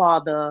mother and a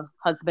father,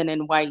 husband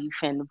and wife,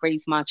 and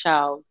raise my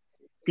child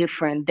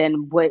different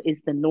than what is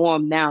the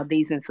norm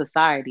nowadays in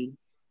society.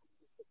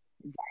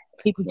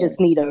 People Right. just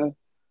need to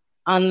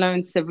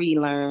unlearn to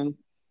relearn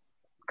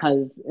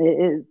because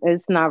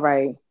it's not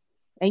right.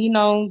 And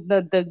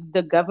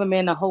the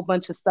government, a whole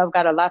bunch of stuff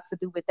got a lot to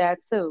do with that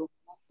too.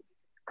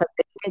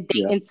 Because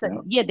Yeah.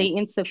 Yeah. they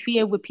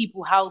interfere with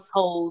people's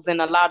households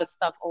and a lot of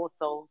stuff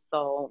also.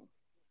 So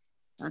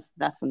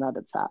that's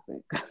another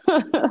topic.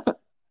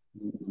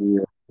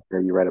 Yeah. Yeah.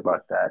 You're right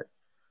about that.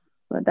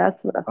 But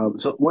that's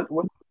what. So what?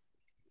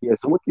 Yeah.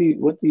 So what do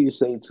you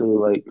say to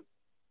like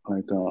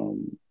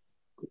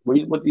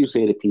what do you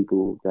say to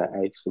people that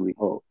actually,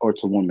 or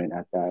to women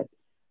at that,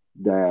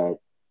 that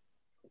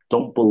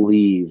don't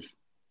believe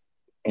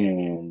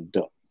in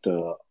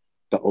the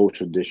old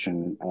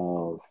tradition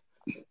of,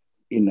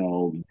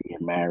 being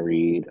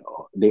married?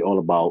 They all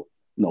about,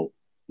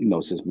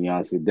 since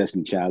Beyonce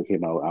Destiny Child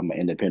came out, I'm an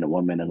independent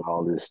woman and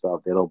all this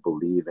stuff. They don't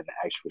believe in the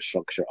actual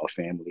structure of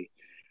family.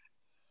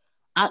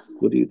 I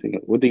What do you think?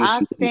 What do you I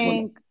say to these think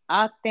women?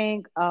 I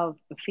think of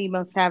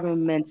females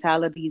having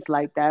mentalities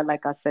like that.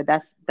 Like I said,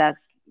 that's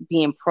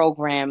being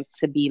programmed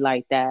to be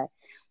like that.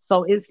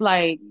 So it's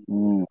like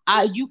Mm,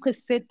 you could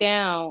sit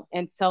down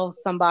and tell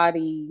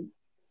somebody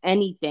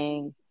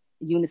anything.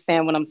 You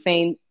understand what I'm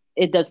saying?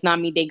 It does not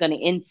mean they're gonna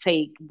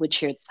intake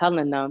what you're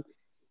telling them.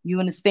 You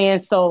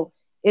understand? So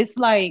it's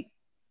like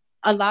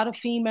a lot of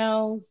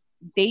females,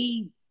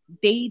 they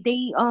they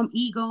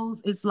egos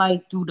is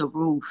like through the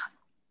roof.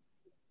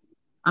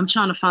 I'm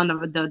trying to find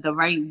the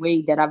right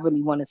way that I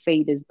really want to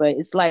say this, but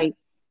it's like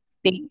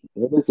they,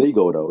 it is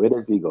ego, though. It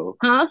is ego.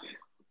 huh?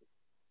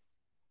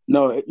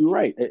 No, you're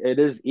right. It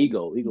is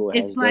ego. Ego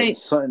It's has like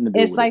something to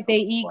do it's with it, like their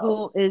though. Wow.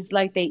 ego is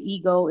like their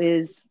ego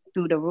is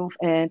through the roof,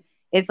 and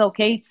it's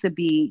okay to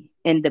be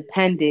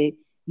independent.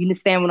 You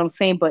understand what I'm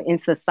saying? But in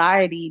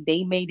society,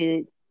 they made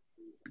it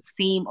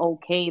seem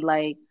okay,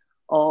 like,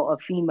 oh, a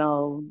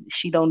female,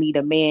 she don't need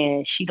a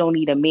man, she don't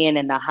need a man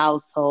in the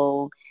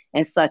household,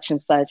 and such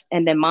and such.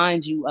 And then,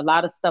 mind you, a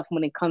lot of stuff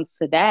when it comes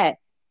to that,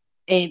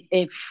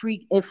 it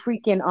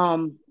freaking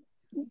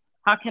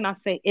how can I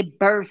say, it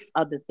bursts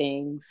other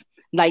things,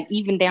 like Mm,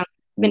 even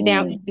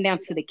down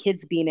to the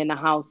kids being in the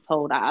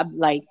household. I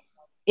like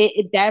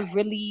it that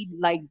really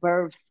like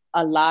births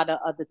a lot of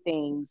other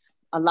things.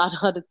 A lot of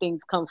other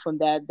things come from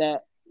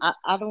that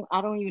I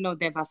don't even know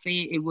that if I say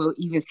it, it will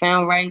even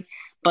sound right.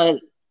 But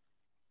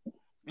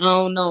I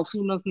don't know.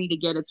 Females need to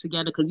get it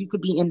together because you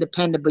could be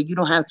independent, but you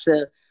don't have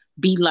to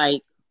be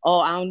like, oh,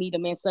 I don't need a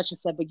man such and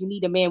such. But you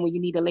need a man when you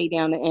need to lay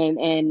down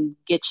and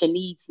get your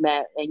needs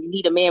met, and you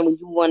need a man when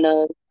you want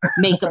to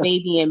make a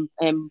baby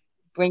and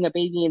bring a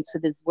baby into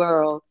this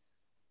world.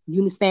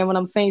 You understand what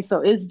I'm saying?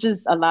 So it's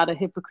just a lot of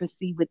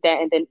hypocrisy with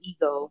that, and then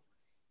ego,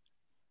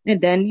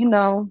 and then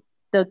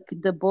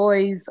the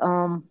boys,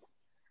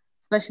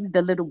 especially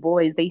the little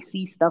boys, they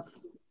see stuff,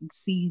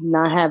 see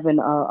not having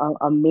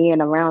a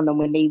man around them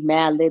when they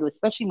mad little,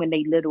 especially when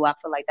they little. I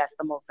feel like that's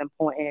the most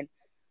important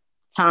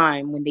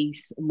time when they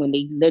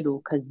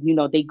little, because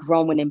they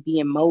growing and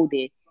being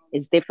molded.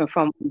 Is different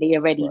from when they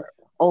already right.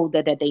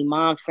 older, that they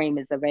mind frame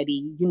is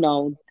already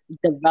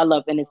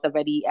developed, and it's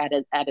already at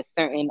a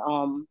certain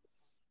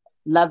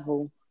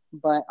level.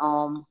 But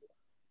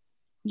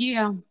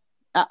yeah,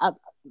 I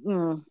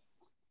mm.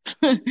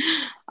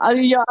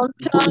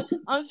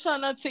 I'm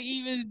trying not to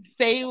even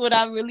say what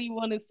I really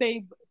want to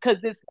say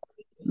because it's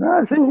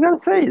No, see, you gotta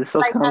say it. It's a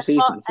like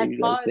conversation, so you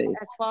gotta say it.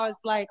 as far as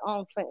like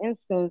for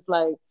instance,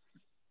 like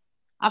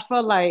I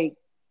feel like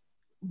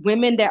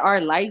women that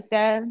are like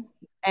that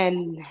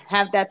and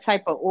have that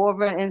type of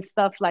aura and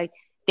stuff, like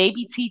they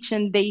be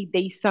teaching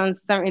they sons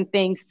certain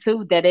things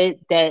too, that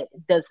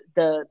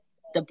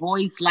the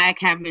boys lack,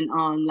 having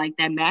like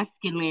that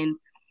masculine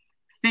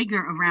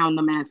figure around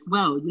them as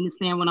well. You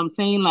understand what I'm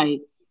saying?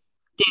 Like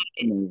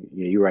I mean,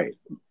 yeah, you're right.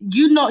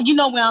 you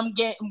know where I'm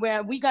getting,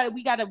 where we gotta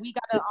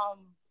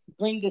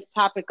bring this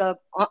topic up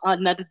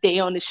another day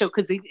on the show,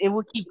 because it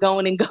will keep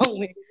going and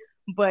going.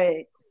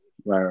 But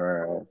Right,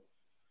 right, right.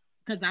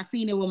 because I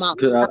seen it with my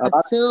Because a eyes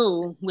lot,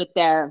 too, with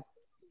that.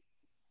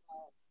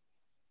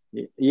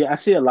 yeah, I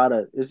see a lot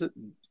of is it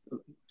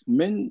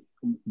men,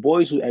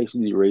 boys who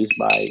actually raised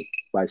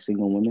by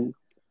single women.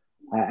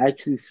 I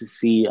actually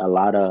see a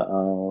lot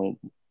of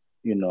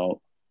you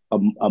know,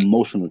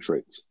 emotional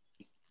traits.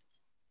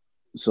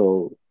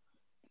 So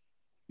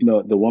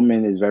the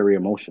woman is very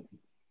emotional.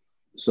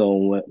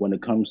 So when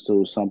it comes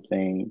to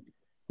something,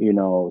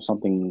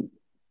 something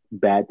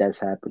bad that's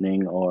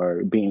happening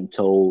or being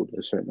told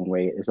a certain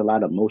way, there's a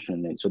lot of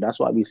emotion in it. So that's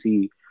why we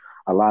see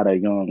a lot of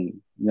young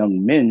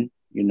men,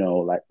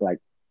 like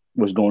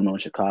what's going on in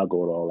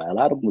Chicago and all that. A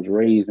lot of them was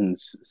raised in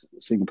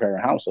single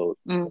parent households,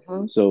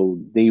 Hmm. so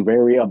they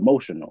very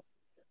emotional.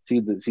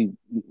 See,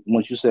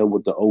 once you said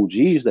with the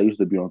OGs that used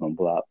to be on the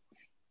block,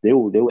 they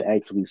would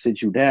actually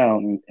sit you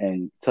down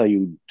and tell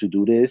you to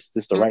do this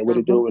the right way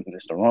to Hmm. do it, and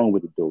it's the wrong way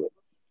to do it.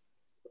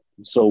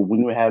 So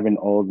when you're having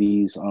all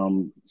these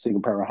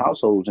single parent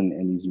households,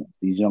 and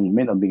these young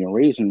men are being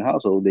raised in the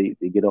household, they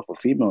get off a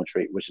female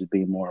trait, which is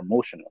being more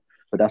emotional.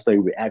 So that's they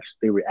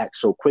react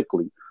so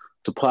quickly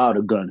to pull out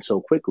a gun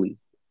so quickly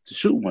to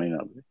shoot one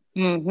another.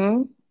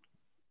 Hmm.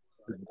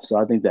 So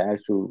I think the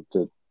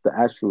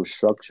actual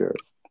structure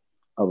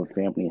of a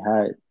family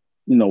had,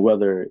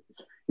 whether,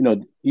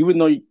 even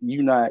though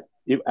you're not,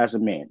 as a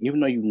man, even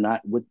though you're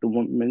not with the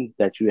woman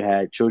that you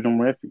had children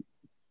with,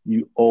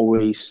 you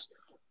always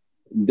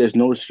there's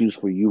no excuse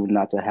for you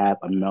not to have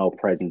a male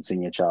presence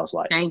in your child's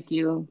life. Thank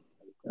you.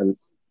 Uh,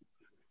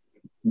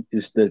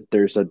 It's that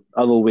there's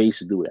other ways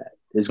to do that.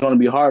 It's going to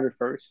be hard at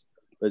first,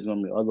 but there's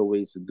going to be other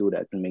ways to do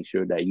that to make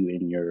sure that you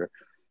in your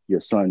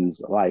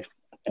son's life,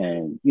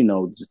 and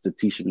just to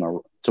teach them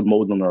to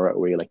mold them the right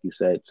way, like you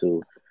said,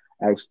 to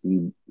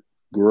actually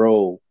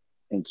grow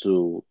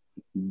into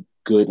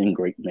good and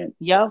great men.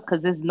 Yo,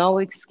 because there's no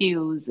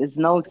excuse. It's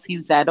no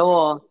excuse at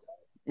all.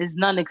 It's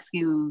none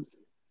excuse.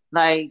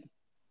 Like,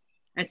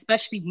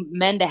 especially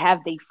men that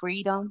have their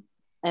freedom.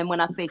 And when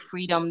I say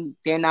freedom,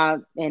 they're not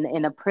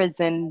in a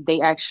prison.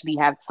 They actually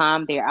have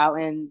time. They're out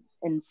in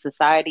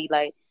society.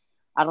 Like,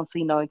 I don't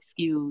see no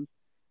excuse.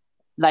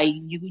 Like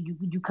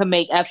you can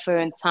make effort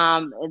and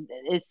time.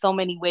 It's so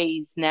many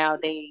ways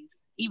nowadays,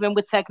 even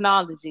with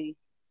technology.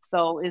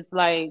 So it's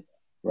like,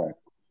 Right.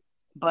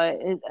 but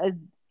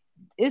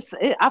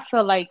I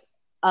feel like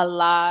a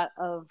lot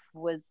of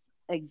what's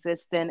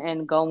existing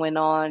and going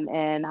on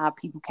and how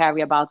people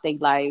carry about their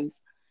lives,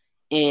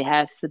 it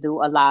has to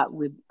do a lot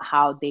with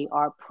how they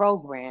are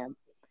programmed.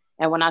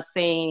 And when I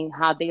say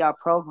how they are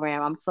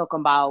programmed, I'm talking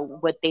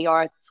about what they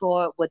are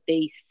taught, what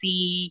they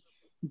see,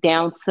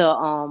 down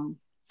to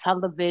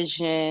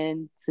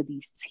television, to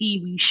these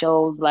TV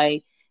shows.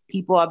 Like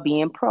people are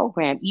being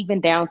programmed,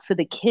 even down to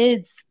the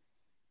kids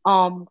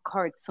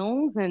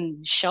cartoons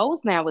and shows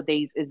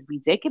nowadays is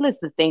ridiculous.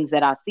 The things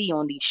that I see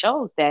on these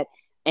shows that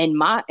in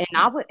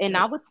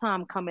Yes. our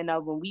time coming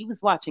up when we was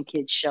watching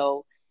kids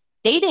show,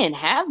 they didn't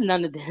have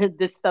none of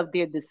this stuff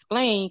they're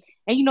displaying.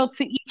 And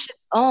to each his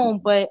own,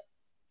 Mhm. but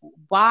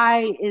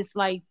why is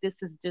like this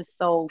is just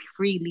so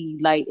freely,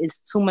 like it's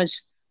too much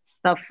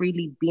stuff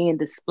freely being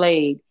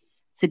displayed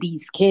to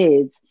these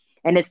kids.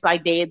 And it's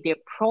like they're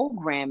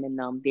programming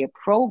them,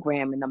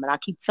 and I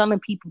keep telling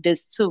people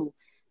this too,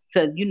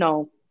 to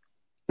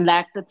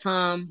lack the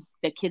time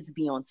that kids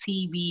be on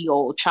TV,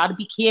 or try to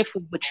be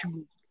careful what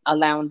you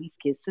allowing these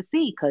kids to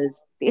see, because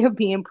they're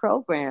being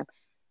programmed.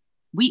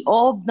 We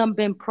all done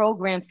been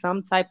programmed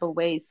some type of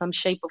way, some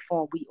shape or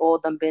form. We all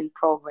done been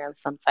programmed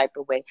some type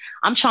of way.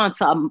 I'm trying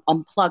to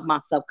unplug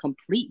myself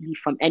completely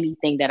from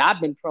anything that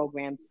I've been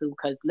programmed to.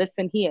 Because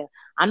listen here,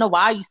 I know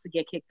why I used to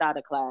get kicked out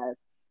of class,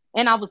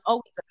 and I was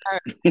always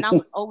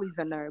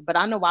a nerd, but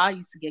I know why I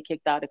used to get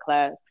kicked out of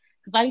class.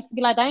 Because I used to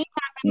be like, I ain't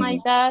having like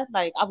Mhm. that.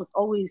 Like I was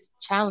always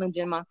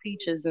challenging my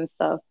teachers and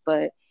stuff.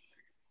 But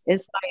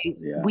it's like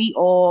Yeah. we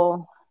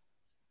all,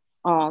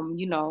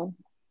 you know,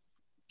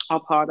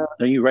 are part of.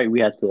 No, you're right. We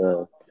have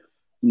to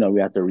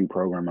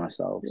reprogram Yeah,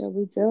 ourselves.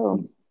 we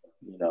do.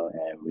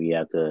 And we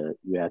have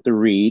to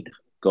read.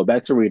 Go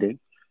back to reading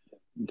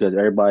because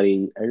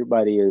everybody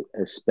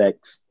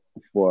expects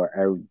for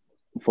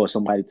for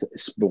somebody to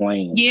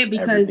explain Yeah,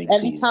 because everything to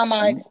every you. time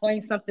I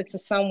explain something to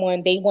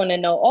someone, they want to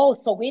know, oh,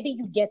 so where did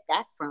you get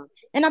that from?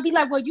 And I'll be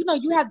like, well, you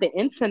have the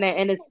internet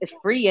and it's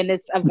free and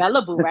it's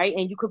available, right?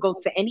 And you could go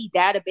to any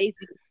database.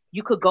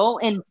 You could go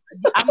and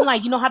I'm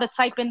like, you know how to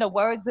type in the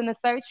words in the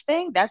search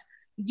thing?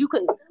 You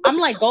could. I'm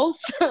like, go.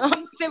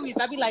 I'm serious.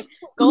 I'll be like,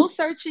 go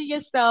search it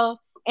yourself.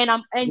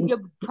 And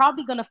you're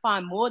probably gonna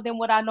find more than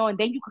what I know, and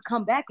then you could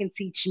come back and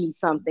teach me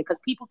something because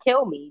people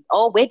kill me.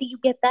 Oh, where do you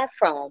get that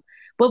from?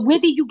 But where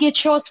did you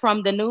get yours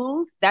from? The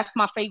news? That's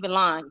my favorite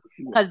line.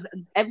 Because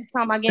every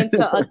time I get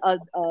into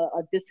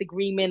a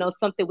disagreement or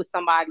something with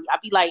somebody, I'll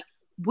be like,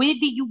 where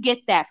did you get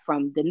that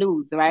from? The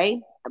news, right?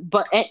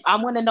 But I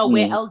want to know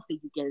where Mm-hmm. else did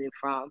you get it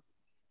from?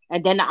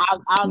 And then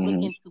I'll look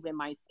Mm-hmm. into it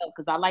myself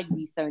because I like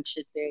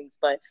researching things.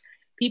 But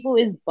people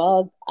is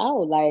bugged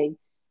out. Like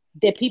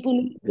that people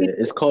need Yeah,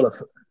 it's called a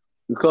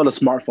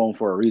smartphone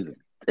for a reason.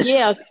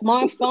 yeah, a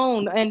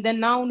smartphone, and then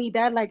not only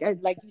that, like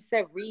you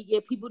said, read. Yeah,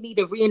 people need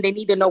to read, and they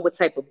need to know what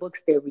type of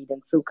books they're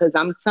reading too. Because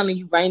I'm telling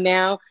you right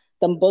now,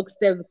 them books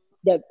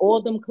that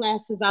all them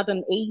classes I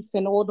done ace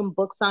and all them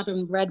books I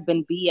done read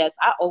been BS.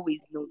 I always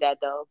knew that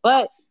though,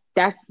 but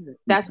that's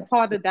that's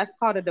part of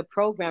the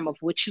program of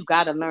what you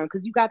gotta learn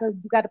because you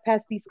gotta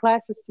pass these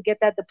classes to get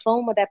that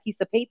diploma, that piece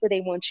of paper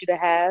they want you to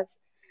have.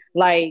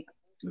 Like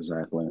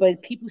Exactly.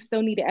 but people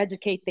still need to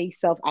educate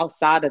themselves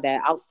outside of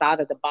that, outside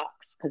of the box,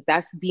 because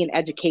that's being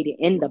educated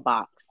in the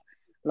box.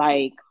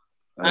 Like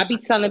I That's be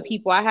telling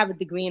people I have a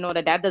degree and all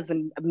that. That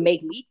doesn't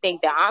make me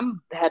think that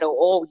I'm better.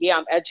 Oh yeah,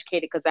 I'm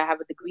educated because I have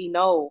a degree.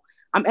 No,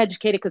 I'm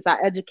educated because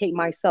I educate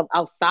myself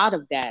outside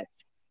of that.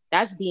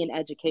 That's being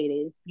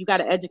educated. You got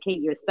to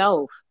educate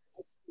yourself.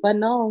 But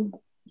no,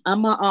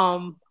 I'm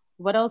a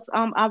What else?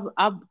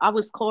 I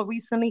was called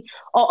recently.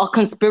 Oh, a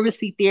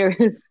conspiracy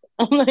theorist.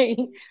 I'm like,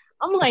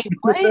 I'm like,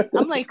 what?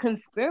 I'm like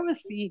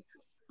conspiracy.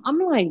 I'm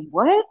like,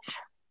 what?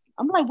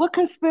 I'm like, what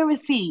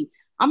conspiracy?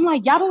 I'm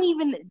like, y'all don't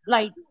even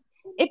like.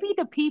 It be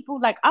the people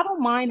like I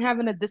don't mind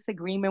having a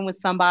disagreement with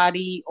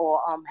somebody or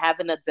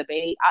having a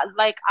debate.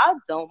 I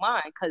don't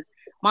mind because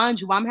mind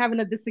you, I'm having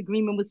a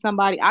disagreement with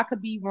somebody. I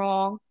could be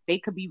wrong, they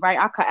could be right.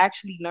 I could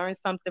actually learn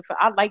something.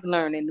 I like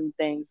learning new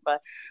things, but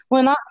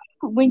when I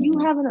when you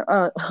Mhm. having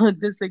a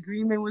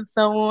disagreement with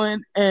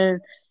someone and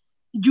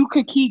you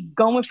could keep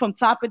going from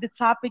topic to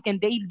topic and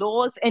they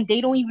lost and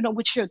they don't even know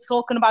what you're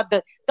talking about.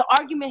 The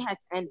argument has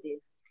ended.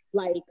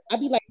 Like I'd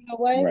be like, you know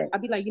what? Right.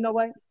 I'd be like, you know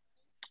what?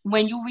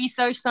 When you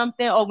research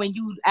something or when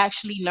you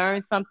actually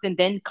learn something,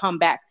 then come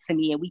back to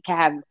me and we can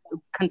have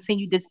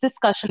continue this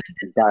discussion and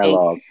this debate.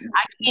 Dialogue.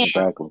 I can't,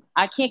 Exactly.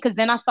 I can't, because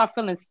then I start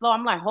feeling slow.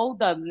 I'm like,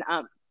 hold up,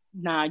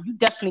 nah, you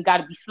definitely got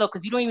to be slow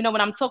because you don't even know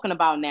what I'm talking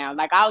about now.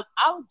 Like I'll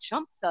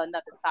jump to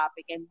another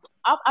topic and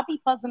I'll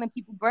be puzzling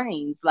people's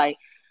brains. Like,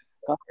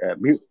 Yeah.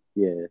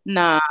 Yeah.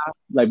 nah,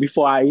 Like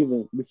before I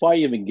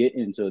even get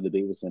into a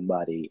debate with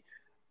somebody,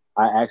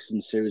 I ask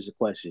them serious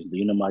questions. Do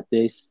you know about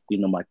this? Do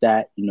you know about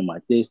that? Do you know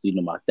about this? Do you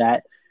know about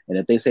that? And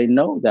if they say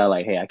no, they're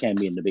like, hey, I can't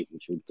be in debate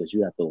with you because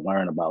you have to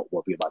learn about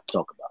what we're about to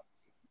talk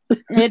about.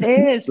 It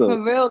is So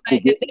for real. to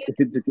Like, get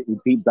to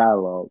get deep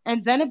dialogue.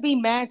 and then it be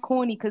mad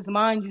corny because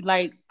mind you,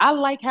 like I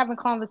like having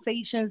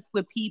conversations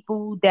with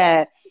people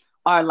that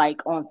are like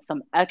on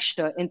some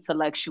extra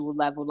intellectual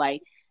level,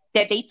 like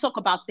that they talk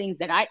about things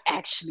that I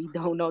actually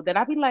don't know. That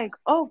I be like,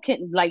 oh,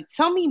 can like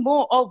tell me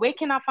more. Oh, where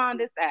can I find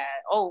this at?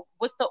 Oh,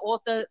 what's the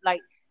author?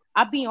 Like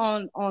I be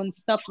on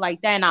stuff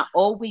like that, and I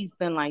always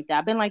been like that.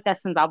 I've been like that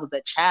since I was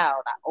a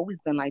child. I always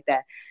been like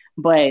that,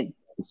 but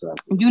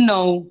Exactly. you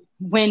know,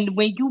 when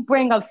you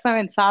bring up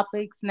certain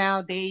topics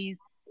nowadays,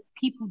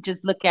 people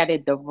just look at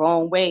it the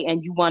wrong way,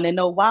 and you want to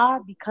know why?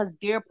 Because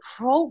they're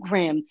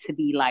programmed to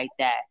be like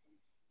that.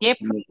 They're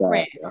With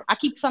programmed. that, yeah. I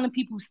keep telling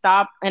people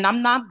stop, and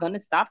I'm not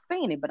gonna stop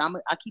saying it, but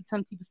I keep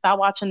telling people stop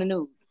watching the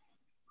news.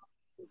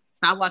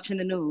 Stop watching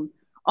the news.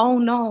 Oh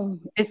no,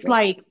 it's Yeah.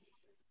 like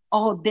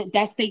oh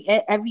that's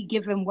every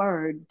given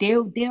word.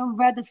 They'll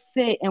rather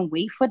sit and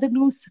wait for the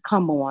news to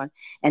come on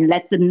and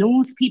let the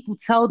news people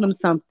tell them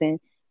something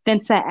than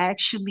to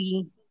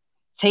actually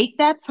take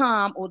that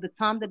time or the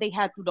time that they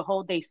had through the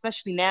whole day,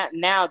 especially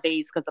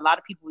nowadays, because a lot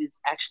of people is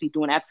actually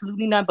doing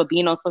absolutely nothing but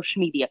being on social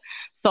media.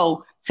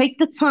 So take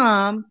the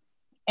time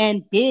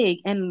and dig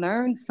and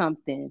learn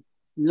something.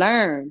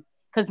 Learn.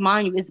 Because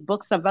mind you, it's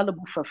books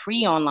available for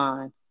free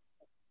online.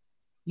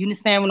 You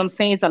understand what I'm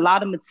saying? It's a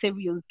lot of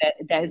materials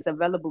that is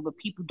available, but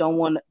people don't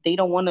want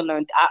to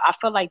learn. I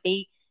feel like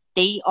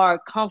they are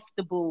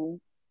comfortable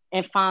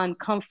and find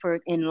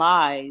comfort in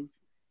lies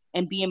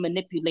and being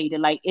manipulated.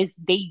 Like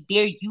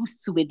they're used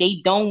to it.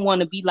 They don't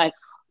want to be like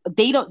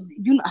they don't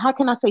you know how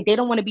can I say they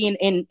don't want to be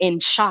in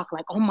shock,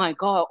 like, oh my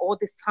God, all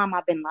this time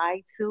I've been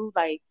lied to.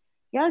 Like,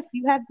 yes,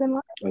 you have been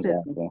lied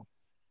to. Exactly.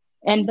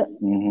 And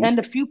Hmm. and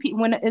the few people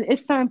when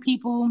it's certain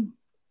people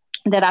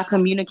that I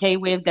communicate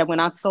with that when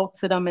I talk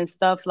to them and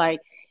stuff, like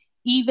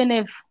even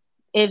if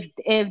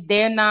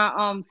they're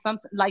not some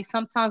like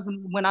sometimes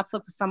when I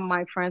talk to some of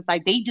my friends,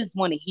 like they just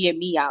want to hear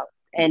me out.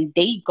 And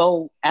they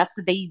go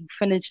after they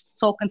finish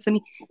talking to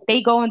me,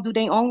 they go and do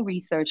their own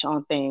research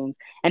on things.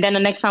 And then the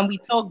next time we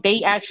talk,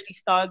 they actually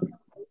start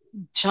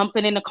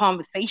jumping in the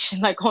conversation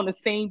like on the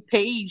same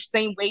page,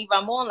 same wave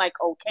I'm on. Like,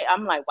 okay.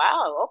 I'm like,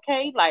 wow,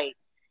 okay. Like,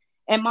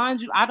 and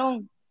mind you,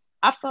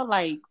 I feel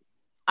like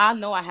I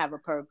know I have a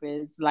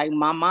purpose. Like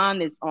my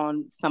mind is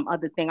on some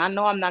other thing. I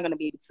know I'm not gonna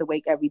be able to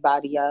wake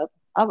everybody up.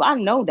 I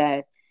know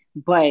that,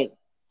 but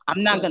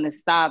I'm not Yeah. gonna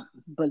stop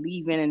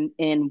believing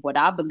in what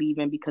I believe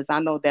in because I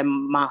know that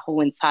my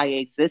whole entire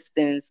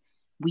existence,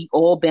 we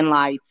all been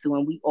lied to,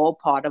 and we all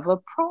part of a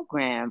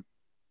program,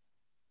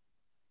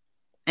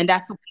 and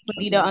that's what people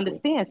need to Exactly.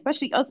 understand,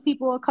 especially us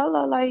people of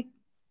color. Like,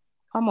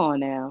 come on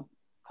now,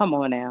 come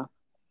on now.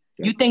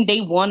 Yeah. You think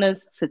they want us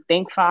to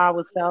think for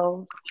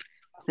ourselves,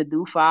 to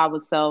do for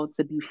ourselves,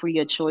 to be free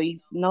of choice?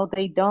 No,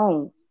 they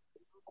don't.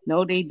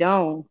 No, they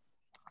don't.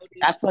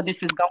 That's what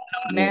this is going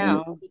on Yeah.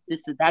 now.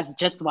 That's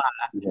just why.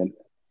 Yeah.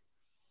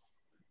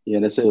 Yeah.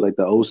 They say like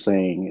the old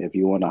saying, if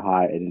you want to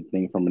hide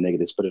anything from a nigga,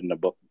 just put it in a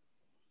book.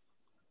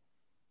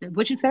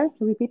 What you said?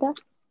 Repeat that.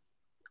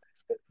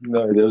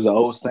 No, there was an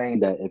old saying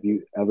that if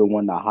you ever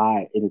want to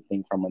hide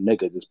anything from a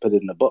nigga, just put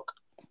it in a book.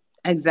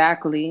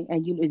 Exactly.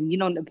 And you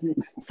know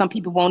some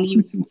people won't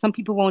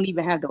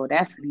even have the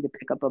audacity to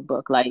pick up a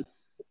book. Like,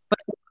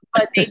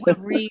 but they would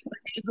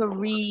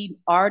read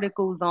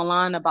articles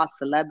online about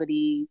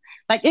celebrities.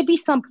 Like it'd be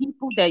some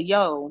people that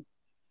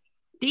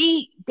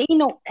they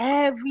know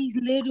every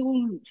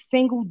little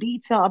single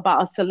detail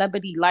about a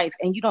celebrity life,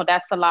 and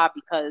that's a lot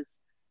because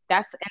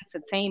that's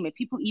entertainment.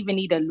 People even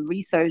need to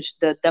research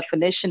the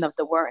definition of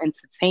the word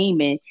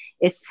entertainment.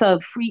 It's to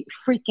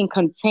freaking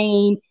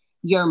contain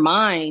your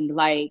mind,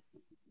 like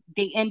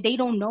they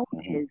don't know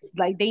Hmm. this.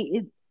 Like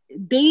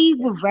they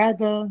would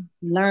rather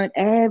learn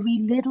every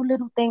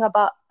little thing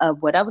about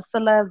whatever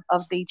celeb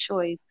of their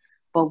choice,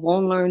 but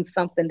won't learn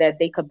something that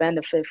they could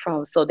benefit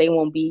from, so they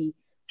won't be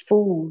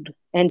fooled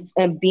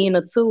and being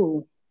a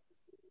tool.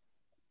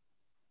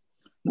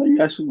 No,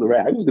 you're absolutely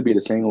right. I used to be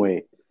the same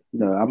way.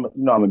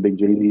 I'm a big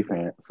Jay Z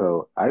fan,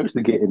 so I used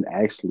to get in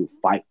actual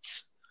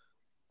fights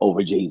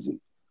over Jay Z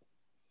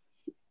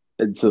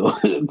until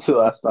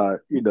until I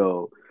start,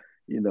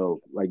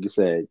 like you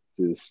said,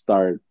 to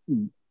start,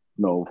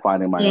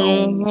 finding my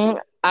own,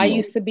 I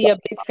used to be a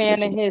big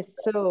fan of definition. his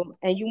too.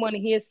 And you want to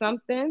hear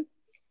something?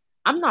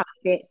 I'm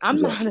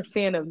What's up? not a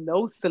fan of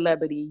no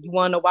celebrity. You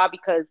want to know why?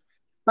 Because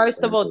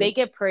first of all, they Exactly.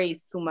 get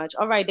praised too much.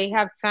 All right, they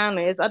have talent.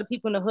 There's other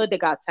people in the hood that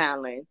got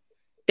talent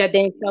that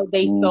they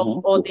Hmm.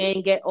 or they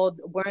didn't get or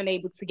weren't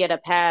able to get a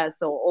pass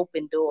or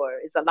open door.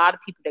 It's a lot of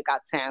people that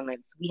got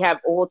talents. We have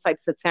all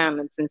types of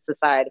talents in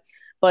society,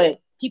 but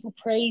people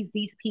praise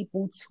these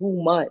people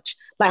too much.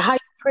 Like how you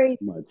praise,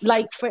 Much.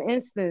 like for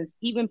instance,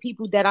 even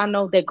people that I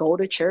know that go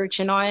to church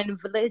and are in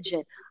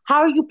religion. How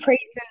are you praising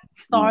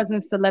Mm, stars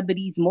and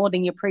celebrities more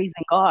than you're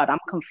praising God? I'm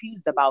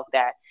confused about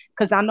that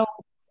because I know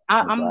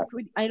I'm exactly.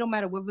 pretty. I don't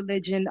matter what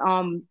religion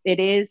it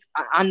is.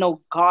 I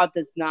know God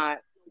does not.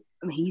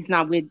 I mean, He's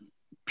not with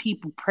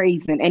people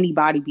praising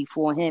anybody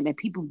before Him, and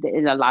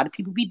a lot of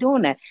people be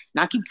doing that.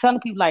 And I keep telling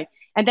people like,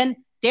 and then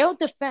they'll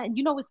defend.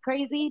 You know what's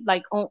crazy?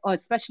 Like,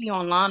 especially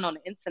online on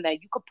the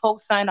internet, you could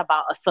post something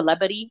about a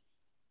celebrity.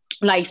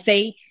 Like,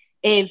 say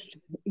if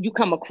you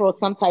come across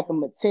some type of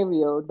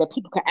material that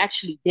people can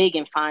actually dig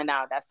and find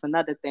out. That's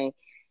another thing.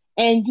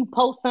 And you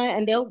post something,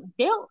 and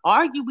they'll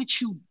argue with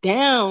you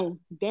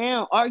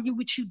argue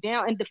with you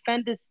down, and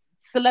defend this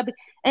celebrity.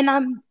 And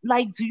I'm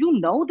like, do you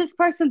know this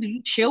person? Do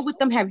you chill with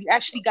them? Have you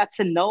actually got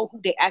to know who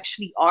they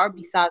actually are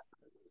besides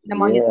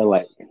them on your? Yeah,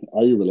 like,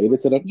 are you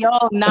related to them? Yo,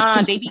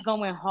 nah, they be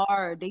going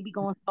hard. They be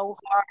going so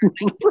hard,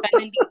 like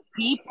defending these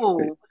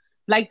people,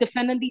 like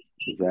defending these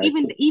people,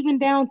 Exactly. even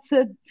down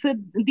to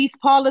these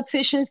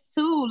politicians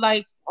too.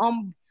 Like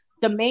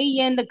the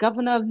mayor and the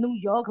governor of New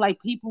York, like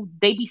people,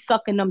 they be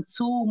sucking them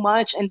too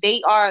much, and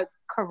they are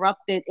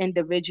corrupted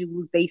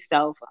individuals. They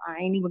self. I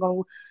ain't even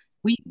gonna.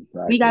 We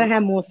we gotta Exactly.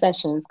 have more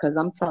sessions because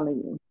I'm telling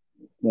you.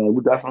 No,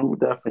 we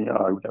definitely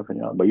are.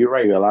 But you're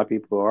right. A lot of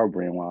people are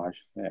brainwashed,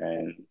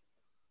 and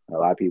a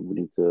lot of people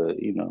need to,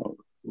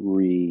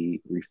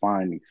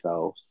 refine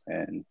themselves,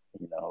 and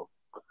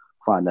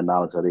find the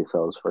knowledge of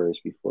themselves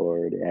first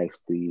before they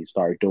actually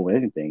start doing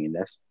anything. And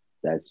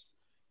that's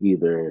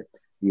either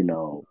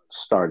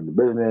starting the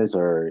business,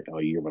 or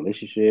your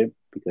relationship.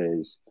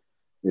 Because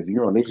if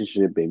you're in a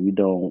relationship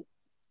and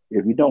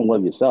if you don't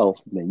love yourself,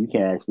 then you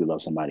can't actually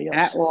love somebody At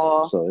else.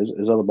 all. So it's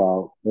all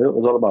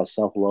about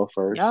self love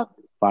first, Yep.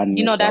 finding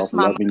You know yourself, that's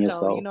my loving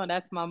motto. yourself.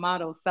 That's my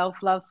motto. Self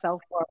love,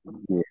 self worth.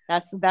 Yeah,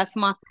 That's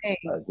my thing.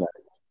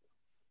 exactly.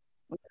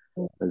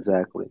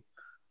 Exactly.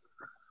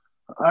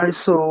 All right,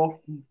 so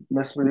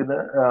Miss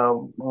Rita, I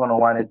want to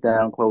wind it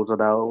down, close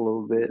it out a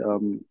little bit.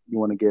 You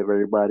want to give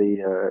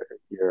everybody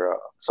your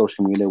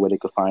social media where they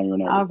could find you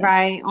and All everything?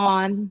 right,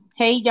 on.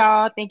 Hey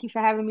y'all, thank you for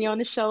having me on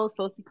the show,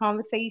 Saucy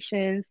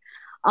Conversations.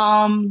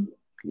 Um,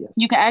 Yes.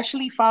 you can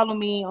actually follow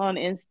me on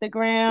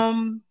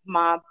Instagram.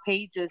 My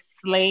page is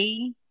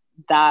slay.bonita.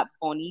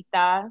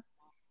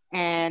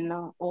 And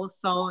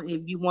also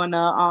if you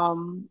wanna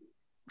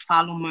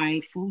follow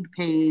my food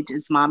page,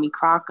 it's Mommy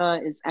Crocker,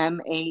 it's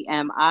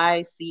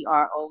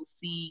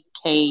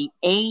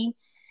MamiCrocka.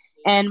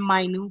 And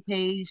my new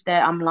page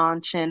that I'm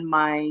launching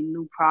my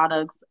new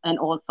products, and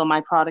also my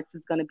products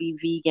is gonna be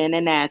vegan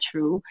and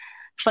natural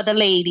for the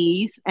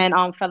ladies. And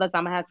fellas,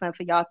 I'm gonna have something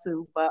for y'all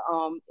too. But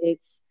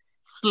it's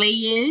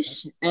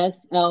Slayish,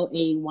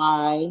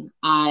 SLAYISH,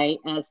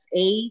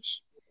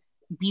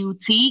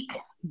 Boutique,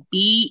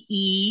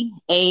 BEAUTIQUE.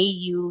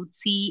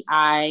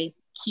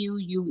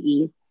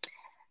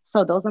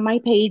 So those are my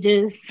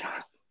pages.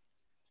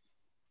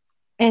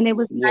 And it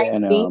was Yeah, nice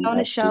and being on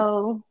the actually,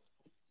 show.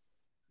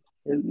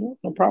 no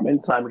problem.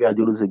 Anytime we gotta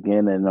do this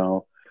again, and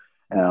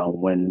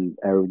when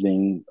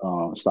everything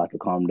starts to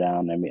calm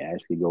down, and we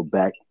actually go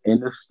back in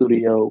the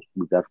studio,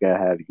 we definitely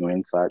gotta have you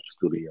inside the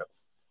studio.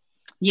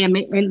 Yeah,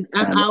 and And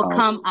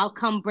I'll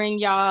come bring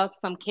y'all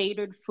some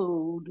catered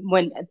food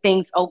when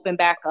things open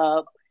back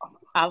up.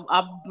 I'll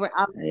I'll br-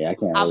 I'll, yeah, I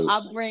can't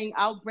I'll, wait.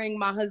 I'll bring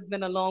my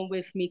husband along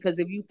with me, because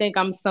if you think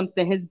I'm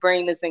something, his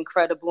brain is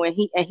incredible, and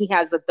he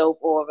has a dope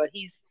aura.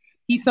 He's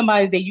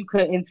somebody that you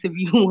could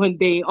interview one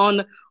day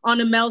on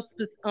a male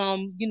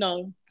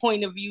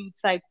point of view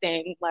type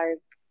thing. Like,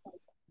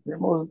 Yeah,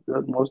 most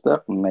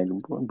definitely,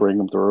 like, bring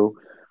them through.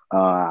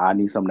 I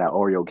need some of that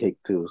Oreo cake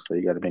too, so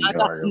you got to make me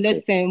Oreo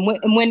cake. listen,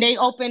 when they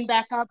open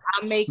back up,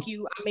 I'll make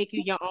you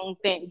your own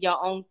thing,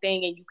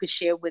 and you could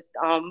share with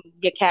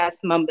your cast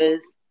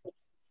members.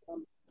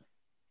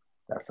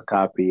 That's a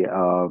copy.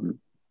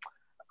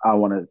 I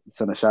want to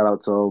send a shout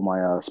out to all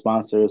my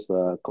sponsors,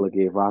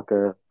 Colgate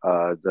Vodka,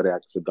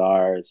 Zodiac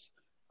Cigars,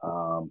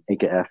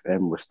 Inca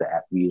FM, which the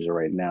app we use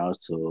right now is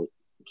to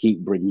keep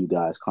bringing you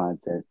guys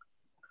content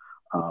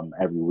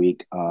every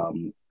week.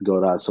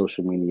 Go to our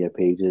social media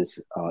pages.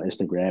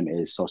 Instagram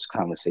is Social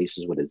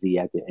Conversations with a Z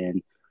at the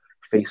end.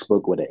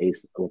 Facebook with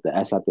the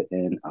S at the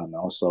end. And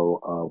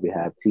also, we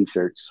have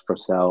T-shirts for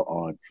sale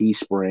on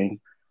Teespring.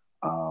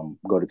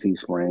 Go to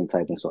Teespring,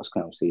 type in Source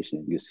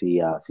Conversation. You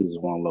see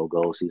season one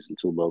logo, season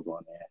two logo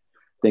on there.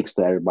 Thanks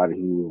to everybody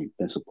who's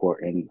been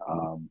supporting,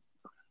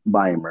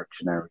 buying merch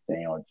and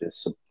everything, or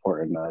just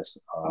supporting us.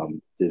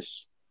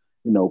 Just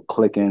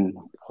click and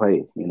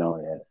play.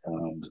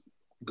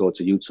 Go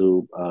to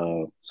YouTube,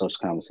 Social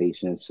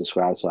Conversations,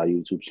 subscribe to our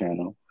YouTube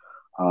channel.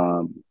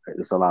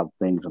 There's a lot of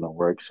things in the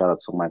work. Shout out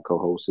to my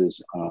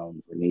co-hosts,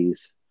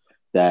 Denise,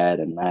 Dad,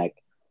 and Mac.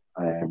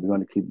 And we're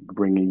going to keep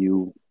bringing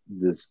you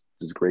this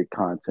great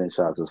content.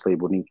 Shout out to Slay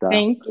Bonita.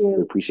 Thank We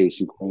you. appreciate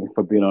you, Queen,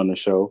 for being on the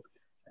show.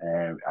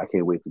 And I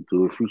can't wait to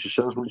do future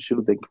shows with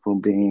you. Thank you for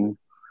being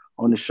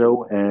on the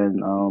show.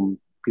 And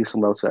peace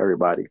and love to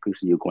everybody. Peace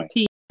to you, Queen.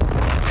 Peace.